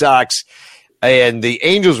White Sox and the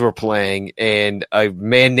Angels were playing, and a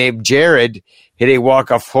man named Jared hit a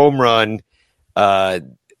walk-off home run, I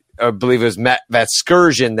believe it was Matt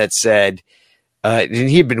Vasgersian that said, and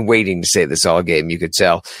he'd been waiting to say this all game, you could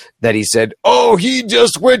tell, that he said, oh, he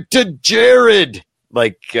just went to Jared,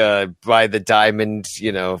 like by the diamond,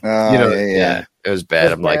 yeah. It was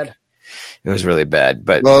bad. Like, it was really bad,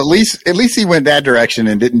 but well, at least he went that direction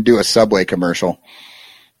and didn't do a Subway commercial.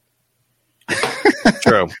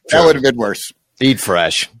 True. That would have been worse. Eat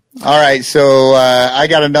fresh. All right, so I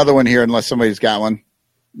got another one here, unless somebody's got one.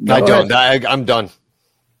 No, I don't. I'm done.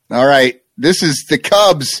 All right, this is the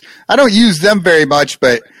Cubs. I don't use them very much,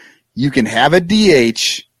 but you can have a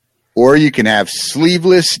DH, or you can have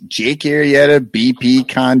sleeveless Jake Arrieta BP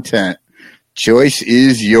content. Choice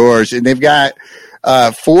is yours, and they've got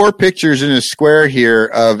 4 pictures in a square here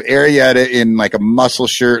of Arrieta in like a muscle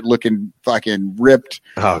shirt, looking fucking ripped.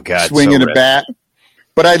 Oh God, swinging a bat.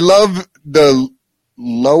 But I love the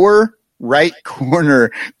lower right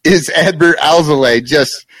corner is Adbert Alzolay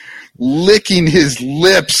just licking his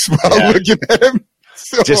lips while looking at him.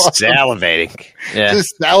 So just awesome. Salivating. Yeah.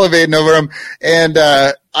 Just salivating over him. And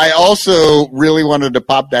I also really wanted to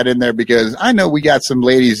pop that in there because I know we got some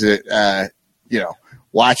ladies that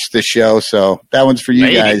watch the show, so that one's for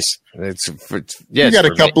you guys. You got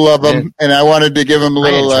a couple of them, and I wanted to give them a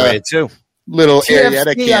little little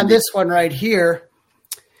Arrieta candy on this one right here.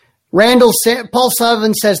 Paul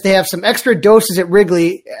Sullivan says they have some extra doses at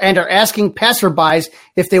Wrigley and are asking passerbys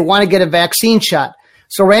if they want to get a vaccine shot.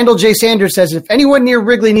 So Randall J. Sanders says if anyone near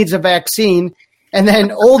Wrigley needs a vaccine, and then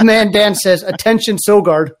Old Man Dan says, attention,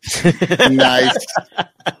 Sogard. Nice.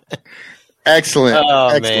 Excellent. Oh,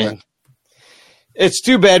 excellent. Man. It's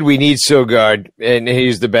too bad we need Sogard, and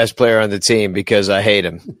he's the best player on the team because I hate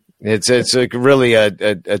him. It's like really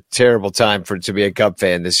a terrible time to be a Cub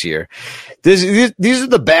fan this year. These are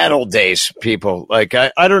the bad old days, people. Like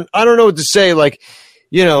I don't know what to say. Like,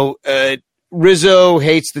 Rizzo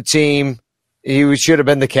hates the team. He should have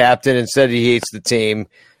been the captain. Instead, he hates the team.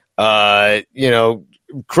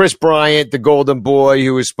 Chris Bryant, the golden boy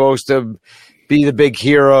who was supposed to be the big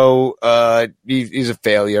hero, he's a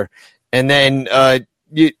failure. And then I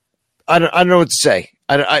don't know what to say.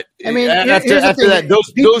 I mean, after that,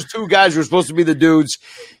 those 2 guys were supposed to be the dudes.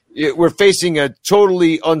 We're facing a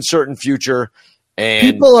totally uncertain future, and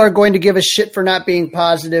people are going to give a shit for not being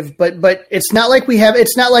positive. But it's not like we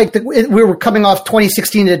were coming off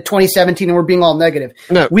 2016 to 2017 and we're being all negative.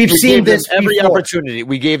 No, we've seen this every before. opportunity.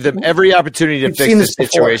 We gave them every opportunity to fix this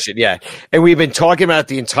situation. Yeah, and we've been talking about it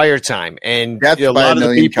the entire time. And a lot of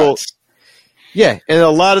the people. Cuts. Yeah, and a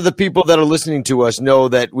lot of the people that are listening to us know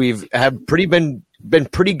that have been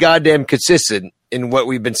pretty goddamn consistent in what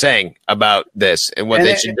we've been saying about this and what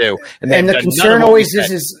they should do. And the concern always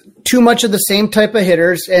is too much of the same type of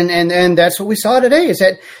hitters, and that's what we saw today. Is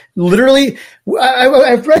that literally?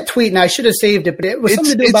 I've read tweet and I should have saved it, but it was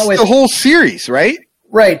something to do about the whole series, right?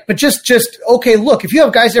 Right, but just okay. Look, if you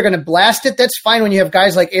have guys that are going to blast it, that's fine. When you have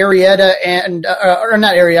guys like Arrieta and or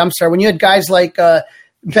not Arrieta, I'm sorry. When you had guys like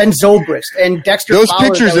Ben Zobrist and Dexter Those Fowler,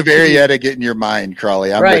 pictures of Arrieta get in your mind,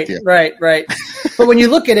 Crawley. I'm with you. Right. But when you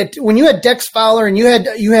look at it, when you had Dex Fowler and you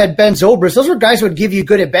had Ben Zobrist, those were guys who would give you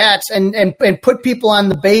good at bats and put people on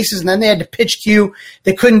the bases, and then they had to pitch to you.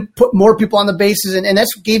 They couldn't put more people on the bases, and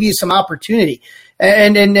that's what gave you some opportunity.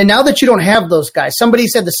 And now that you don't have those guys, somebody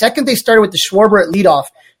said the second they started with the Schwarber at leadoff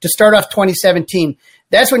to start off 2017,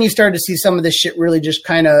 that's when you started to see some of this shit really just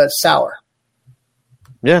kind of sour.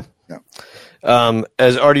 Yeah.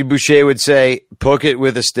 As Artie Boucher would say, poke it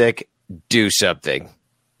with a stick, do something.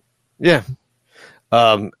 Yeah.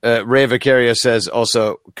 Ray Vicario says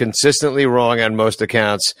also consistently wrong on most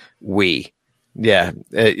accounts. We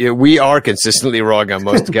are consistently wrong on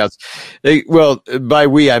most accounts. Well, by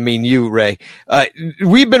we, I mean you, Ray.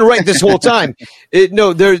 We've been right this whole time.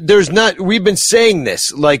 There's not. We've been saying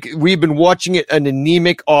this. Like, we've been watching an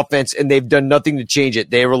anemic offense, and they've done nothing to change it.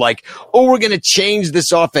 They were like, oh, we're going to change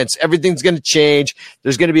this offense. Everything's going to change.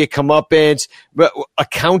 There's going to be a comeuppance. But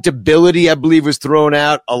accountability, I believe, was thrown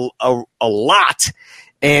out a lot.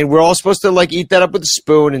 And we're all supposed to like eat that up with a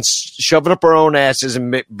spoon and shove it up our own asses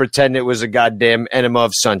and pretend it was a goddamn enema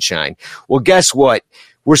of sunshine. Well, guess what?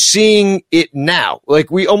 We're seeing it now.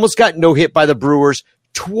 Like, we almost got no hit by the Brewers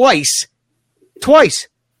twice.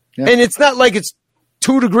 Yeah. And it's not like it's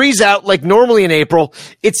 2 degrees out like normally in April.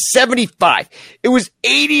 It's 75. It was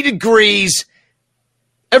 80 degrees.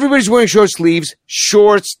 Everybody's wearing short sleeves,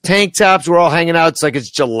 shorts, tank tops. We're all hanging out. It's like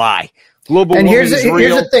it's July. Global warming is real.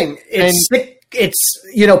 Here's the thing.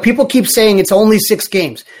 People keep saying it's only 6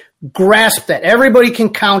 games. Grasp that. Everybody can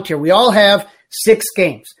count here. We all have 6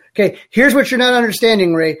 games. Okay. Here's what you're not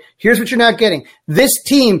understanding, Ray. Here's what you're not getting. This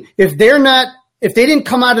team, if they didn't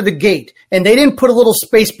come out of the gate and they didn't put a little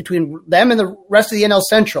space between them and the rest of the NL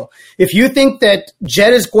Central, if you think that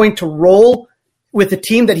Jed is going to roll with a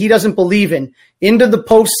team that he doesn't believe in into the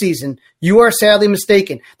postseason, you are sadly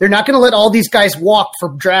mistaken. They're not going to let all these guys walk for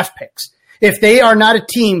draft picks. If they are not a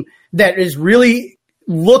team that is really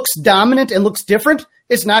looks dominant and looks different,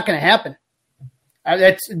 it's not going to happen.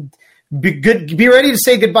 Be ready to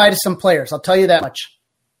say goodbye to some players. I'll tell you that much.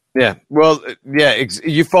 Yeah. Well, yeah,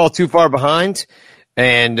 you fall too far behind,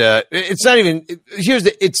 and it's not even.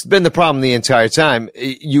 It's been the problem the entire time.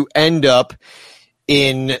 You end up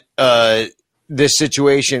in this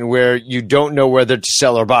situation where you don't know whether to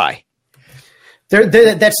sell or buy.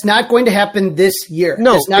 That's not going to happen this year.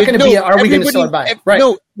 No, it's not going to be. Are we going to sell or buy? Right?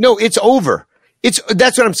 No, it's over.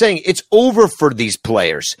 That's what I'm saying. It's over for these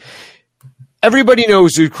players. Everybody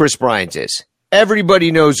knows who Chris Bryant is.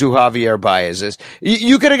 Everybody knows who Javier Baez is.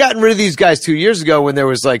 You could have gotten rid of these guys 2 years ago when there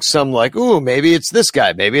was like some like, ooh, maybe it's this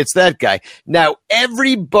guy, maybe it's that guy. Now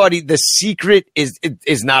everybody, the secret is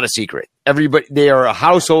not a secret. Everybody, they are a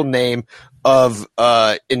household name of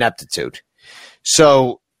ineptitude.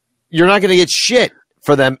 So you're not going to get shit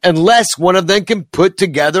for them unless one of them can put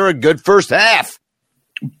together a good first half.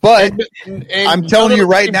 But I'm telling you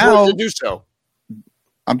right now, to do so.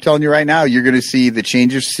 I'm telling you right now, you're going to see the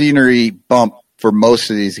change of scenery bump for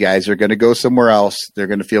most of these guys. They're going to go somewhere else. They're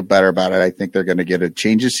going to feel better about it. I think they're going to get a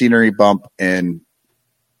change of scenery bump, and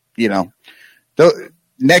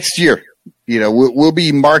next year, we'll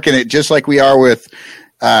be marking it just like we are with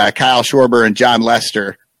Kyle Schwarber and John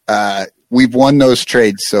Lester. We've won those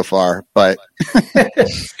trades so far, but.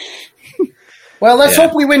 Well, let's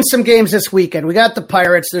hope we win some games this weekend. We got the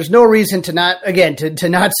Pirates. There's no reason to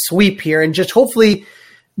not sweep here, and just hopefully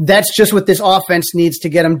that's just what this offense needs to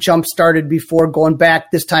get them jump started before going back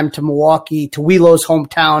this time to Milwaukee, to Welo's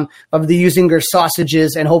hometown of the Usinger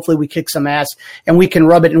sausages, and hopefully we kick some ass and we can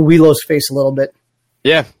rub it in Welo's face a little bit.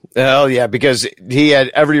 Yeah. Hell yeah, because he had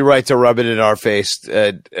every right to rub it in our face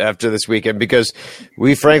after this weekend because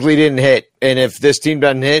we frankly didn't hit. And if this team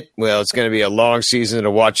doesn't hit, well, it's going to be a long season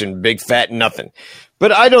of watching big fat nothing.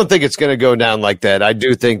 But I don't think it's going to go down like that. I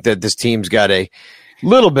do think that this team's got a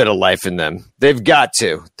little bit of life in them. They've got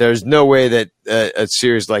to. There's no way that a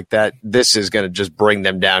series like that, this is going to just bring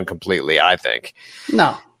them down completely, I think.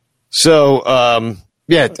 No. So,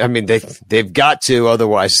 yeah, I mean, they've got to.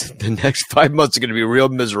 Otherwise, the next 5 months are going to be real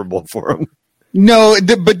miserable for them. No,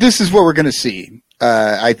 but this is what we're going to see.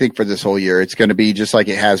 I think for this whole year, it's going to be just like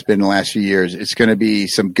it has been the last few years. It's going to be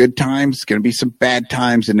some good times. It's going to be some bad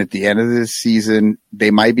times. And at the end of this season, they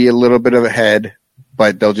might be a little bit of ahead,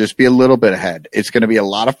 but they'll just be a little bit ahead. It's going to be a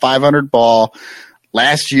lot of 500 ball.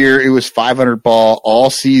 Last year, it was 500 ball all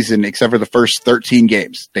season except for the first 13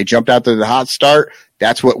 games. They jumped out to the hot start.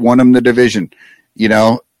 That's what won them the division.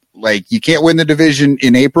 Like you can't win the division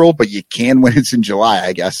in April, but you can when it's in July,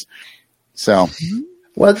 I guess. So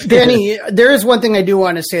Well, Danny, there is one thing I do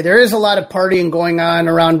want to say. There is a lot of partying going on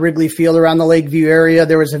around Wrigley Field, around the Lakeview area.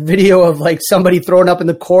 There was a video of like somebody thrown up in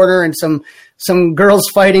the corner and some girls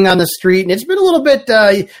fighting on the street. And it's been a little bit,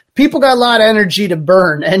 people got a lot of energy to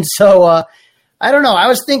burn. And so, I don't know. I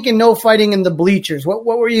was thinking no fighting in the bleachers. What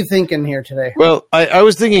were you thinking here today? Well, I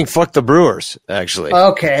was thinking fuck the Brewers, actually.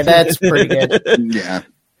 Okay, that's pretty good. Yeah.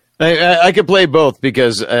 I could play both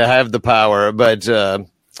because I have the power, but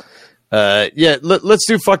let's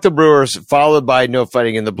do fuck the Brewers followed by no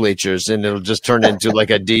fighting in the bleachers, and it'll just turn into like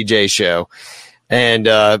a DJ show. And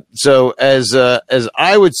so as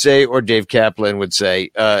I would say, or Dave Kaplan would say,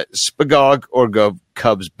 Spagog or go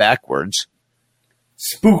Cubs backwards.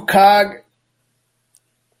 Spookog.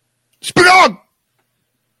 Spagog!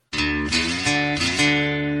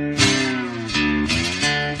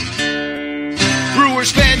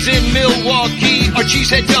 Brewers fans in Milwaukee are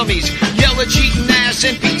cheesehead dummies. Yell at cheating ass,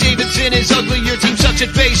 and Pete Davidson is ugly. Your team sucks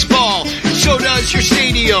at baseball. So does your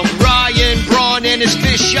stadium. Ryan Braun and his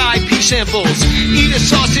fish eye pea samples. Eat a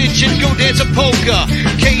sausage and go dance a polka.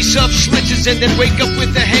 Case of schlitzes and then wake up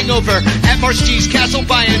with a hangover. At Mark's Cheese Castle,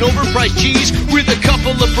 buy an overpriced cheese with a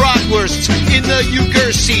couple of bratwursts in the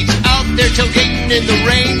Euchre seats. Out there tailgating in the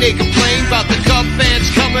rain, they complain about the Cub fans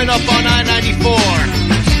coming up on I-94.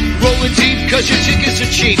 Rolling deep cause your tickets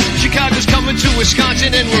are cheap. Chicago's coming to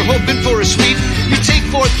Wisconsin and we're hoping for a sweep. You take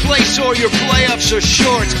fourth place or your playoffs are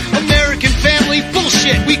short. American family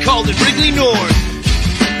bullshit, we called it Wrigley North.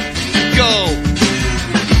 Go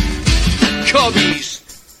Cubbies.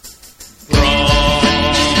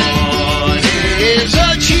 Braun is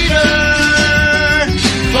a cheater.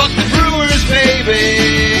 Fuck the Brewers, baby.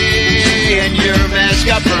 And your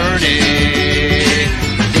mascot burning.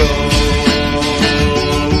 Go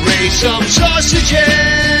some sausages.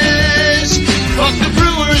 Fuck the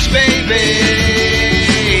Brewers, baby.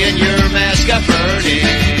 And your mascot burning.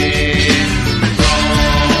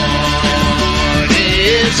 Braun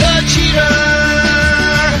is a cheater.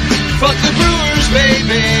 Fuck the Brewers,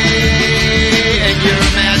 baby. And your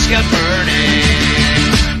mascot burning.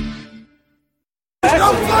 There's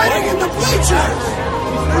no fighting in the bleachers.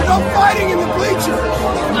 There's no fighting in the bleachers.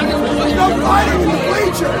 There's no fighting in the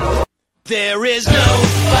bleachers. There is no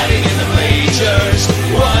fighting in the bleachers.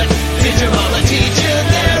 What did your mama teach you?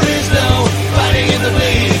 There is no fighting in the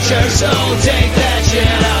bleachers. So take that shit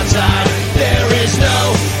outside. There is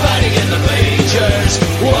no fighting in the bleachers.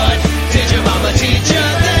 What did your mama teach you?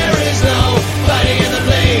 There is no fighting in the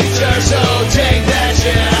bleachers. So take that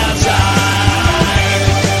shit outside.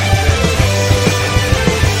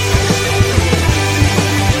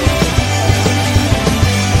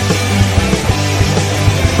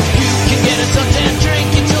 Suntan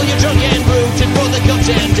drink until you're drunk and rooted for the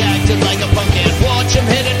Cubs and acting like a punk and watch them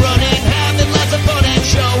hit and run and having lots of fun and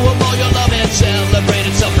show them all your love and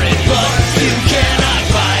celebrate and suffering. But you cannot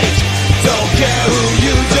fight. Don't care who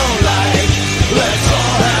you don't like. Let's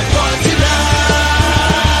all have fun tonight.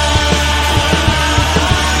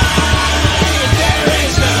 There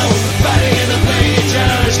is no fighting in the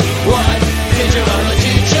bleachers. What did your mama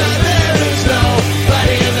teach you? There is no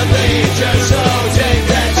fighting in the bleachers. So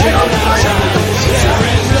take that shit outside.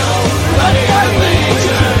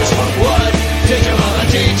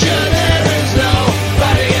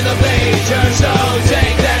 So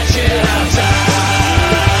take that shit outside.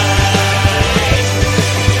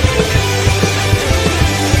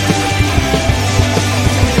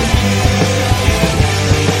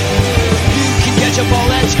 You can catch a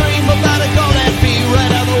ball and scream about a goal and be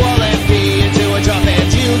right on the wall and be into a drop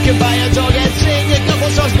and you can buy a dog and sing a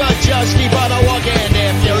couple songs but just keep on a walking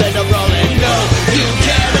if you're in a rolling. No, you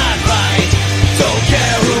cannot fight. Don't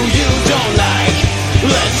care who you don't like.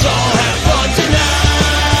 Let's all have fun tonight.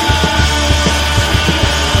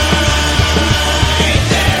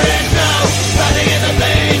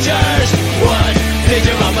 Did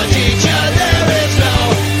your mama teach you? There is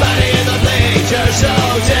no fighting in the bleachers. So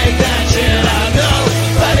take that shit out. No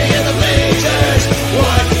fighting in the bleachers.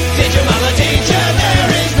 What did your mama teach you? There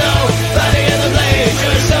is no fighting in the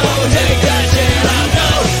bleachers. So take that shit out.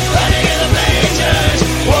 No fighting in the bleachers.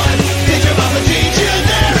 What did your mama teach you?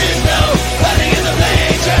 There is no fighting in the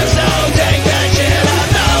bleachers. So take that shit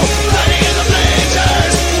out. No fighting in the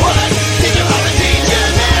bleachers. What did your mama teach you?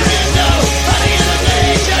 There is no fighting in the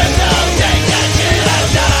bleachers. So take that shit out.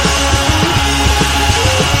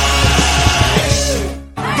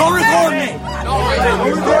 Don't record me.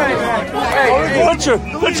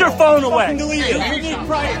 Put your phone away.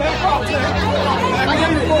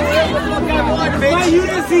 My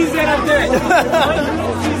Ulysses that up there.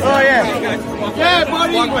 Oh, yeah. Yeah,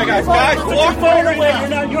 buddy. Walk away, guys. Walk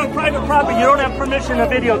away. You're on private property. You don't have permission to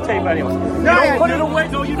videotape anyone. No, put it away.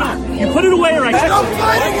 No, you don't. You put it away right now. There's no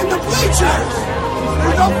fighting in the bleachers.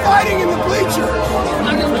 There's no fighting in the bleachers.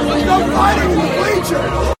 There's no fighting in the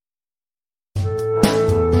bleachers.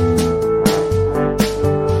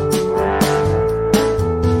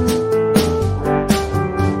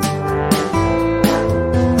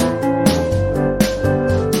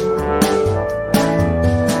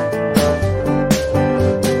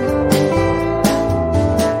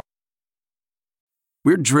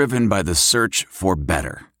 We're driven by the search for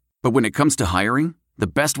better. But when it comes to hiring, the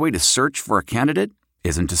best way to search for a candidate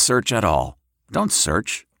isn't to search at all. Don't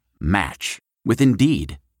search. Match. With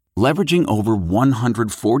Indeed. Leveraging over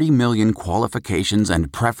 140 million qualifications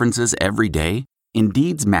and preferences every day,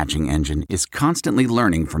 Indeed's matching engine is constantly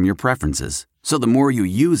learning from your preferences. So the more you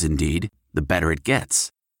use Indeed, the better it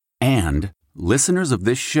gets. And listeners of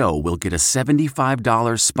this show will get a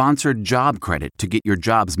 $75 sponsored job credit to get your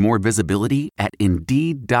jobs more visibility at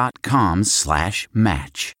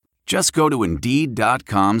Indeed.com/match. Just go to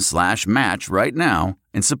Indeed.com/match right now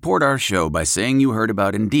and support our show by saying you heard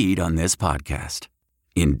about Indeed on this podcast.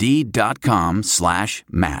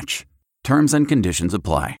 Indeed.com/match. Terms and conditions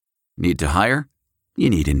apply. Need to hire? You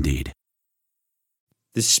need Indeed.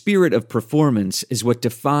 The spirit of performance is what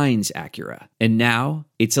defines Acura, and now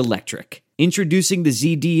it's electric. Introducing the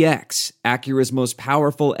ZDX, Acura's most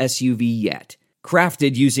powerful SUV yet.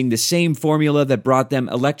 Crafted using the same formula that brought them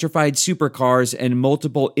electrified supercars and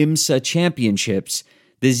multiple IMSA championships,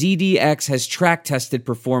 the ZDX has track-tested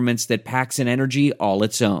performance that packs an energy all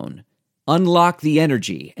its own. Unlock the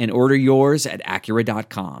energy and order yours at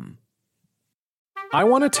Acura.com. I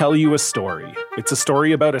want to tell you a story. It's a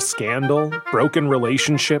story about a scandal, broken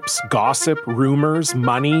relationships, gossip, rumors,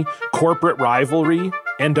 money, corporate rivalry,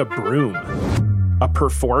 and a broom. A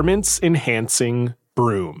performance-enhancing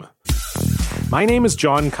broom. My name is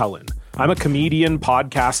John Cullen. I'm a comedian,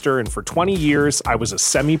 podcaster, and for 20 years, I was a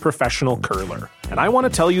semi-professional curler. And I want to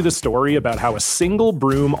tell you the story about how a single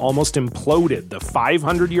broom almost imploded the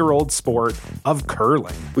 500-year-old sport of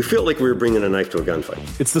curling. We felt like we were bringing a knife to a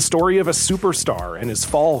gunfight. It's the story of a superstar and his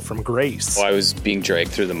fall from grace. Well, I was being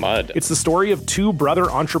dragged through the mud. It's the story of two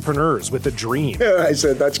brother entrepreneurs with a dream. I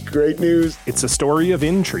said, that's great news. It's a story of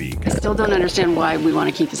intrigue. I still don't understand why we want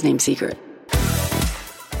to keep his name secret.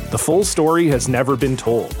 The full story has never been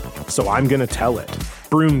told, so I'm going to tell it.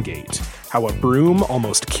 Broomgate, how a broom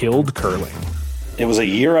almost killed curling. It was a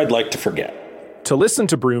year I'd like to forget. To listen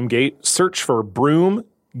to Broomgate, search for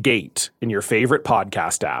Broomgate in your favorite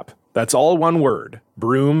podcast app. That's all one word,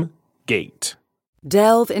 Broomgate.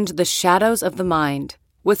 Delve into the shadows of the mind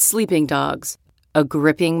with Sleeping Dogs, a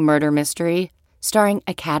gripping murder mystery starring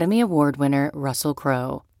Academy Award winner Russell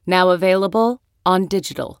Crowe. Now available on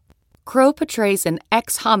digital. Crowe portrays an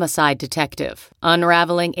ex-homicide detective,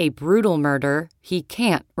 unraveling a brutal murder he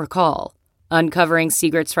can't recall. Uncovering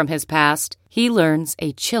secrets from his past, he learns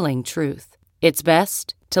a chilling truth. It's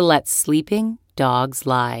best to let sleeping dogs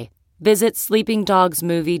lie. Visit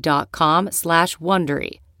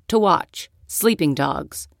sleepingdogsmovie.com/Wondery to watch Sleeping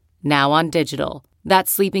Dogs, now on digital.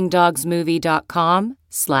 That's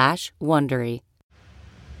sleepingdogsmovie.com/Wondery.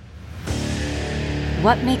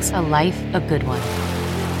 What makes a life a good one?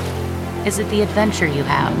 Is it the adventure you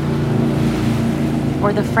have?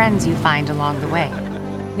 Or the friends you find along the way?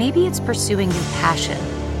 Maybe it's pursuing your passion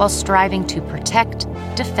while striving to protect,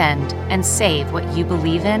 defend, and save what you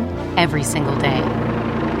believe in every single day.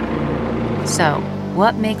 So,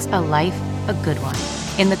 what makes a life a good one?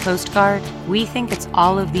 In the Coast Guard, we think it's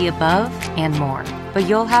all of the above and more, but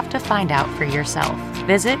you'll have to find out for yourself.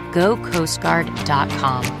 Visit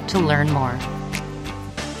GoCoastGuard.com to learn more.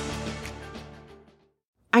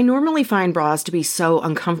 I normally find bras to be so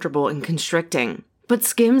uncomfortable and constricting, but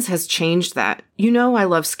Skims has changed that. You know I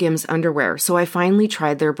love Skims underwear, so I finally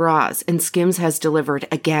tried their bras, and Skims has delivered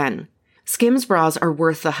again. Skims bras are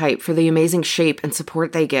worth the hype for the amazing shape and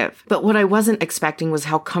support they give, but what I wasn't expecting was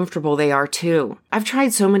how comfortable they are too. I've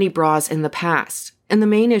tried so many bras in the past, and the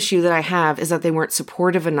main issue that I have is that they weren't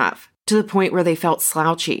supportive enough, to the point where they felt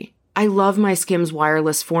slouchy. I love my Skims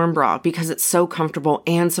wireless form bra because it's so comfortable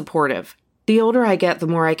and supportive. The older I get, the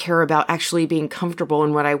more I care about actually being comfortable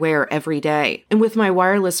in what I wear every day. And with my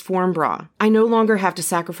wireless form bra, I no longer have to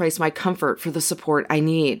sacrifice my comfort for the support I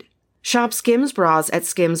need. Shop Skims bras at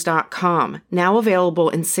skims.com, now available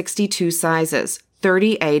in 62 sizes,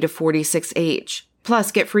 30A to 46H.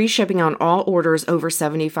 Plus, get free shipping on all orders over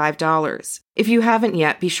 $75. If you haven't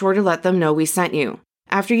yet, be sure to let them know we sent you.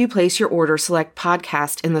 After you place your order, select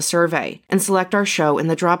Podcast in the survey and select our show in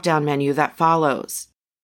the drop-down menu that follows.